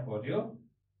यहाँ पर्यो।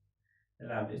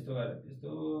 यसलाई हामीले यस्तो गरेर यस्तो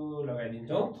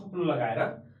लगाइदिन्छौँ, थुप्रो लगाएर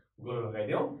गोल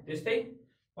लगाइदियौँ। त्यस्तै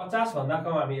 50 भन्दा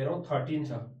कम हामी हेरौँ 13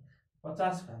 छ।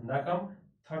 50 भन्दा कम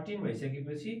 13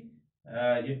 भइसकेपछि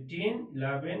यो 10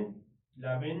 11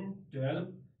 11 12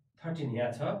 13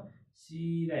 यहाँ छ।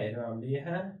 सिधा हेरौँ हामीले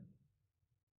यहाँ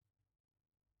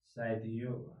सायद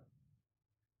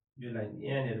यो लाइन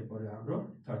यहाँनिर पर्यो हाम्रो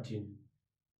 13।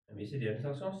 हामी यसरी हेर्न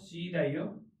सक्छौँ, सिधा यो,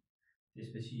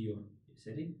 त्यसपछि यो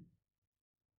यसरी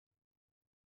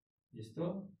यस्तो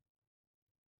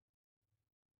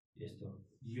यस्तो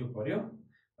यो पर्यो।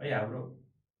 है हाम्रो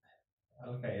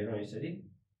हल्का हेरौँ यसरी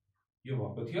यो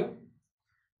भएको थियो।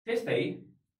 त्यस्तै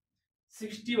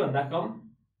 60 भन्दा कम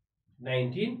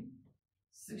 19,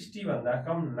 60 भन्दा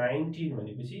कम 19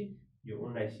 भनेपछि यो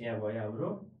 19 यहाँ भयो हाम्रो।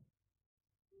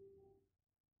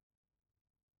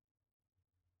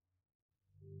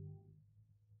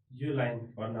 यो लाइन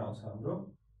पर्न आउँछ हाम्रो,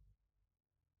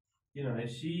 किनभने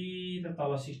सिधा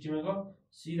तल 60 मा गयो,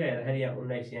 सिधा हेर्दाखेरि यहाँ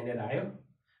 19 यहाँनिर आयो।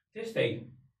 त्यस्तै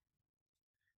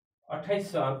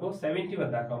 28 छ अर्को, 70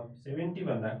 भन्दा कम, 70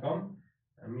 भन्दा कम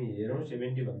हामी हेरौँ,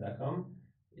 70 भन्दा कम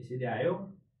यसरी आयो।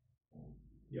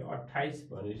 यो 28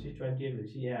 भनेपछि 28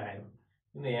 भनेपछि यहाँ आयो,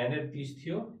 किन यहाँनिर 30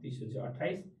 थियो, 30 भनेपछि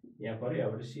 28 यहाँ पर्यो।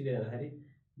 यहाँबाट सिधै जाँदाखेरि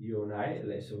यो हुन आयो।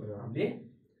 यसलाई यसो गरौँ हामीले।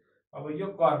 अब यो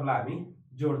कर्वलाई हामी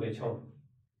जोड्दैछौँ,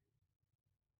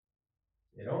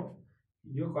 हेरौँ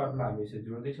यो कर्वलाई हामी यसरी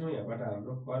जोड्दैछौँ। यहाँबाट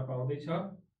हाम्रो कर्व आउँदैछ,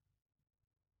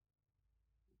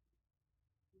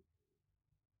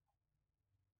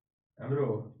 हाम्रो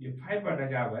यो 5 बाट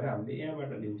गएको भएर हामीले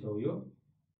यहाँबाट लिन्छौँ यो।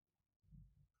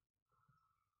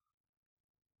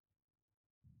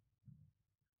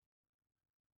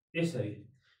 यसरी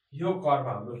यो कर्व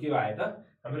हाम्रो के आयो त,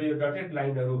 हाम्रो यो डटेड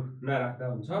लाइनहरु नराख्दा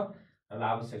हुन्छ, हामीलाई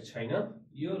आवश्यक छैन।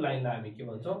 यो लाइनलाई हामी के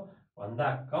भन्छौँ भन्दा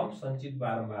कम सञ्चित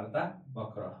बारम्बारता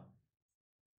वक्र,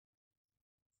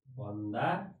 भन्दा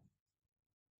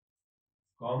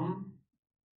कम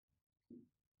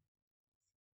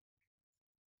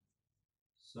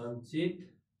सञ्चित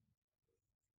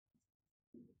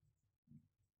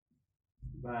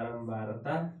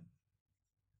बारम्बारता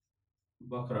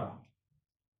वक्र,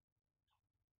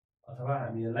 अथवा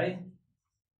हामी यसलाई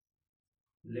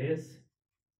less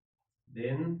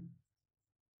than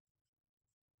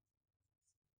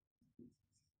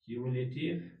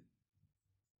cumulative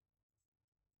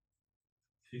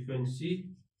frequency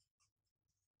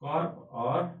curve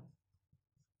और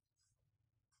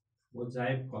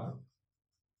मोजाइक कर्व,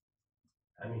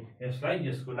 हामी यसलाई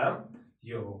यसको नाम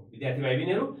यो हो। विद्यार्थी भाइ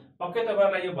बहिनीहरु, पक्कै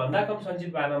तपाईहरुलाई यो भन्दा कम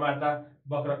सञ्चित बारम्बारता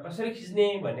वक्र कसरी खिच्ने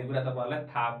भन्ने कुरा तपाईहरुलाई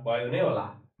थाहा भयो नै होला।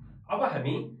 अब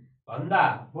हामी भन्दा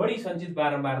बढी सञ्चित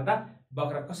बारम्बारता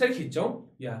वक्र कसरी खिच्छौं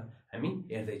यहाँ हामी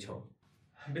हेर्दै छौं।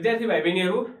 विद्यार्थी भाइ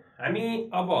बहिनीहरु, हामी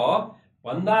अब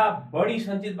भन्दा बढी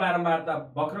सञ्चित बारम्बारता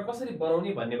वक्र कसरी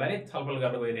बनाउने भन्ने बारे छलफल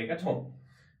गर्न गइरहेका छौं।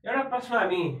 एउटा प्रश्न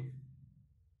हामी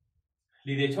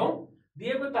लिँदै छौं।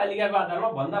 दिएको तालिकाको आधारमा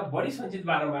भन्दा बढी सञ्चित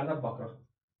बारम्बारता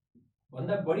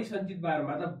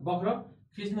वक्र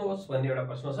खिच्नुहोस् भन्ने एउटा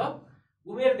प्रश्न छ।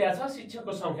 उमेर दिया छ,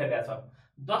 शिक्षकको संख्या दिया छ।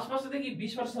 10 वर्षदेखि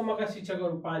 20 वर्षसम्मका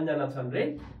शिक्षकहरू 5 जना छन् रे।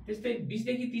 त्यस्तै 20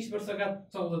 देखि 30 वर्षका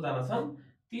 14 जना छन्।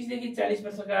 30 देखि 40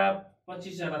 वर्षका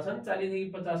 25 जना छन्। 40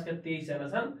 देखि 50 का 23 जना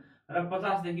छन् र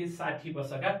 50 देखि 60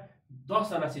 वर्षका 10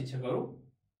 जना शिक्षकहरू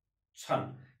छन्।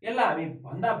 यसलाई हामी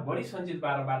भन्दा बढी सञ्चित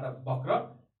बारम्बारता वक्र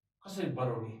कसरी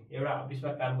बनाउने, एउटा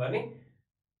अफिसमा काम गर्ने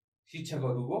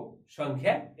शिक्षकहरूको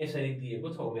संख्या यसरी दिएको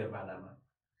छ उमेर बाधामा।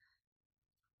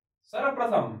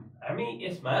 सर्वप्रथम हामी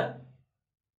यसमा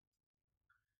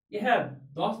यहाँ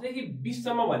 10 देखि 20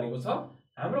 सम्म भनेको छ,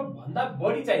 हाम्रो भन्दा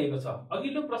बढी चाहिएको छ।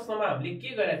 अघिल्लो प्रश्नमा हामीले के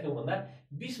गरेका थियौं भन्दा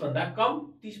 20 भन्दा कम,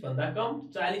 30 भन्दा कम,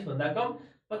 40 भन्दा कम,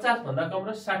 50 भन्दा कम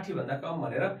र 60 भन्दा कम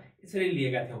भनेर यसरी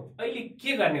लिएका थियौं। अहिले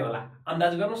के गर्ने होला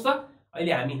अन्दाज गर्नुस् त।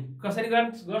 अहिले हामी कसरी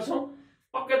गर्छौं?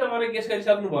 पक्कै तपाईले गेस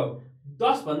गरिसक्नु भयो।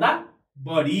 10 भन्दा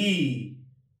बढी।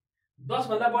 10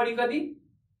 भन्दा बढी कति?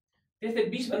 त्यस्तै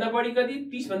 20 भन्दा बढी कति?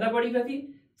 30 भन्दा बढी कति?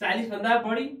 40 भन्दा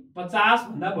बढी? 50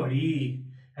 भन्दा बढी।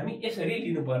 हामी यसरी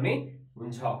लिनुपर्ने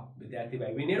हुन्छ विद्यार्थी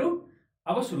भाइ बहिनीहरु।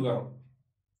 अब सुरु गरौं।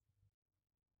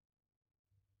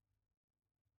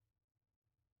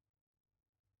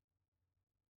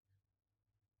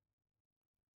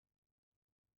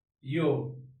 यो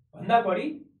भन्दा बढी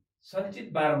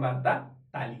सञ्चित बारम्बारता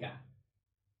तालिका।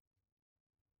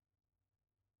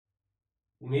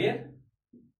 उमेर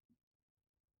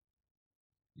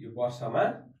यो वर्षमा,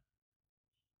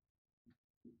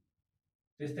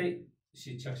 त्यस्तै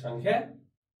शिक्षक संख्या,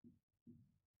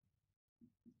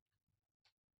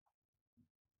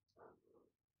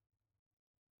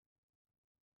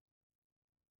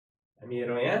 हामी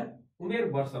हेरौं यहाँ उमेर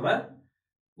वर्षमा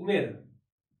उमेर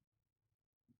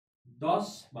 10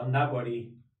 भन्दा बढी,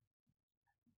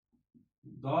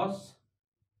 10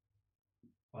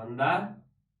 भन्दा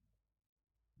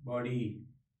बढी,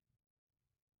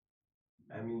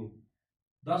 हामी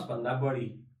 10 भन्दा बढी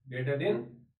ग्रेटर देन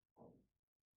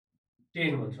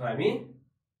 10 भन्छौं हामी।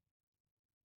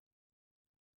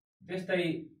 त्यस्तै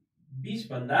 20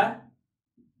 भन्दा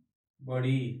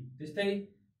बढी, त्यस्तै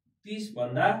 30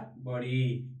 भन्दा बढी,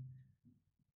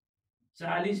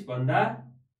 40 भन्दा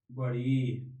बढी,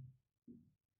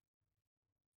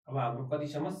 अब हाम्रो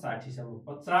कतिसम्म? 60 सम्म।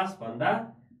 50 भन्दा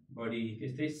बढी,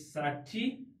 त्यस्तै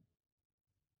 60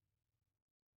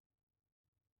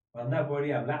 भन्दा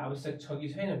बढी हामीलाई आवश्यक छ कि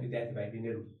छैन विद्यार्थी भाइ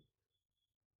बहिनीहरु?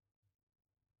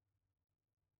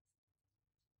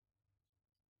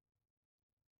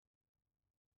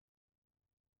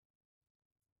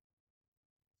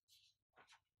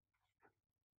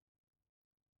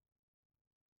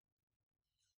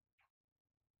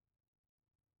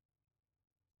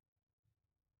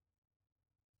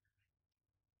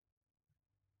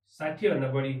 साठी भन्दा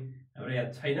बढी हाम्रो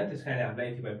यहाँ छैन, त्यसकारण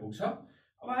हामीलाई यति भइ पुग्छ।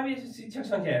 अब हामी शिक्षक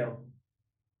संख्या हेरौं।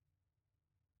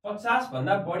 50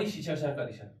 भन्दा बढी शिक्षक संख्या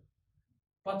कति छन्?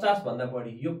 50 भन्दा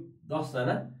बढी यो 10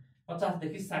 जना, 50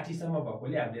 देखि 60 सम्म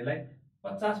भएकोले हामीले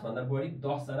 50 भन्दा बढी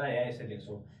 10 जना यहाँ यसरी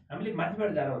लेख्छौं। हामीले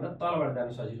माथिबाट जानु भन्दा तलबाट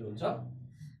जानु सजिलो हुन्छ।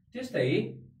 त्यस्तै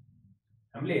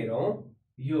हामीले हेरौं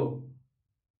यो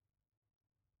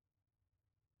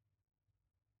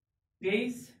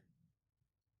 23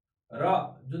 र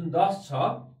जुन 10 छ,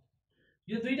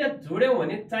 यो दुईटा जोड्यौं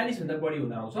भने 40 भन्दा बढी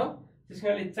हुन आउँछ।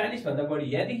 त्यसकारणले 40 भन्दा बढी,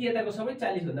 यहाँदेखि यताको सबै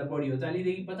 40 भन्दा बढी हो। 40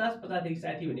 देखि 50, 50 देखि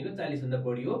 60 भनेको 40 भन्दा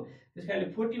बढी हो। त्यसकारणले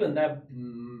 40 भन्दा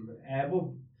एबोभ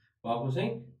भएको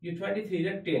चाहिँ यो 23 र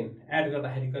 10 एड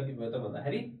गर्दाखेरि कति भयो त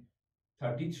भन्दाखेरि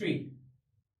 33।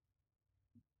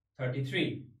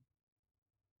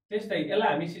 त्यस्तै यसलाई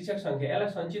हामी शिक्षक संख्या, यसलाई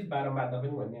सञ्चित बारम्बारता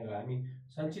पनि भन्ने, हामी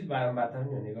सञ्चित बारम्बारता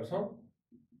पनि भन्ने गर्छौं।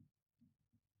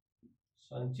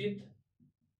 सञ्चित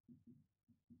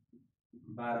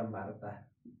बारम्बारता,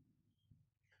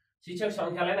 शिक्षक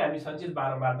संख्यालाई नै हामी सञ्चित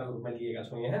बारम्बारताको रूपमा लिएका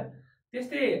छौं यहाँ।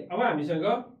 त्यस्तै अब हामीसँग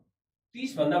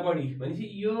 30 भन्दा बढी भनेपछि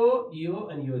यो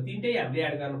अनि यो तीनटै हामीले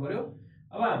एड गर्नु पर्यो।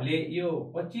 अब हामीले यो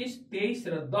 25, 23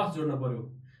 र 10 जोड्नु पर्यो,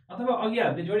 अथवा अघि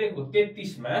हामीले जोडेको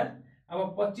 33 मा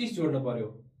अब 25 जोड्नु पर्यो।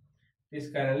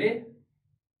 त्यसकारणले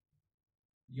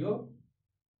यो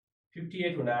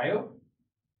 58 हुन आयो।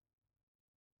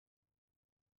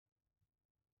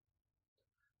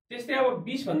 त्यस्तै अब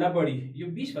 20 भन्दा बढी, यो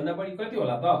 20 भन्दा बढी कति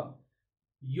होला त?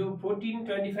 यो 14,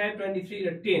 25, 23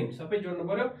 र 10 सबै जोड्नु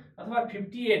पर्यो, अथवा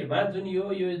 58 मा जुन यो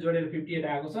जोडेर 58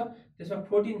 आएको छ त्यसमा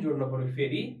 14 जोड्नु पर्यो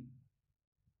फेरि।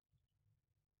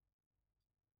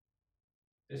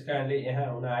 त्यसकारणले यहाँ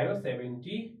हुन आयो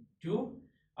 72।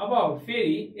 अब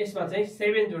फेरि यसमा चाहिँ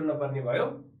 7 जोड्न पर्ने भयो,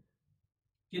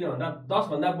 किन भन्दा 10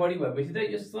 भन्दा बढी भएपछि त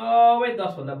यो सबै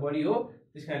 10 भन्दा बढी हो,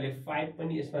 त्यसकारणले 5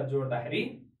 पनि यसमा जोड्दाखेरि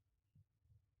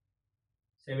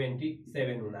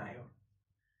 77 हुन आयो।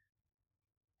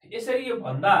 यसरी यो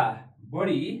भन्दा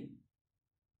बढी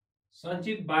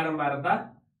सञ्चित बारम्बारता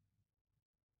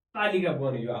तालिका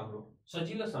बन्यो, यो हाम्रो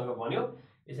सजिलोसँग बन्यो।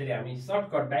 यसरी हामी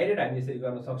सर्टकट डाइरेक्ट हामी यसरी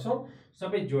गर्न सक्छौं,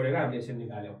 सबै जोडेर हामीले यसरी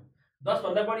निकाल्यौं। 10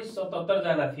 भन्दा बढी 77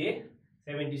 जना थिए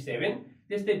 77,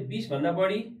 त्यस्तै 20 भन्दा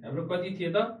बढी हाम्रो कति थिए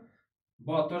त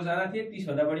 72 जना थिए, 30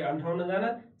 भन्दा बढी 58 जना,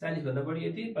 40 भन्दा बढी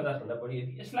यति, 50 भन्दा बढी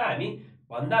यति। यसलाई हामी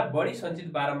भन्दा बढी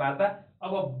सञ्चित बारम्बारता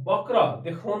अब वक्र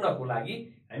देखाउनको लागि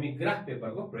हामी ग्राफ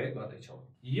पेपरको प्रयोग गर्दैछौँ।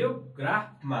 यो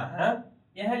ग्राफमा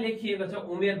यहाँ लेखिएको छ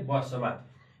उमेर वर्षमा,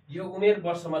 यो उमेर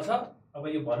वर्षमा छ। अब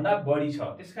यो भन्दा बढी छ,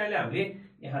 त्यसकारणले हामीले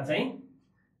यहाँ चाहिँ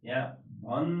यहाँ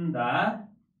भन्दा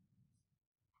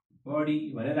बढी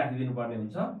भनेर राखिदिनु पर्ने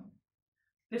हुन्छ।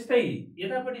 त्यस्तै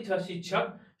यतापट्टि छ शिक्षक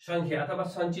संख्या अथवा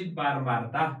सञ्चित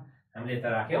बारम्बारता, हामीले यता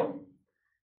राख्यौं।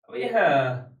 अब यहाँ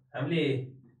हामीले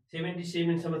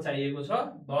 77 सम्म चाहिएको छ,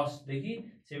 10 देखि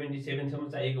 77 सम्म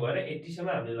चाहिएको भएर 80 सम्म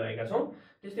हामीले लगेका छौं।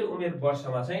 त्यस्तै उमेर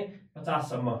वर्षमा चाहिँ 50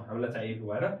 सम्म हामीलाई चाहिएको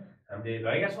भएर हामीले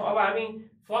लगेका छौं। अब हामी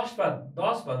फर्स्टमा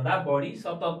 10 भन्दा बढी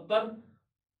 77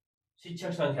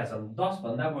 शिक्षक संख्या छन्। 10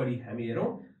 भन्दा बढी हामी हेरौं,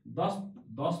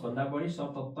 10 भन्दा बढी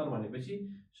 77 भनेपछि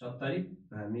 70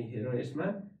 हामी हेरौं। यसमा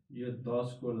यो 10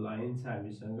 को लाइन छ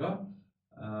हामीसँग,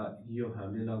 यो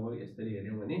हामीले लगभग यसरी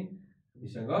हेर्यौं भने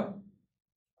हामीसँग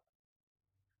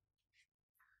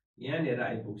यहाँनिर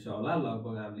आइपुग्छ होला,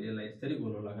 लगभग हामीले यसलाई यसरी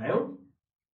गोलो लगायौं।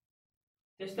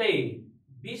 त्यस्तै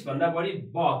 20 भन्दा बढी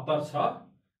 72 छ,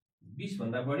 20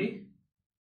 भन्दा बढी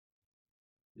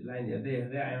लाइन हेर्दै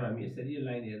हेर्दै आयौं हामी, यसरी यो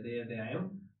लाइन हेर्दै हेर्दै आयौं।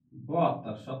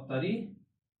 72 70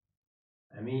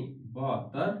 हामी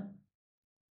 72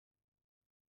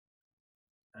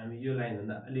 हामी यो लाइन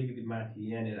भन्दा अलिकति माथि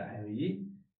यहाँनिर आयौं,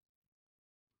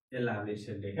 यसलाई हामीले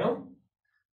यसरी लेख्यौं।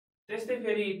 त्यस्तै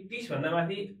फेरि 30 भन्दा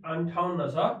माथि 58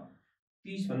 छ,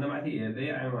 30 भन्दा माथि हेर्दै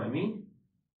आयौं हामी,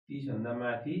 30 भन्दा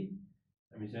माथि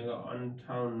हामीसँग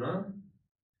 58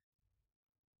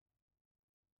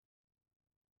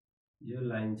 यो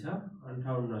लाइन छ।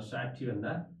 58 60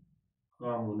 भन्दा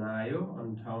कम हुन आयो,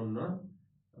 58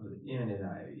 यहाँनिर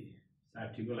आयो,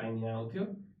 60 को लाइन यहाँ आउँथ्यो,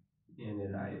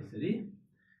 यहाँनिर आयो यसरी।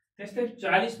 त्यस्तै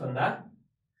 40 भन्दा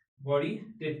बढी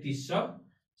 33 छ,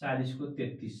 40 को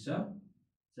 33 छ,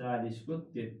 40 को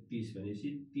 33 भनेपछि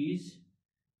 30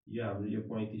 यो हाम्रो यो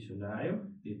 35 हुन आयो,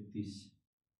 33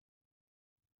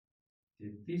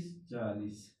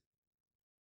 40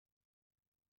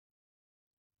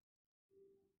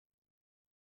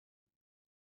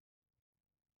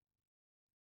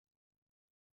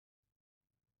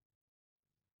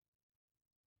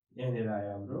 यहाँनिर आयो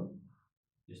हाम्रो,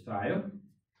 यस्तो आयो।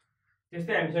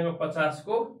 त्यस्तै हामीसँग 50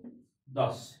 को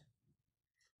 10,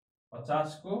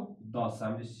 50 को 10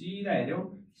 हामीले सिधा हेर्यौं,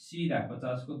 सिधा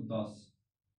 50 को 10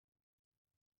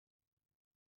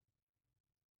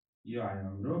 यो आयो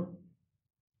हाम्रो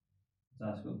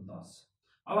 50 को 10।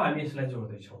 अब हामी यसलाई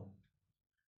जोड्दैछौं,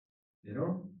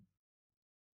 हेरौं।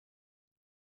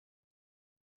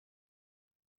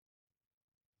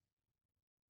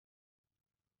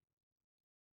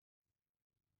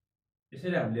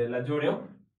 यसरी हामीले यसलाई जोड्यौं।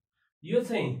 यो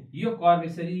चाहिँ यो कर्व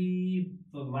यसरी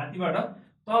माथिबाट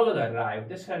तल्लो झरेर आयो,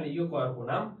 त्यसकारणले यो कर्वको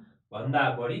नाम भन्दा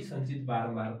बढी सञ्चित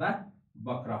बारम्बारता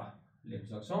वक्र लेख्न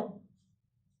सक्छौं।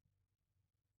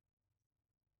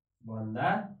 भन्दा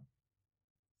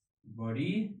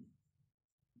बढी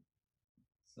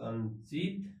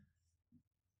सञ्चित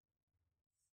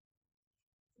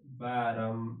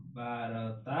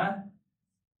बारम्बारता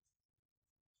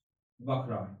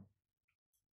वक्र,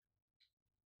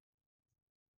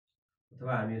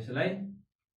 अथवा हामी यसलाई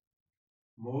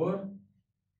more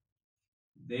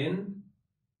than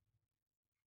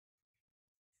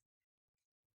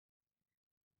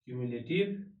cumulative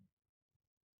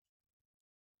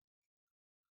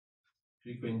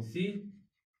frequency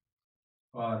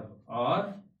curve और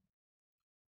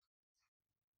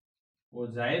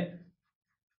ओजाइभ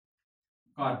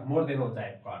कर्व, मोर देन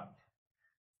ओजाइभ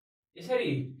कर्व।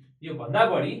 यसरी यो भन्दा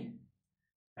बढी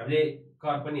हामीले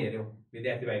कर्व पनि हेर्यौं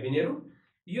विद्यार्थी भाइ बहिनीहरु।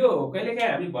 यो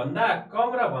कहिलेकाहीँ हामी भन्दा कम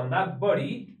र भन्दा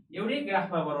बढी एउटै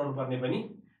ग्राफमा बनाउनु पर्ने पनि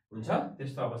हुन्छ।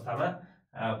 त्यस्तो अवस्थामा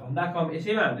भन्दा कम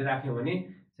यसैमा हामीले राख्यौं भने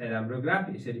सायद हाम्रो ग्राफ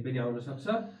यसरी पनि आउन सक्छ,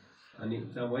 अनि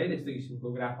समय यस्तो किसिमको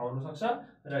ग्राफ आउन सक्छ,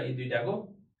 र यी दुईटाको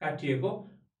काटिएको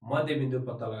मध्यबिन्दु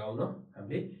पत्ता लगाउन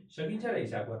हामीले सकिन्छ र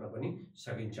हिसाब गर्न पनि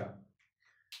सकिन्छ।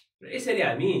 र यसरी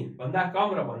हामी भन्दा कम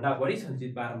र भन्दा बढी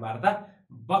सञ्चित बारम्बारता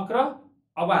वक्र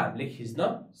अब हामीले खिच्न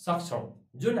सक्छौं।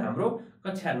 जुन हाम्रो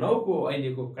कक्षा 9 को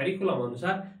अहिलेको करिकुलम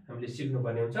अनुसार हामीले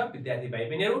सिक्नुपर्ने हुन्छ विद्यार्थी भाइ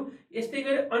बहिनीहरू। यस्तै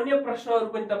गरी अन्य प्रश्नहरू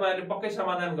पनि तपाईहरुले पक्कै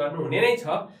समाधान गर्नुहुने नै छ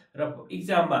र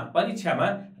इक्जाममा परीक्षामा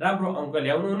राम्रो अङ्क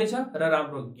ल्याउनु हुनेछ र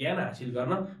राम्रो ज्ञान हासिल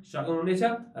गर्न सक्नुहुनेछ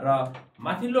र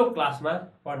माथिल्लो क्लासमा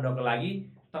पढ्नको लागि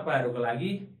तपाईहरुको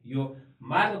लागि यो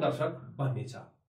मार्गदर्शक बन्नेछ।